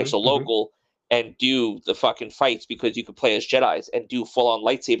 local, and do the fucking fights, because you could play as Jedis and do full on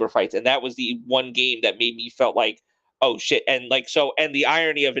lightsaber fights. And that was the one game that made me felt like, oh shit. And and the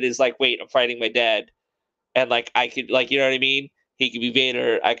irony of it is like, wait, I'm fighting my dad, and like I could, like, you know what I mean? He could be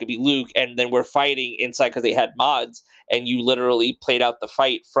Vader, I could be Luke, and then we're fighting inside because they had mods, and you literally played out the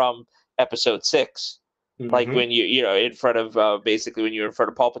fight from episode 6, like when you know, in front of basically when you're in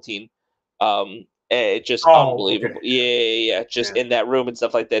front of Palpatine. It's just unbelievable. Okay. Yeah. Just in that room and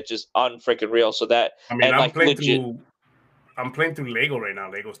stuff like that, just unfreaking real. So that, I mean, and I'm like legit. I'm playing through Lego right now,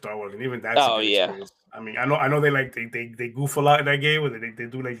 Lego Star Wars, and even that's a good experience. I mean, I know they goof a lot in that game, where they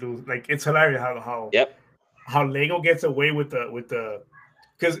do like those, like, it's hilarious how Lego gets away with the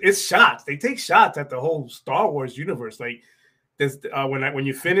because it's shots. They take shots at the whole Star Wars universe. Like there's when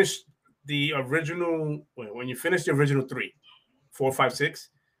you finish the original 3, 4, 5, 6,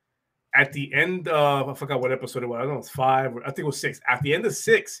 at the end of, I forgot what episode it was. I don't know, it was 5, or I think it was 6. At the end of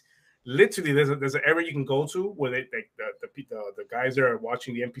 6, literally there's an area you can go to where the guys are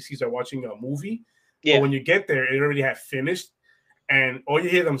watching, the NPCs are watching a movie. Yeah. But when you get there, it already had finished. And all you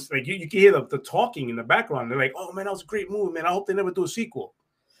hear them, like, you can hear the talking in the background. They're like, "Oh man, that was a great movie, man. I hope they never do a sequel."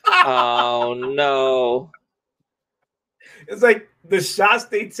 Oh no! It's like the shots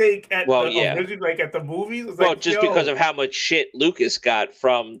they take at at the movies. It's just because of how much shit Lucas got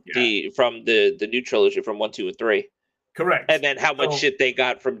from the new trilogy from 1, 2, and 3. Correct. And then how much shit they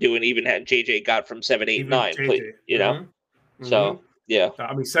got from doing, even had JJ got from 7, 8, 9. You know. So yeah.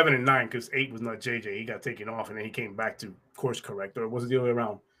 I mean 7 and 9, because 8 was not JJ. He got taken off and then he came back to course correct, or was it the other way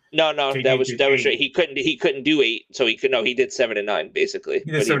around? No, that was right. He couldn't do 8, so he did 7 and 9 basically.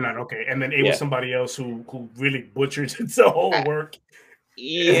 He did 7 and 9, okay, and then 8 was somebody else who really butchered the whole work.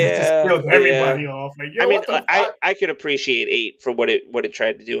 Yeah, just killed everybody off. Like, I mean, I could appreciate 8 for what it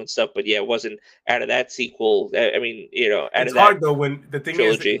tried to do and stuff, but it wasn't out of that sequel. I mean, it's hard though when the thing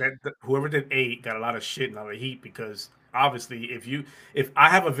trilogy. Is that whoever did 8 got a lot of shit and a lot of heat, because obviously if I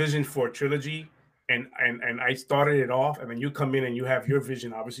have a vision for a trilogy, and I started it off, and then you come in and you have your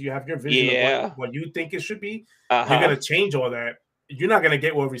vision. Obviously, you have your vision of what you think it should be. You're gonna change all that. You're not gonna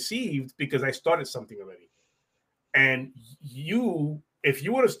get well received because I started something already. And if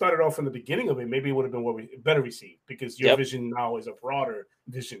you would have started off from the beginning of it, maybe it would have been better received, because your vision now is a broader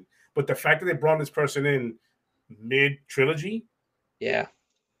vision. But the fact that they brought this person in mid trilogy, it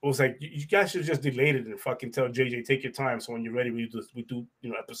was like, you guys should just delayed it and fucking tell JJ, take your time. So when you're ready, we do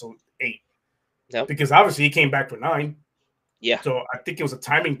episode 8. Yep. Because obviously he came back for 9. Yeah. So I think it was a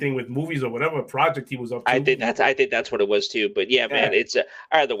timing thing with movies or whatever project he was up to. I think that's what it was too. But man, it's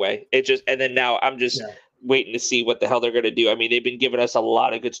either way. It just, and then now I'm just waiting to see what the hell they're gonna do. I mean, they've been giving us a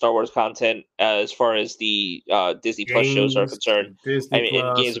lot of good Star Wars content as far as the Disney Plus shows are concerned.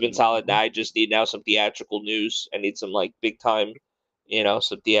 And games have been solid. Now I just need some theatrical news. I need some like big time,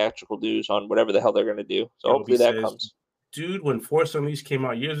 some theatrical news on whatever the hell they're gonna do. So hopefully that comes. Dude, when Force Unleashed came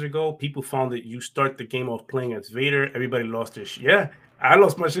out years ago, people found that you start the game off playing as Vader. Everybody lost their shit. Yeah, I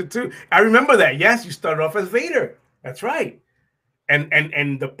lost my shit too. I remember that. Yes, you started off as Vader. That's right. And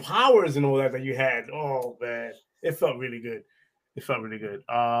the powers and all that you had. Oh man, it felt really good.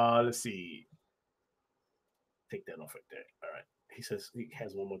 Let's see. Take that off right there. All right. He says he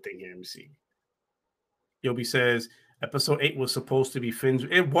has one more thing here. Let me see. Yobi says episode 8 was supposed to be Finn's.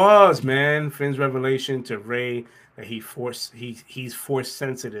 It was, man. Finn's revelation to Rey that he's force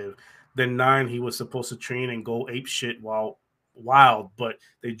sensitive. Then 9, he was supposed to train and go ape shit while wild, but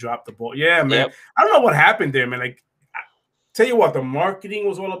they dropped the ball. Yeah, man. Yep. I don't know what happened there, man. Like, tell you what, the marketing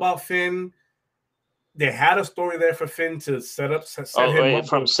was all about Finn. They had a story there for Finn to set him up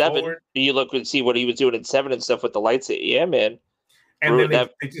from 7. Forward. You look and see what he was doing in 7 and stuff with the lights. Yeah, man. And then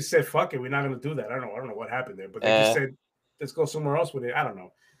they just said, "Fuck it, we're not going to do that." I don't know what happened there, but they just said, "Let's go somewhere else with it." I don't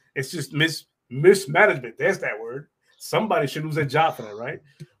know. It's just mismanagement. There's that word. Somebody should lose a job for that, right?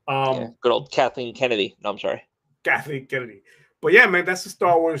 Good old Kathleen Kennedy. No, I'm sorry, Kathleen Kennedy. But yeah, man, that's the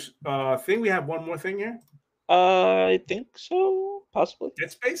Star Wars thing. We have one more thing here. I think so, possibly.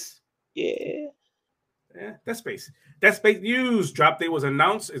 Dead Space. Yeah. Yeah, Dead Space. Dead Space news drop date was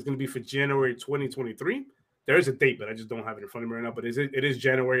announced. It's going to be for January 2023. There is a date, but I just don't have it in front of me right now. But it is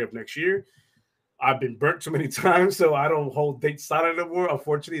January of next year. I've been burnt too many times, so I don't hold dates solid anymore.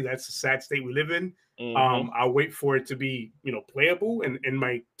 Unfortunately, that's the sad state we live in. I'll wait for it to be, playable in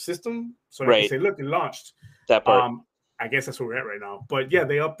my system, so I can say, look, it launched. That part. I guess that's where we're at right now. But yeah,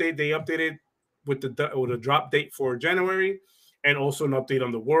 they updated with the drop date for January, and also an update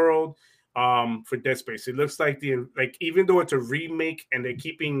on the world for Dead Space. It looks like even though it's a remake and they're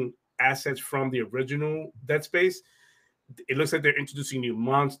keeping assets from the original Dead Space, it looks like they're introducing new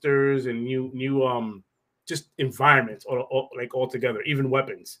monsters and new just environments like altogether, even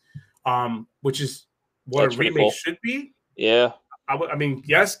weapons, which is what That's a remake cool. should be. Yeah. I mean,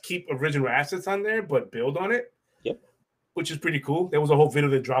 yes, keep original assets on there, but build on it. Yep. Which is pretty cool. There was a whole video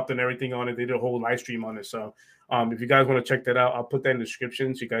that dropped and everything on it. They did a whole live stream on it. So if you guys want to check that out, I'll put that in the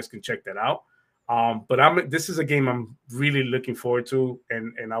description so you guys can check that out. But this is a game I'm really looking forward to,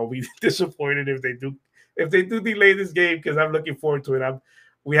 and I'll be disappointed if they do delay this game, because I'm looking forward to it.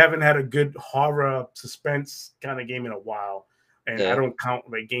 We haven't had a good horror suspense kind of game in a while, and I don't count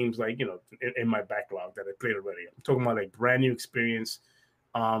like games like in my backlog that I played already. I'm talking about like brand new experience.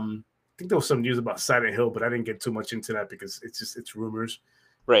 I think there was some news about Silent Hill, but I didn't get too much into that because it's rumors.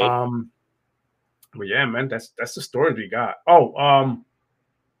 Right. But yeah, man, that's the story we got. Oh,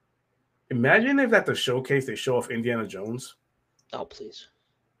 imagine if at the showcase they show off Indiana Jones. Oh, please.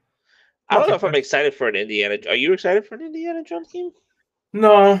 I don't know if I'm excited for an Indiana. Are you excited for an Indiana Jones game?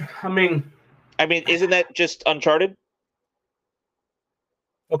 No, I mean, isn't that just Uncharted?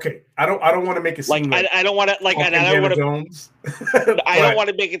 Okay, I don't want to make it seem like I don't want to like Indiana Jones. I don't want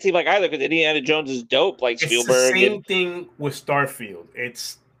to make it seem like either, because Indiana Jones is dope, like Spielberg. It's the same thing with Starfield.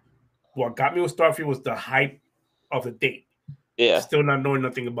 It's what got me with Starfield was the hype of the date. Yeah. Still not knowing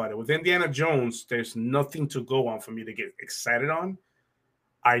nothing about it. With Indiana Jones, there's nothing to go on for me to get excited on.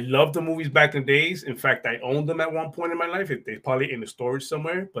 I love the movies back in the days. In fact, I owned them at one point in my life. They're probably in the storage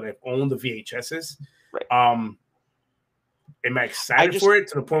somewhere, but I've owned the VHSs. Right. Am I excited for it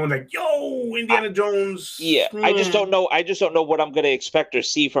to the point where like, yo, Indiana Jones? Yeah, I just don't know. I just don't know what I'm going to expect or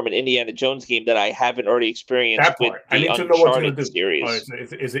see from an Indiana Jones game that I haven't already experienced with the I need to know what you're going to do. Series.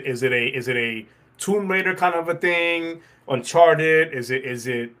 Is it a Tomb Raider kind of a thing? Uncharted? Is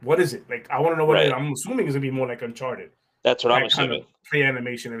it what is it? Like, I want to know what it is. I'm assuming it's going to be more like Uncharted. That's what I'm assuming. Kind of play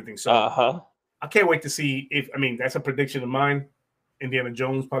animation and everything. So I can't wait to see if that's a prediction of mine. Indiana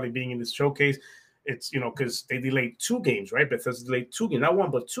Jones probably being in this showcase. It's because they delayed 2 games, right? Bethesda delayed 2 games, not 1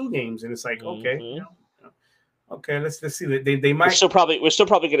 but 2 games, and it's like okay, okay, let's see. They might. We're still probably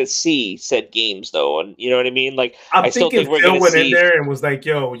going to see said games though, and you know what I mean. Like I still think we're going to see. In there and was like,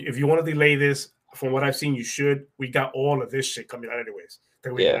 yo, if you want to delay this, from what I've seen, you should. We got all of this shit coming out anyways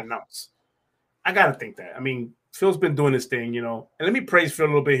that we can announce. I gotta think that. I mean, Phil's been doing this thing, and let me praise Phil a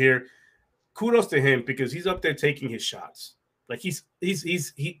little bit here. Kudos to him because he's up there taking his shots. Like he's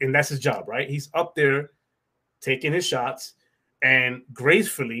and that's his job, right? He's up there taking his shots and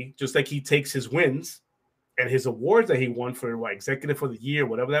gracefully, just like he takes his wins and his awards that he won for executive for the year,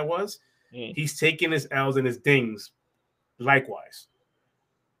 whatever that was. He's taking his L's and his dings likewise.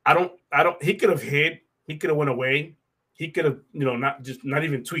 He could have hid, he could have went away, he could have, not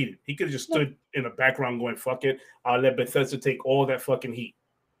even tweeted. He could have just stood in the background going, fuck it, I'll let Bethesda take all that fucking heat.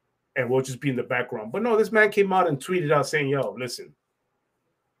 And we'll just be in the background. But no, this man came out and tweeted out saying, yo, listen,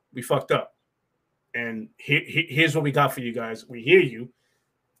 we fucked up. And here's what we got for you guys. We hear you,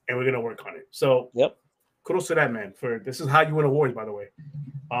 and we're going to work on it. So kudos to that man. This is how you win awards, by the way.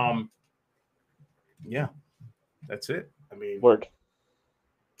 Yeah, that's it. I mean,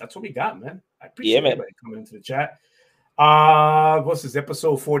 that's what we got, man. I appreciate everybody coming into the chat. What's this,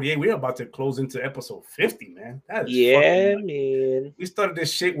 episode 48? We're about to close into episode 50, man. That is man. We started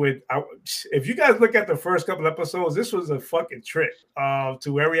this shit with, if you guys look at the first couple episodes, this was a fucking trip.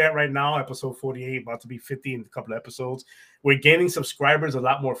 To where we're at right now, episode 48, about to be 50 in a couple of episodes. We're gaining subscribers a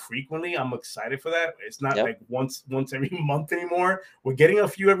lot more frequently. I'm excited for that. It's not like once every month anymore. We're getting a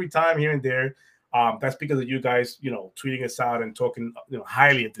few every time here and there. That's because of you guys, tweeting us out and talking,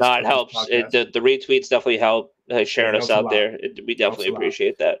 highly of this. No, it helps. The retweets definitely help sharing us out there. We definitely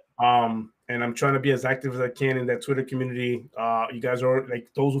appreciate that. And I'm trying to be as active as I can in that Twitter community. You guys are like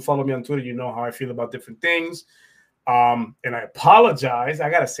those who follow me on Twitter. You know how I feel about different things. And I apologize. I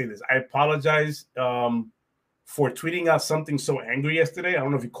gotta say this. I apologize for tweeting out something so angry yesterday. I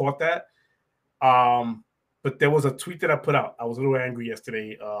don't know if you caught that. But there was a tweet that I put out. I was a little angry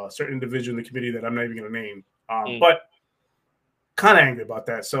yesterday. A certain individual in the community that I'm not even going to name. But kind of angry about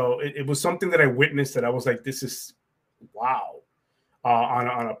that. So it was something that I witnessed that I was like, this is wow.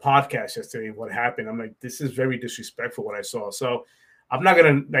 On a podcast yesterday, what happened? I'm like, this is very disrespectful what I saw. So I'm not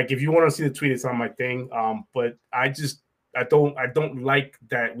gonna like if you want to see the tweet, it's on my thing. But I don't like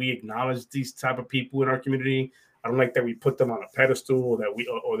that we acknowledge these type of people in our community. I don't like that we put them on a pedestal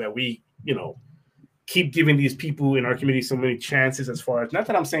or that we keep giving these people in our community so many chances. As far as not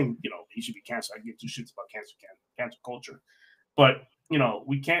that I'm saying he should be canceled. I give two shits about cancel culture, but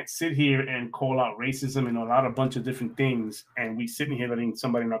we can't sit here and call out racism and a bunch of different things, and we sitting here letting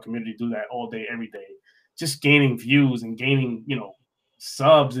somebody in our community do that all day, every day, just gaining views and gaining,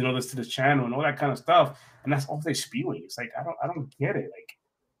 subs and all this to the channel and all that kind of stuff. And that's all they're spewing. It's like I don't get it.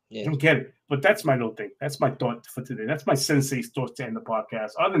 I don't get it. But that's my little thing. That's my thought for today. That's my Sensei's thoughts to end the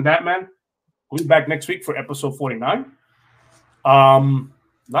podcast. Other than that, man, we'll be back next week for episode 49.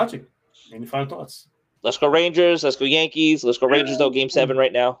 Logic, any final thoughts? Let's go Rangers. Let's go Yankees. Let's go Rangers, though. Game 7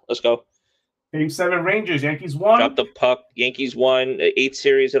 right now. Let's go. Game 7 Rangers. Yankees won. Drop the puck. Yankees won 8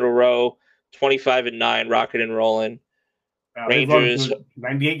 series in a row. 25-9. Rocking and rolling. Rangers.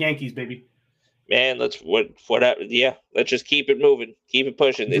 98 Yankees, baby. Man, let's just keep it moving. Keep it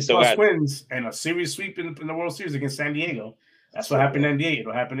pushing. They still got wins and a series sweep in the World Series against San Diego. That's what happened in 98.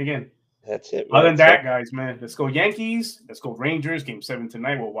 It'll happen again. That's it, man. Other than that, guys, man, let's go Yankees. Let's go Rangers. Game 7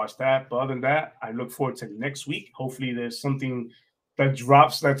 tonight. We'll watch that. But other than that, I look forward to next week. Hopefully there's something that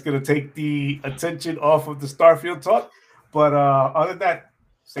drops that's going to take the attention off of the Starfield talk. But other than that,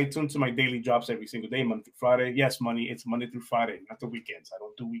 stay tuned to my daily drops every single day, Monday through Friday. Yes, it's Monday through Friday, not the weekends. I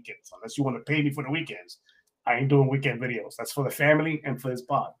don't do weekends. Unless you want to pay me for the weekends, I ain't doing weekend videos. That's for the family and for this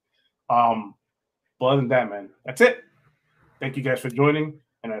pod. But other than that, man, that's it. Thank you guys for joining.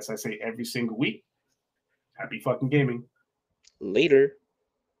 And as I say every single week, happy fucking gaming. Later.